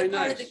mean, to be a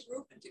part of the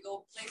group and to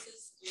go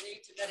places, you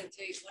need to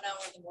meditate 1 hour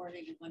in the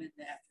morning and 1 in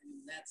the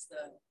afternoon.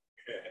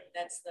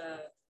 That's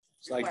the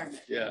requirement.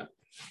 Like, yeah.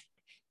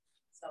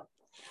 So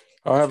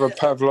I have a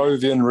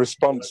Pavlovian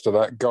response to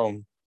that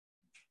gong.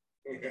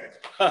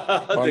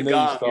 My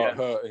knees start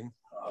hurting.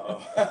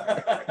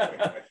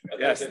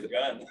 Yes,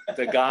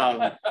 the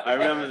gong. I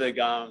remember the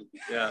gong.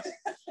 Yes.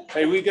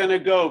 Hey, we're gonna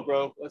go,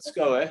 bro. Let's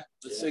go, eh?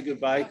 Let's say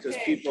goodbye because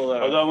people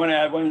are. Although I want to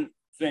add one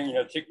thing,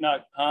 Thich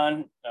Nhat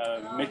Hanh,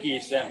 Mickey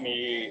sent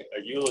me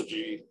a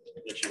eulogy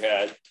that she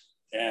had,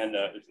 and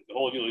the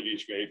whole eulogy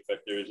is great,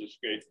 but there's this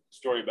great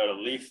story about a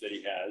leaf that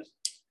he has.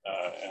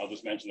 And I'll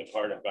just mention the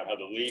part about how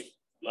the leaf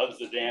loves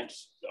the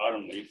dance, the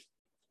autumn leaf,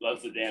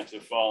 loves the dance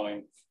of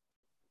falling,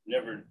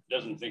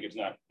 doesn't think it's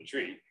not the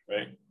tree,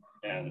 right?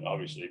 And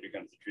obviously it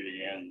becomes the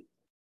tree again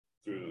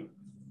through,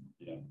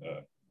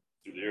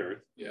 through the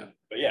earth. Yeah.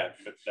 But yeah,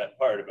 but that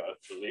part about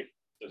the leaf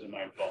doesn't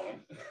mind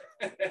falling.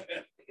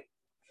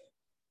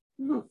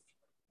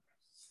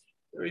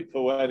 Very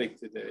poetic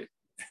today.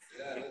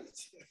 Yeah.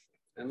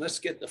 And let's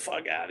get the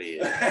fuck out of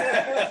here.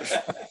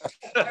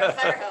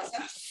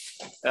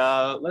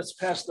 Let's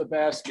pass the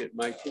basket,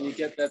 Mike. Can you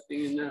get that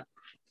thing in there?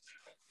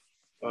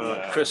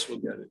 Chris will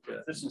get it.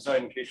 Yeah. This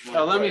inside in case you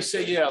want. Let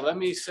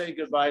me say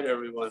goodbye to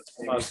everyone.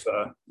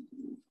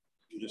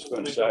 You just go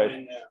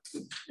inside.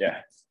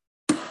 Yeah.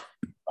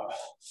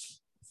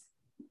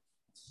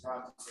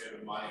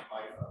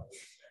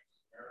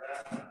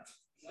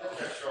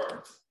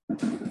 Sure.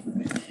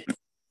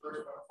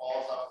 First one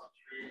falls off the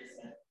tree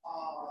and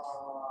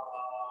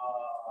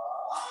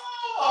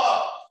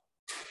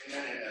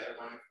then another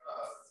one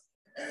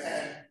and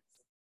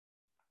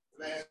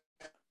then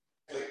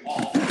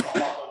all at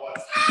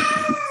once.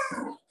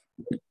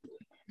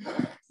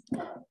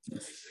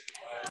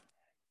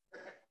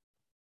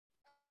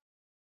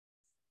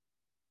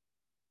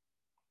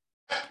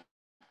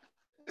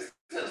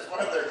 This is one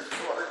of their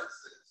shorts.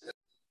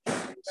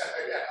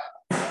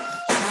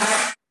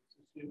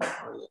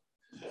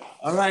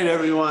 All right,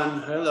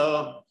 everyone.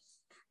 Hello.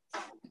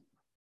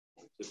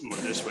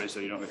 this way so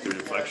you don't get the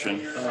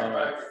reflection. All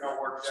right.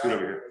 Scoot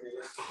over here.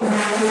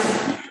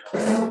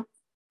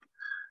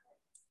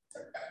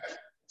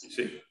 You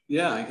see?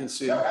 Yeah, I can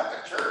see.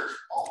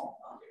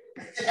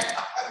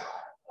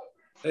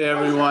 Hey,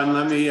 everyone.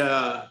 Let me,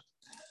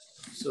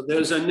 so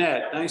there's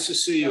Annette. Nice to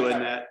see you,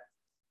 Annette.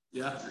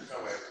 Yeah.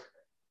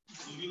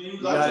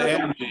 You got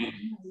Angie.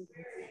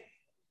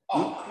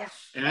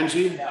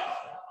 Angie?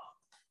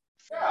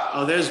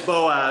 Oh, there's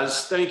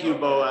Boaz. Thank you,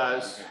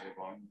 Boaz.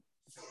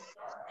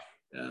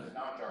 Yeah.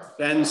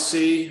 Ben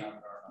C.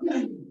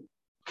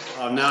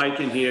 Oh, now I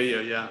can hear you.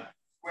 Yeah.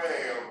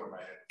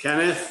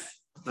 Kenneth,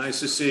 nice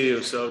to see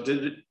you. So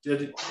did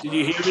you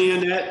hear me,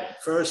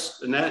 Annette?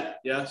 First, Annette?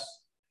 Yes.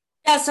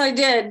 Yes, I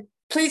did.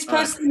 Please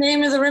post the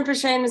name of the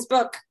Rinpoche in his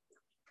book.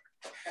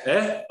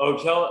 Eh?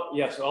 Oh,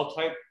 yes, I'll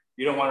type.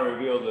 You don't want to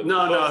reveal the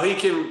No, book? no, he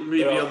can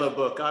reveal the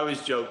book. I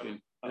was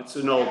joking. It's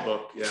an old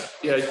book. Yeah.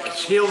 Yeah.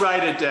 He'll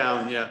write it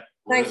down. Yeah.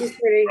 Thank you,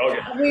 sweetie. Okay.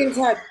 I'll be in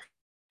touch.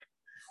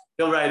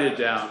 He'll write it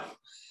down.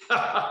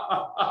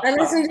 I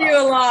listen to you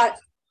a lot,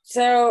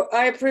 so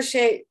I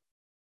appreciate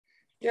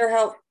your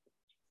help.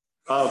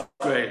 Oh,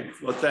 great.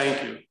 Well,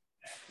 thank you.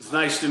 It's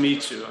nice to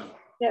meet you.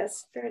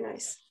 Yes, very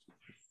nice.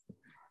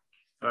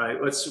 All right.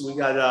 We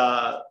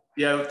got,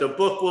 yeah, the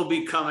book will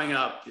be coming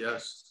up.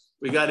 Yes.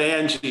 We got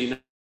Angie.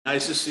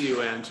 Nice to see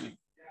you, Angie.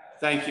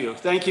 Thank you.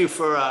 Thank you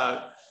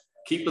for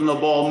keeping the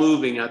ball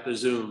moving at the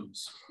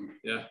Zooms.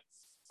 Yeah.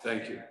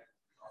 Thank you.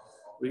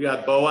 We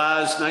got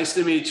Boaz. Nice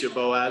to meet you,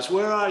 Boaz.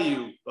 Where are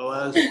you,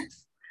 Boaz?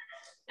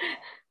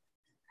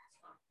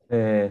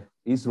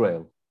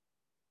 Israel.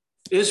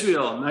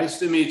 Israel. Nice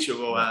to meet you,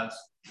 Boaz.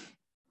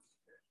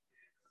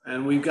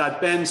 And we've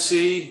got Ben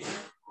C.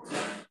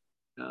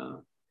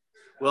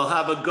 We'll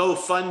have a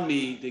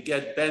GoFundMe to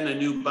get Ben a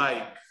new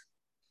bike.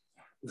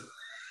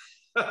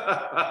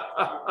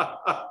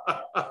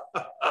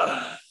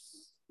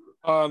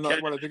 No,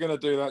 well, if you're going to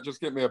do that,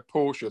 just get me a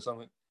Porsche or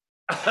something.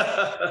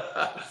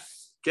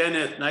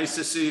 Kenneth, nice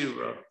to see you,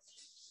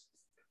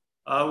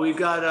 bro. We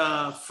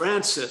got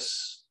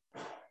Francis.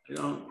 You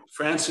know,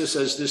 Francis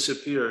has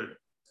disappeared.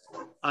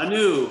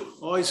 Anu,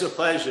 always a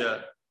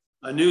pleasure.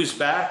 Anu's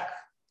back.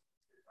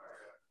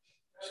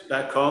 She's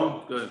back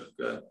home. Good,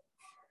 good.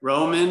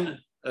 Roman,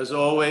 as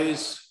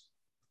always.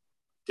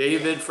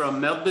 David from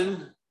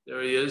Melbourne.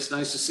 There he is.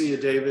 Nice to see you,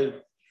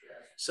 David.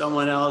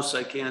 Someone else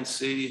I can't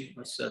see.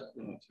 What's that?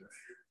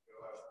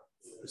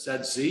 Is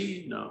that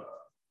Z? No.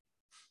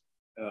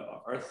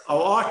 Oh,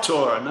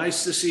 Artur.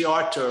 Nice to see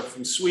Artur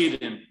from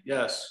Sweden.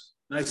 Yes.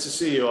 Nice to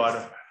see you,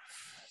 Artur.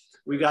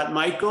 We got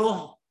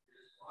Michael.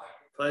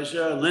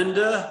 Pleasure.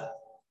 Linda.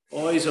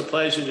 Always a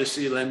pleasure to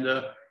see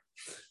Linda.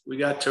 We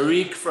got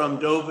Tariq from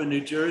Dover,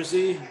 New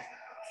Jersey.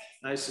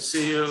 Nice to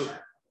see you.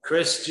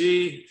 Chris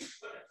G.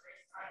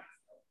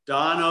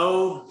 Don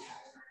O.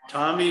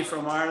 Tommy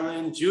from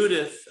Ireland.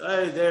 Judith.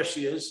 Hey, there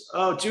she is.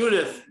 Oh,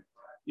 Judith.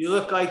 You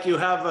look like you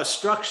have a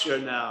structure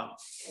now.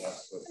 I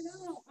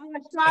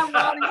was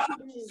trying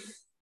today.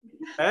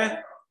 Eh?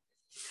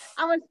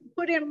 I was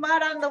putting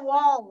mud on the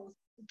walls,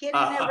 getting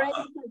it ready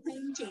for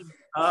painting.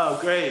 Oh,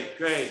 great,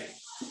 great.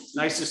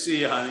 Nice to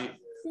see you, honey.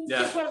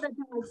 Thank you for the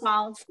time,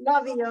 Paul.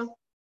 Love you.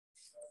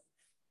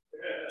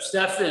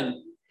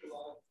 Stefan,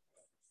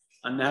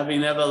 on having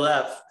never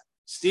left.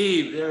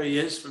 Steve, there he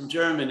is from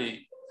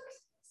Germany.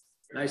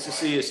 Nice to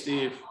see you,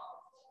 Steve.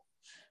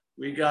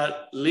 We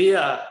got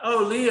Leah.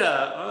 Oh,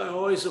 Leah. Oh,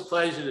 always a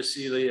pleasure to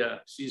see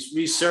Leah. She's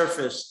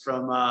resurfaced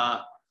from,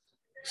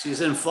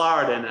 she's in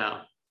Florida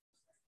now.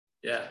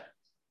 Yeah.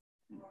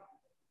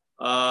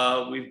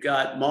 We've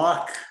got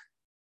Mark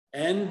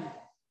N.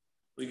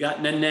 We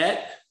got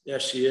Nanette. There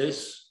she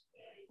is.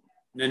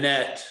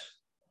 Nanette.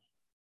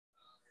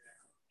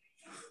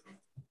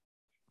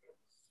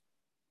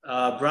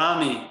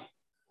 Brahmi.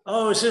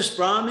 Oh, is this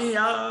Brahmi?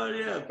 Oh,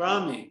 yeah,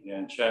 Brahmi. Yeah,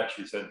 in chat,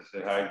 she said to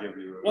say hi, give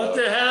you a What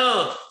the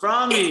hell?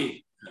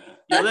 Brahmi,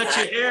 you let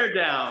your hair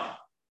down.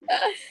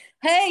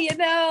 Hey, you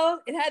know,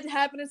 it had to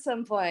happen at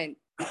some point.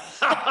 All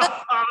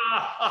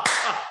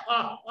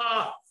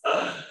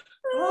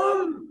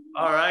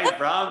right,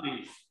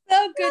 Brahmi.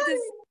 So good to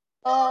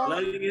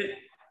see you.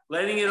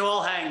 Letting it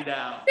all hang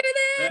down.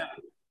 Yeah.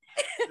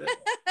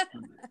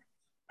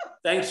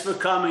 Thanks for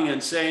coming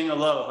and saying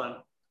hello,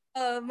 hon.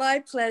 Oh, my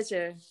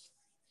pleasure.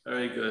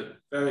 Very good.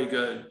 Very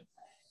good.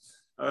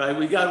 All right,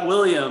 we got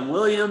William.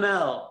 William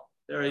L.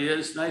 There he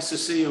is. Nice to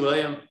see you,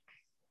 William.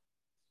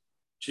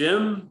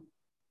 Jim,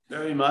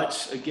 very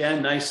much.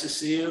 Again, nice to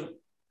see you.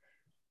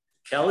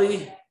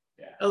 Kelly.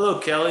 Yeah. Hello,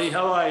 Kelly.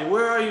 How are you?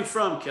 Where are you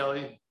from,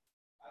 Kelly?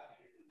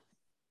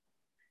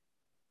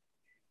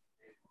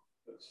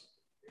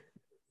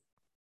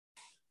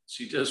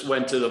 She just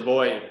went to the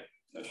void.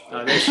 There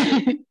she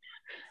is.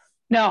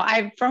 No,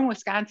 I'm from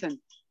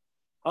Wisconsin.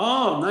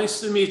 Oh,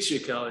 nice to meet you,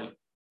 Kelly.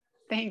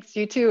 Thanks,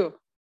 you too.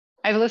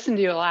 I've listened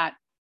to you a lot.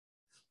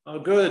 Oh,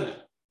 good.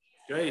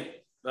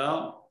 Great.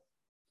 Well,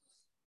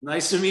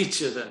 nice to meet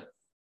you then.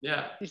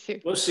 Yeah. You too.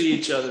 We'll see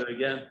each other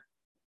again.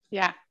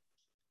 Yeah.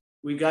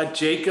 We got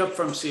Jacob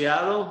from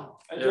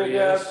Seattle. Hi, there Jacob. he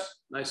is.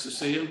 Nice to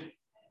see you.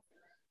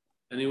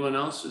 Anyone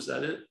else? Is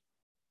that it?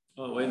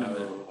 Oh, wait a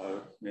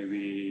minute.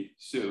 Maybe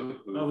Sue.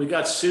 Oh, we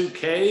got Sue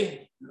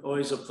K.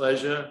 Always a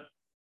pleasure.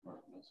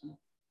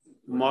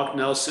 Mark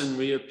Nelson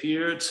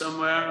reappeared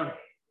somewhere.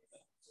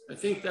 I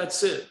think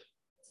that's it.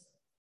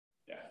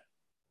 Yeah.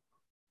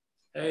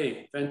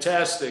 Hey,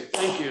 fantastic.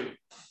 Thank you.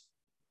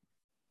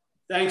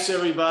 Thanks,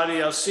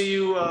 everybody. I'll see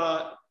you.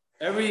 All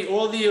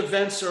the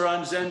events are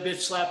on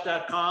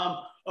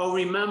zenbitchslap.com. Oh,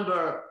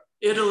 remember,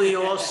 Italy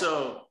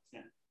also.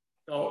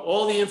 So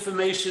all the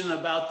information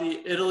about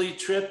the Italy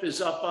trip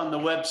is up on the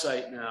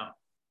website now.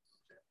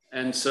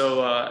 And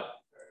so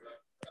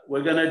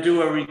we're going to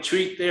do a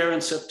retreat there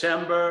in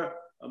September.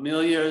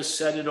 Amelia has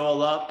set it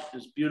all up.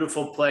 It's a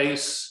beautiful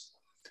place.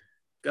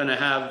 Going to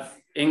have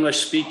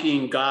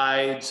English-speaking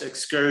guides,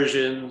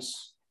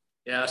 excursions,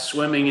 yeah,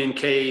 swimming in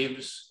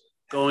caves,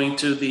 going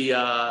to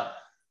the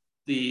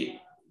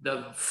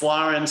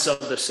Florence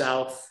of the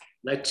South,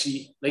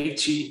 Lecce.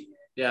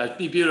 Yeah, it'd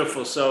be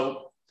beautiful.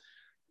 So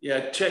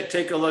yeah,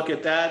 take a look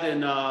at that.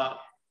 And I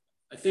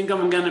think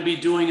I'm going to be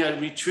doing a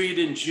retreat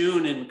in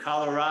June in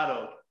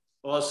Colorado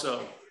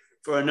also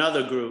for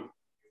another group.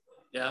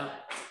 Yeah.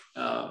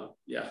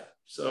 Yeah.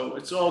 So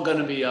it's all going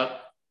to be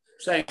up.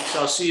 Thanks.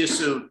 I'll see you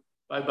soon.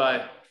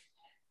 Bye-bye.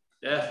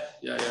 Yeah.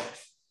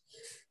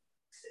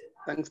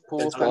 Thanks,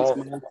 Paul. Thanks,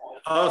 man.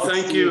 Oh,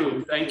 thank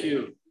you. Thank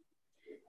you.